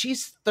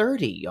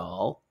 30,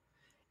 y'all,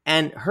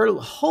 and her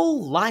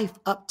whole life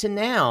up to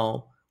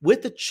now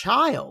with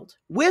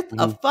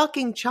a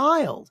fucking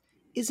child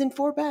is in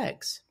 4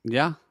 bags.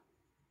 Yeah.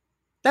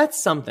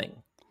 That's something.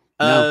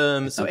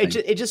 No, So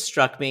something. it just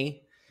struck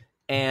me,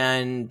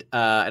 and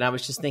I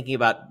was just thinking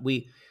about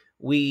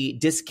we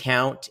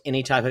discount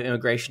any type of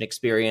immigration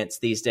experience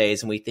these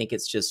days, and we think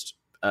it's just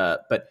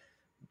but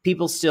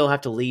people still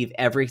have to leave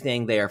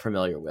everything they are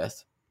familiar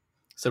with.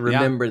 So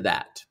remember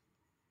that.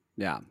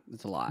 Yeah,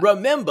 it's a lot.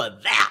 Remember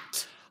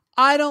that.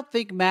 I don't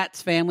think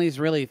Matt's family is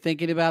really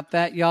thinking about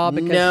that, y'all.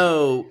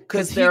 Because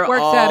Because he they're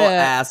works all at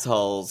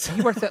assholes.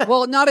 he works at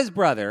not his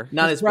brother.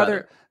 Not his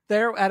brother.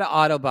 They're at an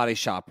auto body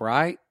shop,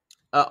 right?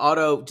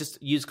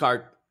 Just used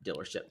car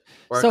dealership.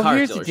 Or a So car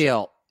here's dealership. the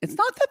deal. It's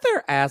not that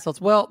they're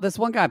assholes. Well, this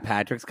one guy,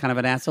 Patrick's kind of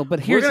an asshole, but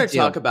We're here's going the to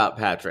deal. talk about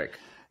Patrick.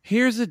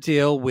 Here's the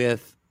deal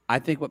with, I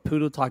think what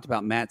Poodle talked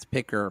about Matt's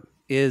picker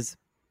is,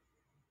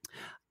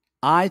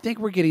 I think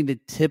we're getting the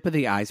tip of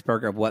the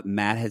iceberg of what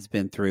Matt has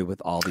been through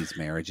with all these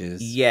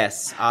marriages.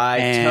 Yes, I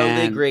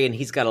totally agree, and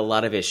he's got a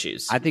lot of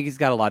issues. I think he's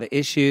got a lot of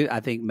issues. I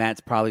think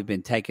Matt's probably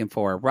been taken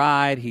for a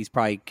ride. He's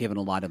probably given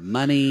a lot of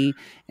money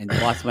and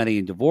lost money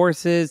in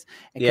divorces.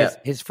 Because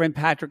his friend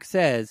Patrick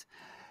says,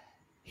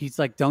 he's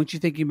like, don't you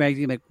think you made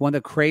like one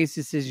of the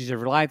craziest decisions of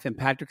your life? And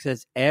Patrick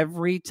says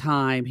every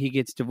time he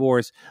gets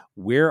divorced,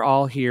 we're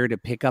all here to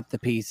pick up the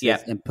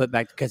pieces and put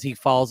back, because he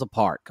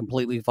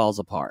completely falls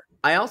apart.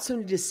 I also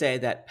need to say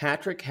that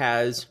Patrick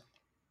has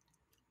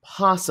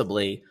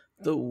possibly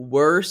the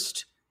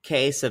worst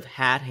case of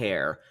hat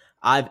hair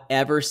I've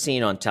ever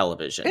seen on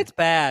television. It's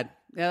bad.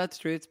 Yeah, that's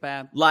true. It's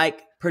bad.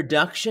 Like,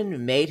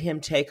 production made him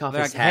take off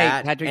They're his like, "Hey,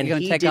 hat, Patrick, and you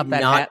gonna he take did off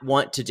that not hat?"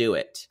 want to do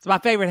it. It's my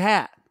favorite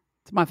hat.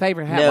 It's my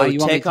favorite hat. No, Why you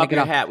want me take to off take it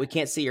your off? hat. We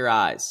can't see your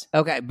eyes.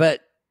 Okay,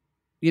 but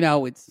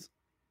it's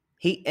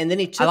And then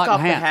he took like off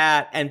my the hat.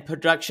 hat, and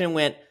production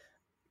went,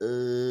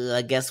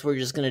 I guess we're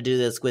just going to do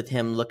this with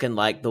him looking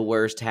like the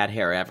worst hat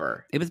hair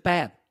ever. it was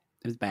bad.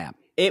 It was bad.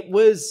 It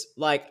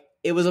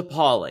was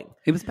appalling.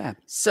 It was bad.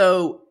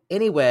 So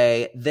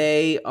anyway,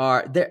 they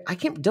are there.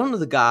 Don't know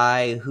the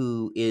guy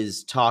who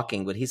is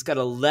talking, but he's got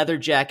a leather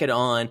jacket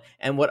on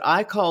and what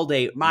I called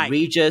a Mike.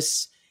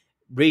 Regis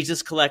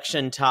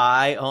collection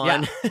tie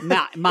on.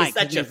 Yeah, Mike. Is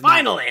that his your name's Mike.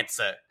 final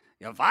answer?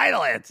 Your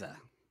final answer.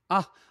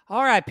 Oh,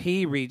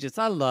 R.I.P. Regis.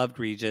 I loved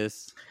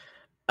Regis.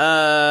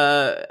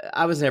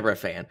 I was never a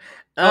fan.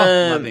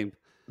 Love him.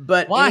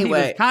 But Why? He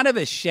anyway, was kind of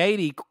a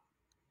shady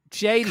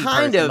Kind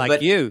person of, like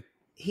but- you.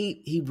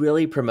 he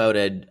really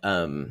promoted. I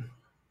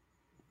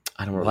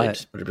don't really,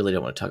 What? I really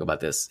don't want to talk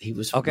about this. He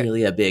was Okay.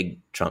 really a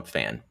big Trump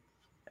fan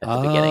at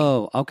the beginning.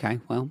 Oh, okay.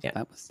 Well, Yeah.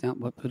 that was not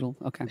what Poodle.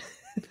 Okay.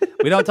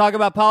 We don't talk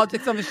about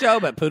politics on the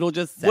show, but Poodle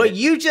just said Well, it.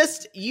 you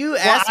asked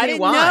I me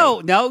didn't why.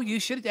 know. No, you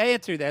should have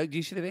answered that.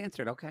 You should have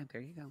answered. Okay,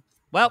 there you go.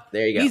 Well,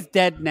 There you go. He's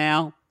dead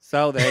now,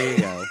 so there you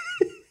go.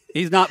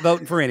 He's not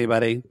voting for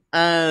anybody.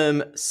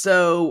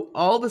 So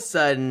all of a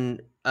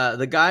sudden,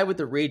 the guy with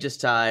the Regis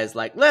tie is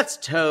like, "Let's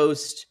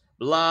toast,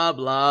 blah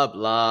blah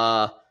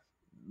blah.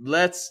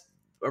 Let's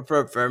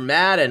for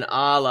Matt and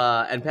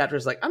Allah." And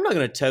Patrick's like, "I'm not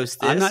going to toast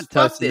this. I'm not Fuck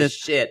toasting this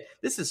this. shit.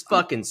 This is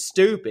fucking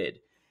stupid."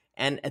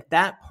 And at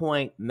that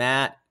point,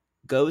 Matt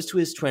goes to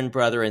his twin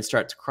brother and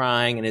starts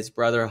crying, and his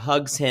brother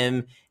hugs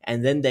him,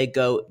 and then they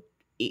go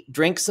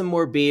drink some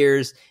more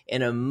beers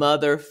in a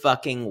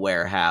motherfucking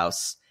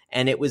warehouse.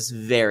 And it was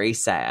very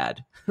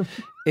sad.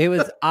 It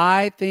was.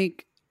 I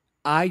think.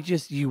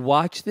 You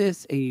watch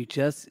this and you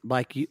just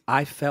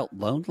I felt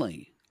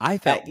lonely. I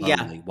felt yeah.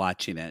 lonely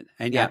watching it,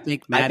 and I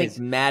think Matt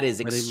Matt is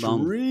really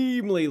lonely.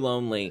 extremely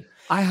lonely.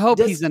 I hope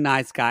Does- he's a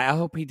nice guy. I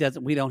hope he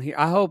doesn't. We don't hear.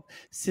 I hope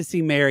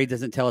Sissy Mary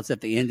doesn't tell us at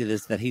the end of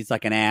this that he's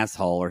like an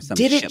asshole or some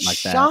Did shit it like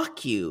that.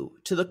 shock you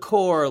to the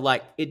core,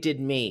 like it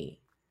did me,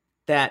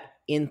 that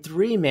in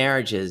 3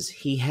 marriages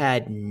he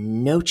had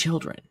no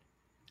children?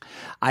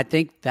 I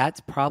think that's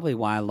probably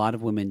why a lot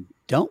of women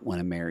don't want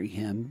to marry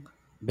him,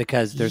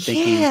 because they're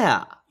thinking,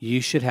 Yeah. you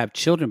should have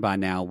children by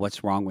now.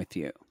 What's wrong with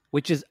you?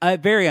 Which is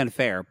very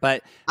unfair,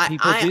 but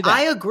people do that.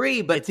 I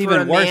agree, but it's for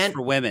even a worse man,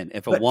 for women.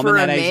 If a but woman for a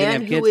that age didn't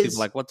man have who kids, is-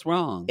 people are like, what's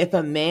wrong? if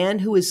a man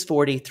who is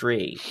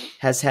 43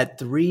 has had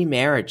 3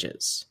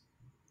 marriages,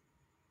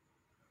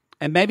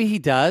 And maybe he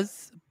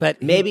does,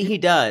 but maybe he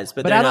does,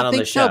 but they're I not don't on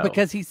think the show. so,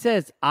 because he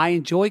says, I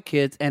enjoy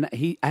kids. And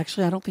I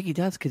don't think he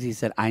does, because he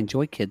said, I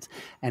enjoy kids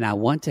and I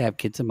want to have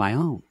kids of my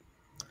own.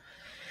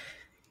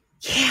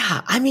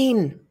 Yeah, I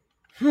mean,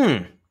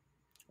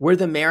 were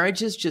the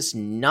marriages just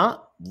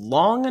not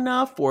long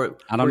enough, or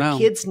I don't were know.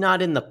 kids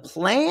not in the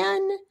plan?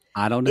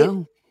 I don't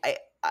know.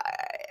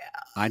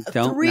 I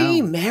don't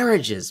Three know.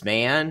 marriages,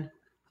 man.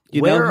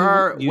 You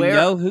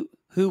know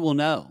who will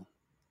know?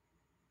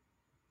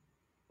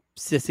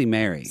 Sissy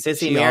Mary.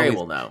 Sissy Mary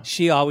will know.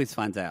 She always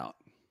finds out.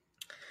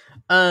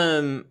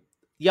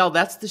 Y'all,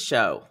 that's the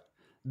show.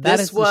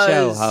 That's the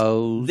show,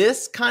 hoes.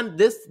 This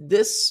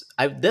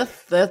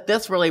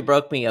really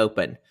broke me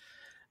open.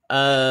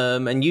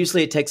 And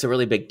usually it takes a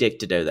really big dick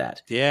to do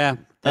that. Yeah,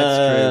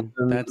 that's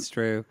true. That's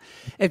true.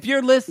 If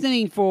you're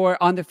listening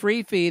on the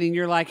free feed and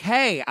you're like,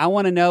 hey, I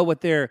want to know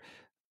what their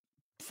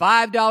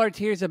 $5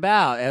 tier's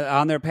about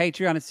on their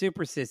Patreon and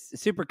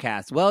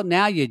Supercast. Well,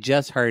 now you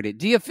just heard it.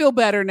 Do you feel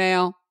better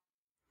now?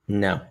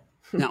 No.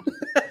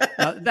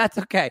 That's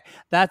okay.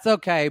 That's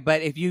okay.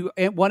 But if you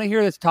want to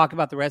hear us talk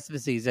about the rest of the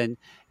season,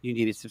 you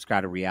need to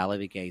subscribe to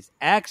Reality Gaze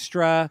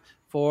Extra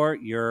for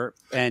your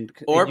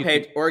or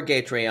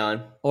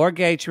Gatreon or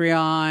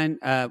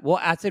Gatreon. Well,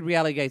 I said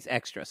Reality Gaze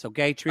Extra, so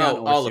Gatreon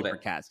or all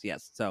Supercast. Of it.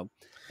 Yes. So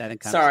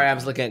that. Sorry, I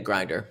was looking at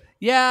Grindr.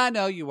 Yeah, I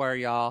know you were,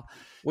 y'all.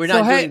 We're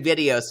not doing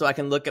video, so I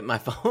can look at my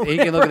phone. He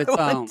can look at his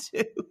phone.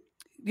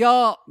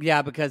 Y'all,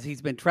 yeah, because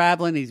he's been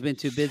traveling, he's been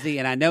too busy,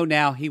 and I know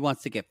now he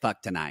wants to get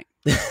fucked tonight.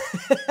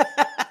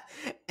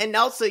 And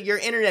also, your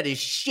internet is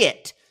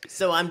shit,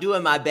 so I'm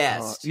doing my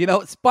best.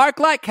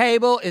 Sparklight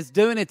Cable is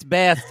doing its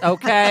best,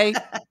 okay?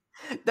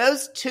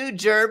 Those two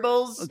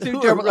gerbils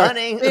who are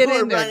running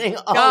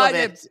all of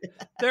it.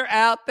 They're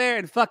out there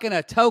in fucking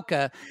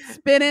Atoka,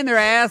 spinning their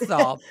ass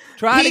off,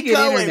 trying to get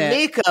internet. And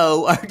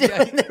Miko are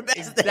doing their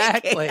best.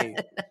 Exactly.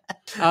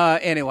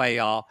 Anyway,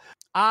 y'all,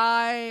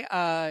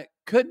 I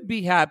couldn't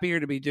be happier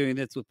to be doing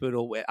this with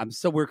Poodle.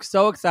 We're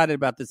so excited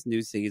about this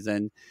new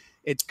season.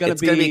 It's gonna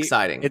be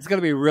exciting. It's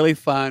gonna be really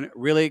fun,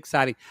 really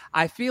exciting.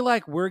 I feel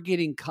like we're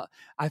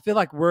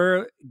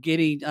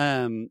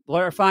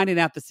finding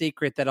out the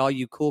secret that all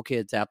you cool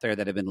kids out there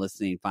that have been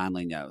listening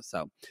finally know.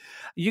 So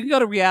you can go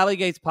to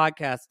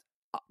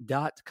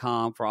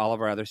realitygatespodcast.com for all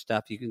of our other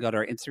stuff. You can go to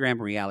our Instagram,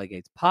 Reality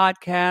Gates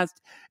Podcast.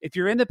 If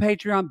you're in the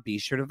Patreon, be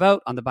sure to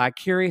vote on the Bi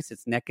Curious.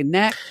 It's neck and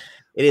neck.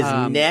 It is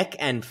neck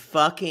and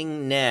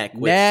fucking neck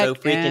with So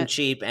Freaking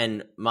Cheap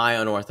and My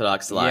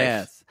Unorthodox Life.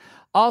 Yes.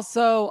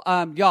 Also,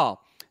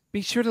 y'all,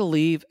 be sure to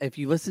leave. If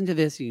you listen to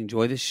this, you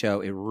enjoy the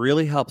show, it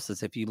really helps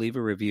us if you leave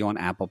a review on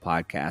Apple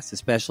Podcasts,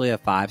 especially a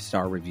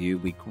 5-star review.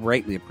 We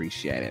greatly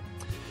appreciate it.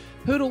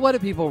 Poodle, what do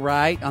people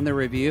write on their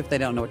review if they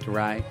don't know what to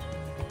write?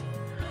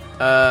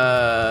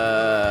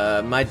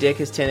 My dick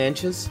is 10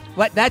 inches.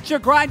 What? That's your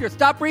Grinder.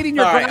 Stop reading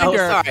your Grinder. Oh,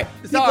 sorry.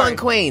 Keep going,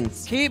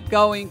 Queens. Keep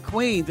going,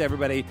 Queens,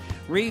 everybody.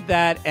 Read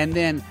that, and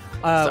then...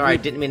 sorry, I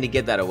didn't mean to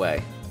give that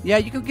away. Yeah,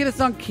 you can get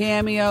us on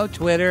Cameo,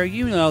 Twitter.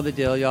 You know the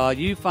deal, y'all.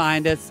 You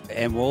find us,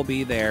 and we'll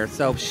be there.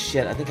 So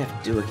shit, I think I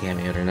have to do a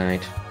cameo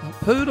tonight.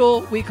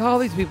 Poodle, we call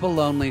these people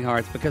lonely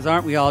hearts because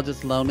aren't we all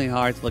just lonely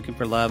hearts looking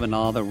for love in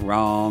all the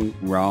wrong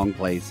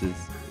places?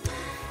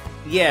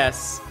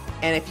 Yes,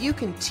 and if you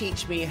can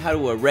teach me how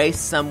to erase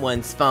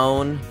someone's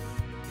phone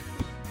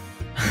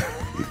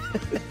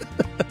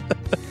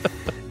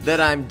that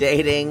I'm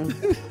dating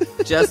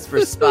just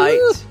for spite,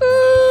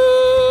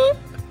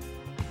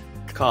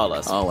 call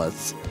us. Call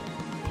us.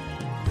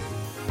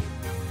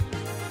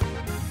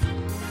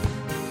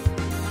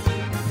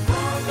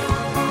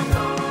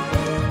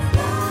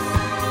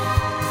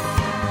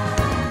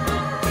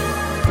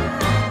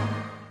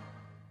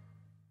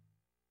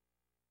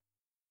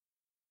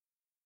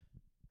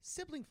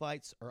 Sibling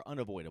fights are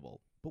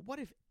unavoidable, but what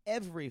if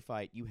every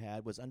fight you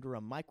had was under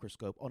a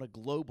microscope on a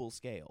global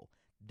scale?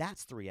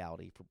 That's the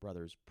reality for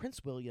brothers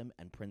Prince William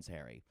and Prince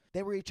Harry.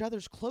 They were each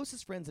other's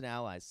closest friends and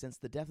allies since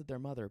the death of their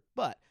mother,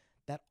 but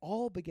that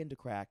all began to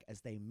crack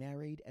as they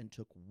married and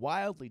took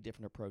wildly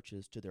different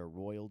approaches to their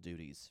royal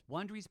duties.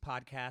 Wondery's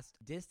podcast,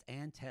 Dis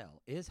and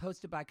Tell, is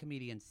hosted by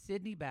comedians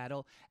Sydney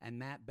Battle and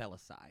Matt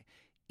Belisai.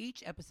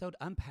 Each episode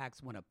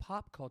unpacks one of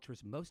pop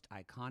culture's most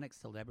iconic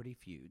celebrity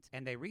feuds,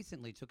 and they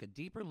recently took a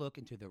deeper look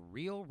into the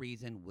real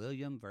reason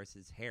William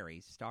versus Harry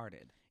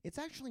started. It's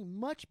actually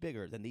much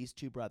bigger than these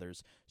two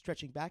brothers,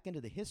 stretching back into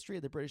the history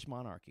of the British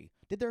monarchy.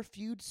 Did their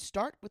feud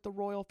start with the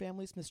royal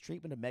family's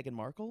mistreatment of Meghan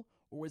Markle,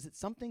 or was it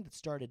something that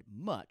started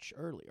much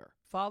earlier?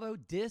 Follow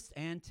Dis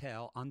and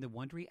Tell on the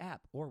Wondery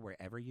app or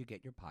wherever you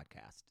get your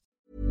podcasts.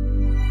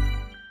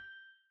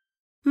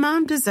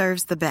 Mom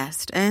deserves the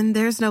best, and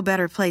there's no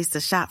better place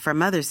to shop for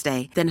Mother's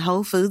Day than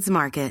Whole Foods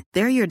Market.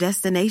 They're your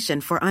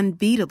destination for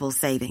unbeatable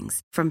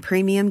savings, from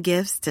premium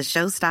gifts to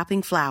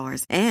show-stopping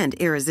flowers and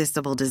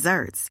irresistible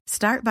desserts.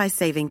 Start by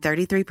saving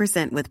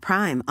 33% with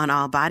Prime on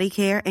all body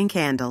care and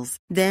candles.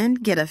 Then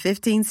get a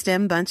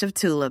 15-stem bunch of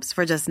tulips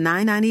for just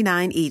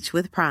 $9.99 each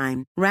with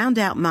Prime. Round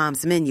out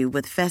Mom's menu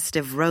with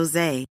festive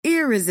rosé,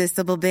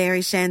 irresistible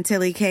berry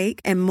chantilly cake,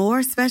 and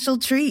more special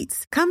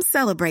treats. Come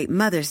celebrate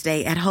Mother's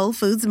Day at Whole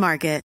Foods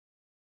Market.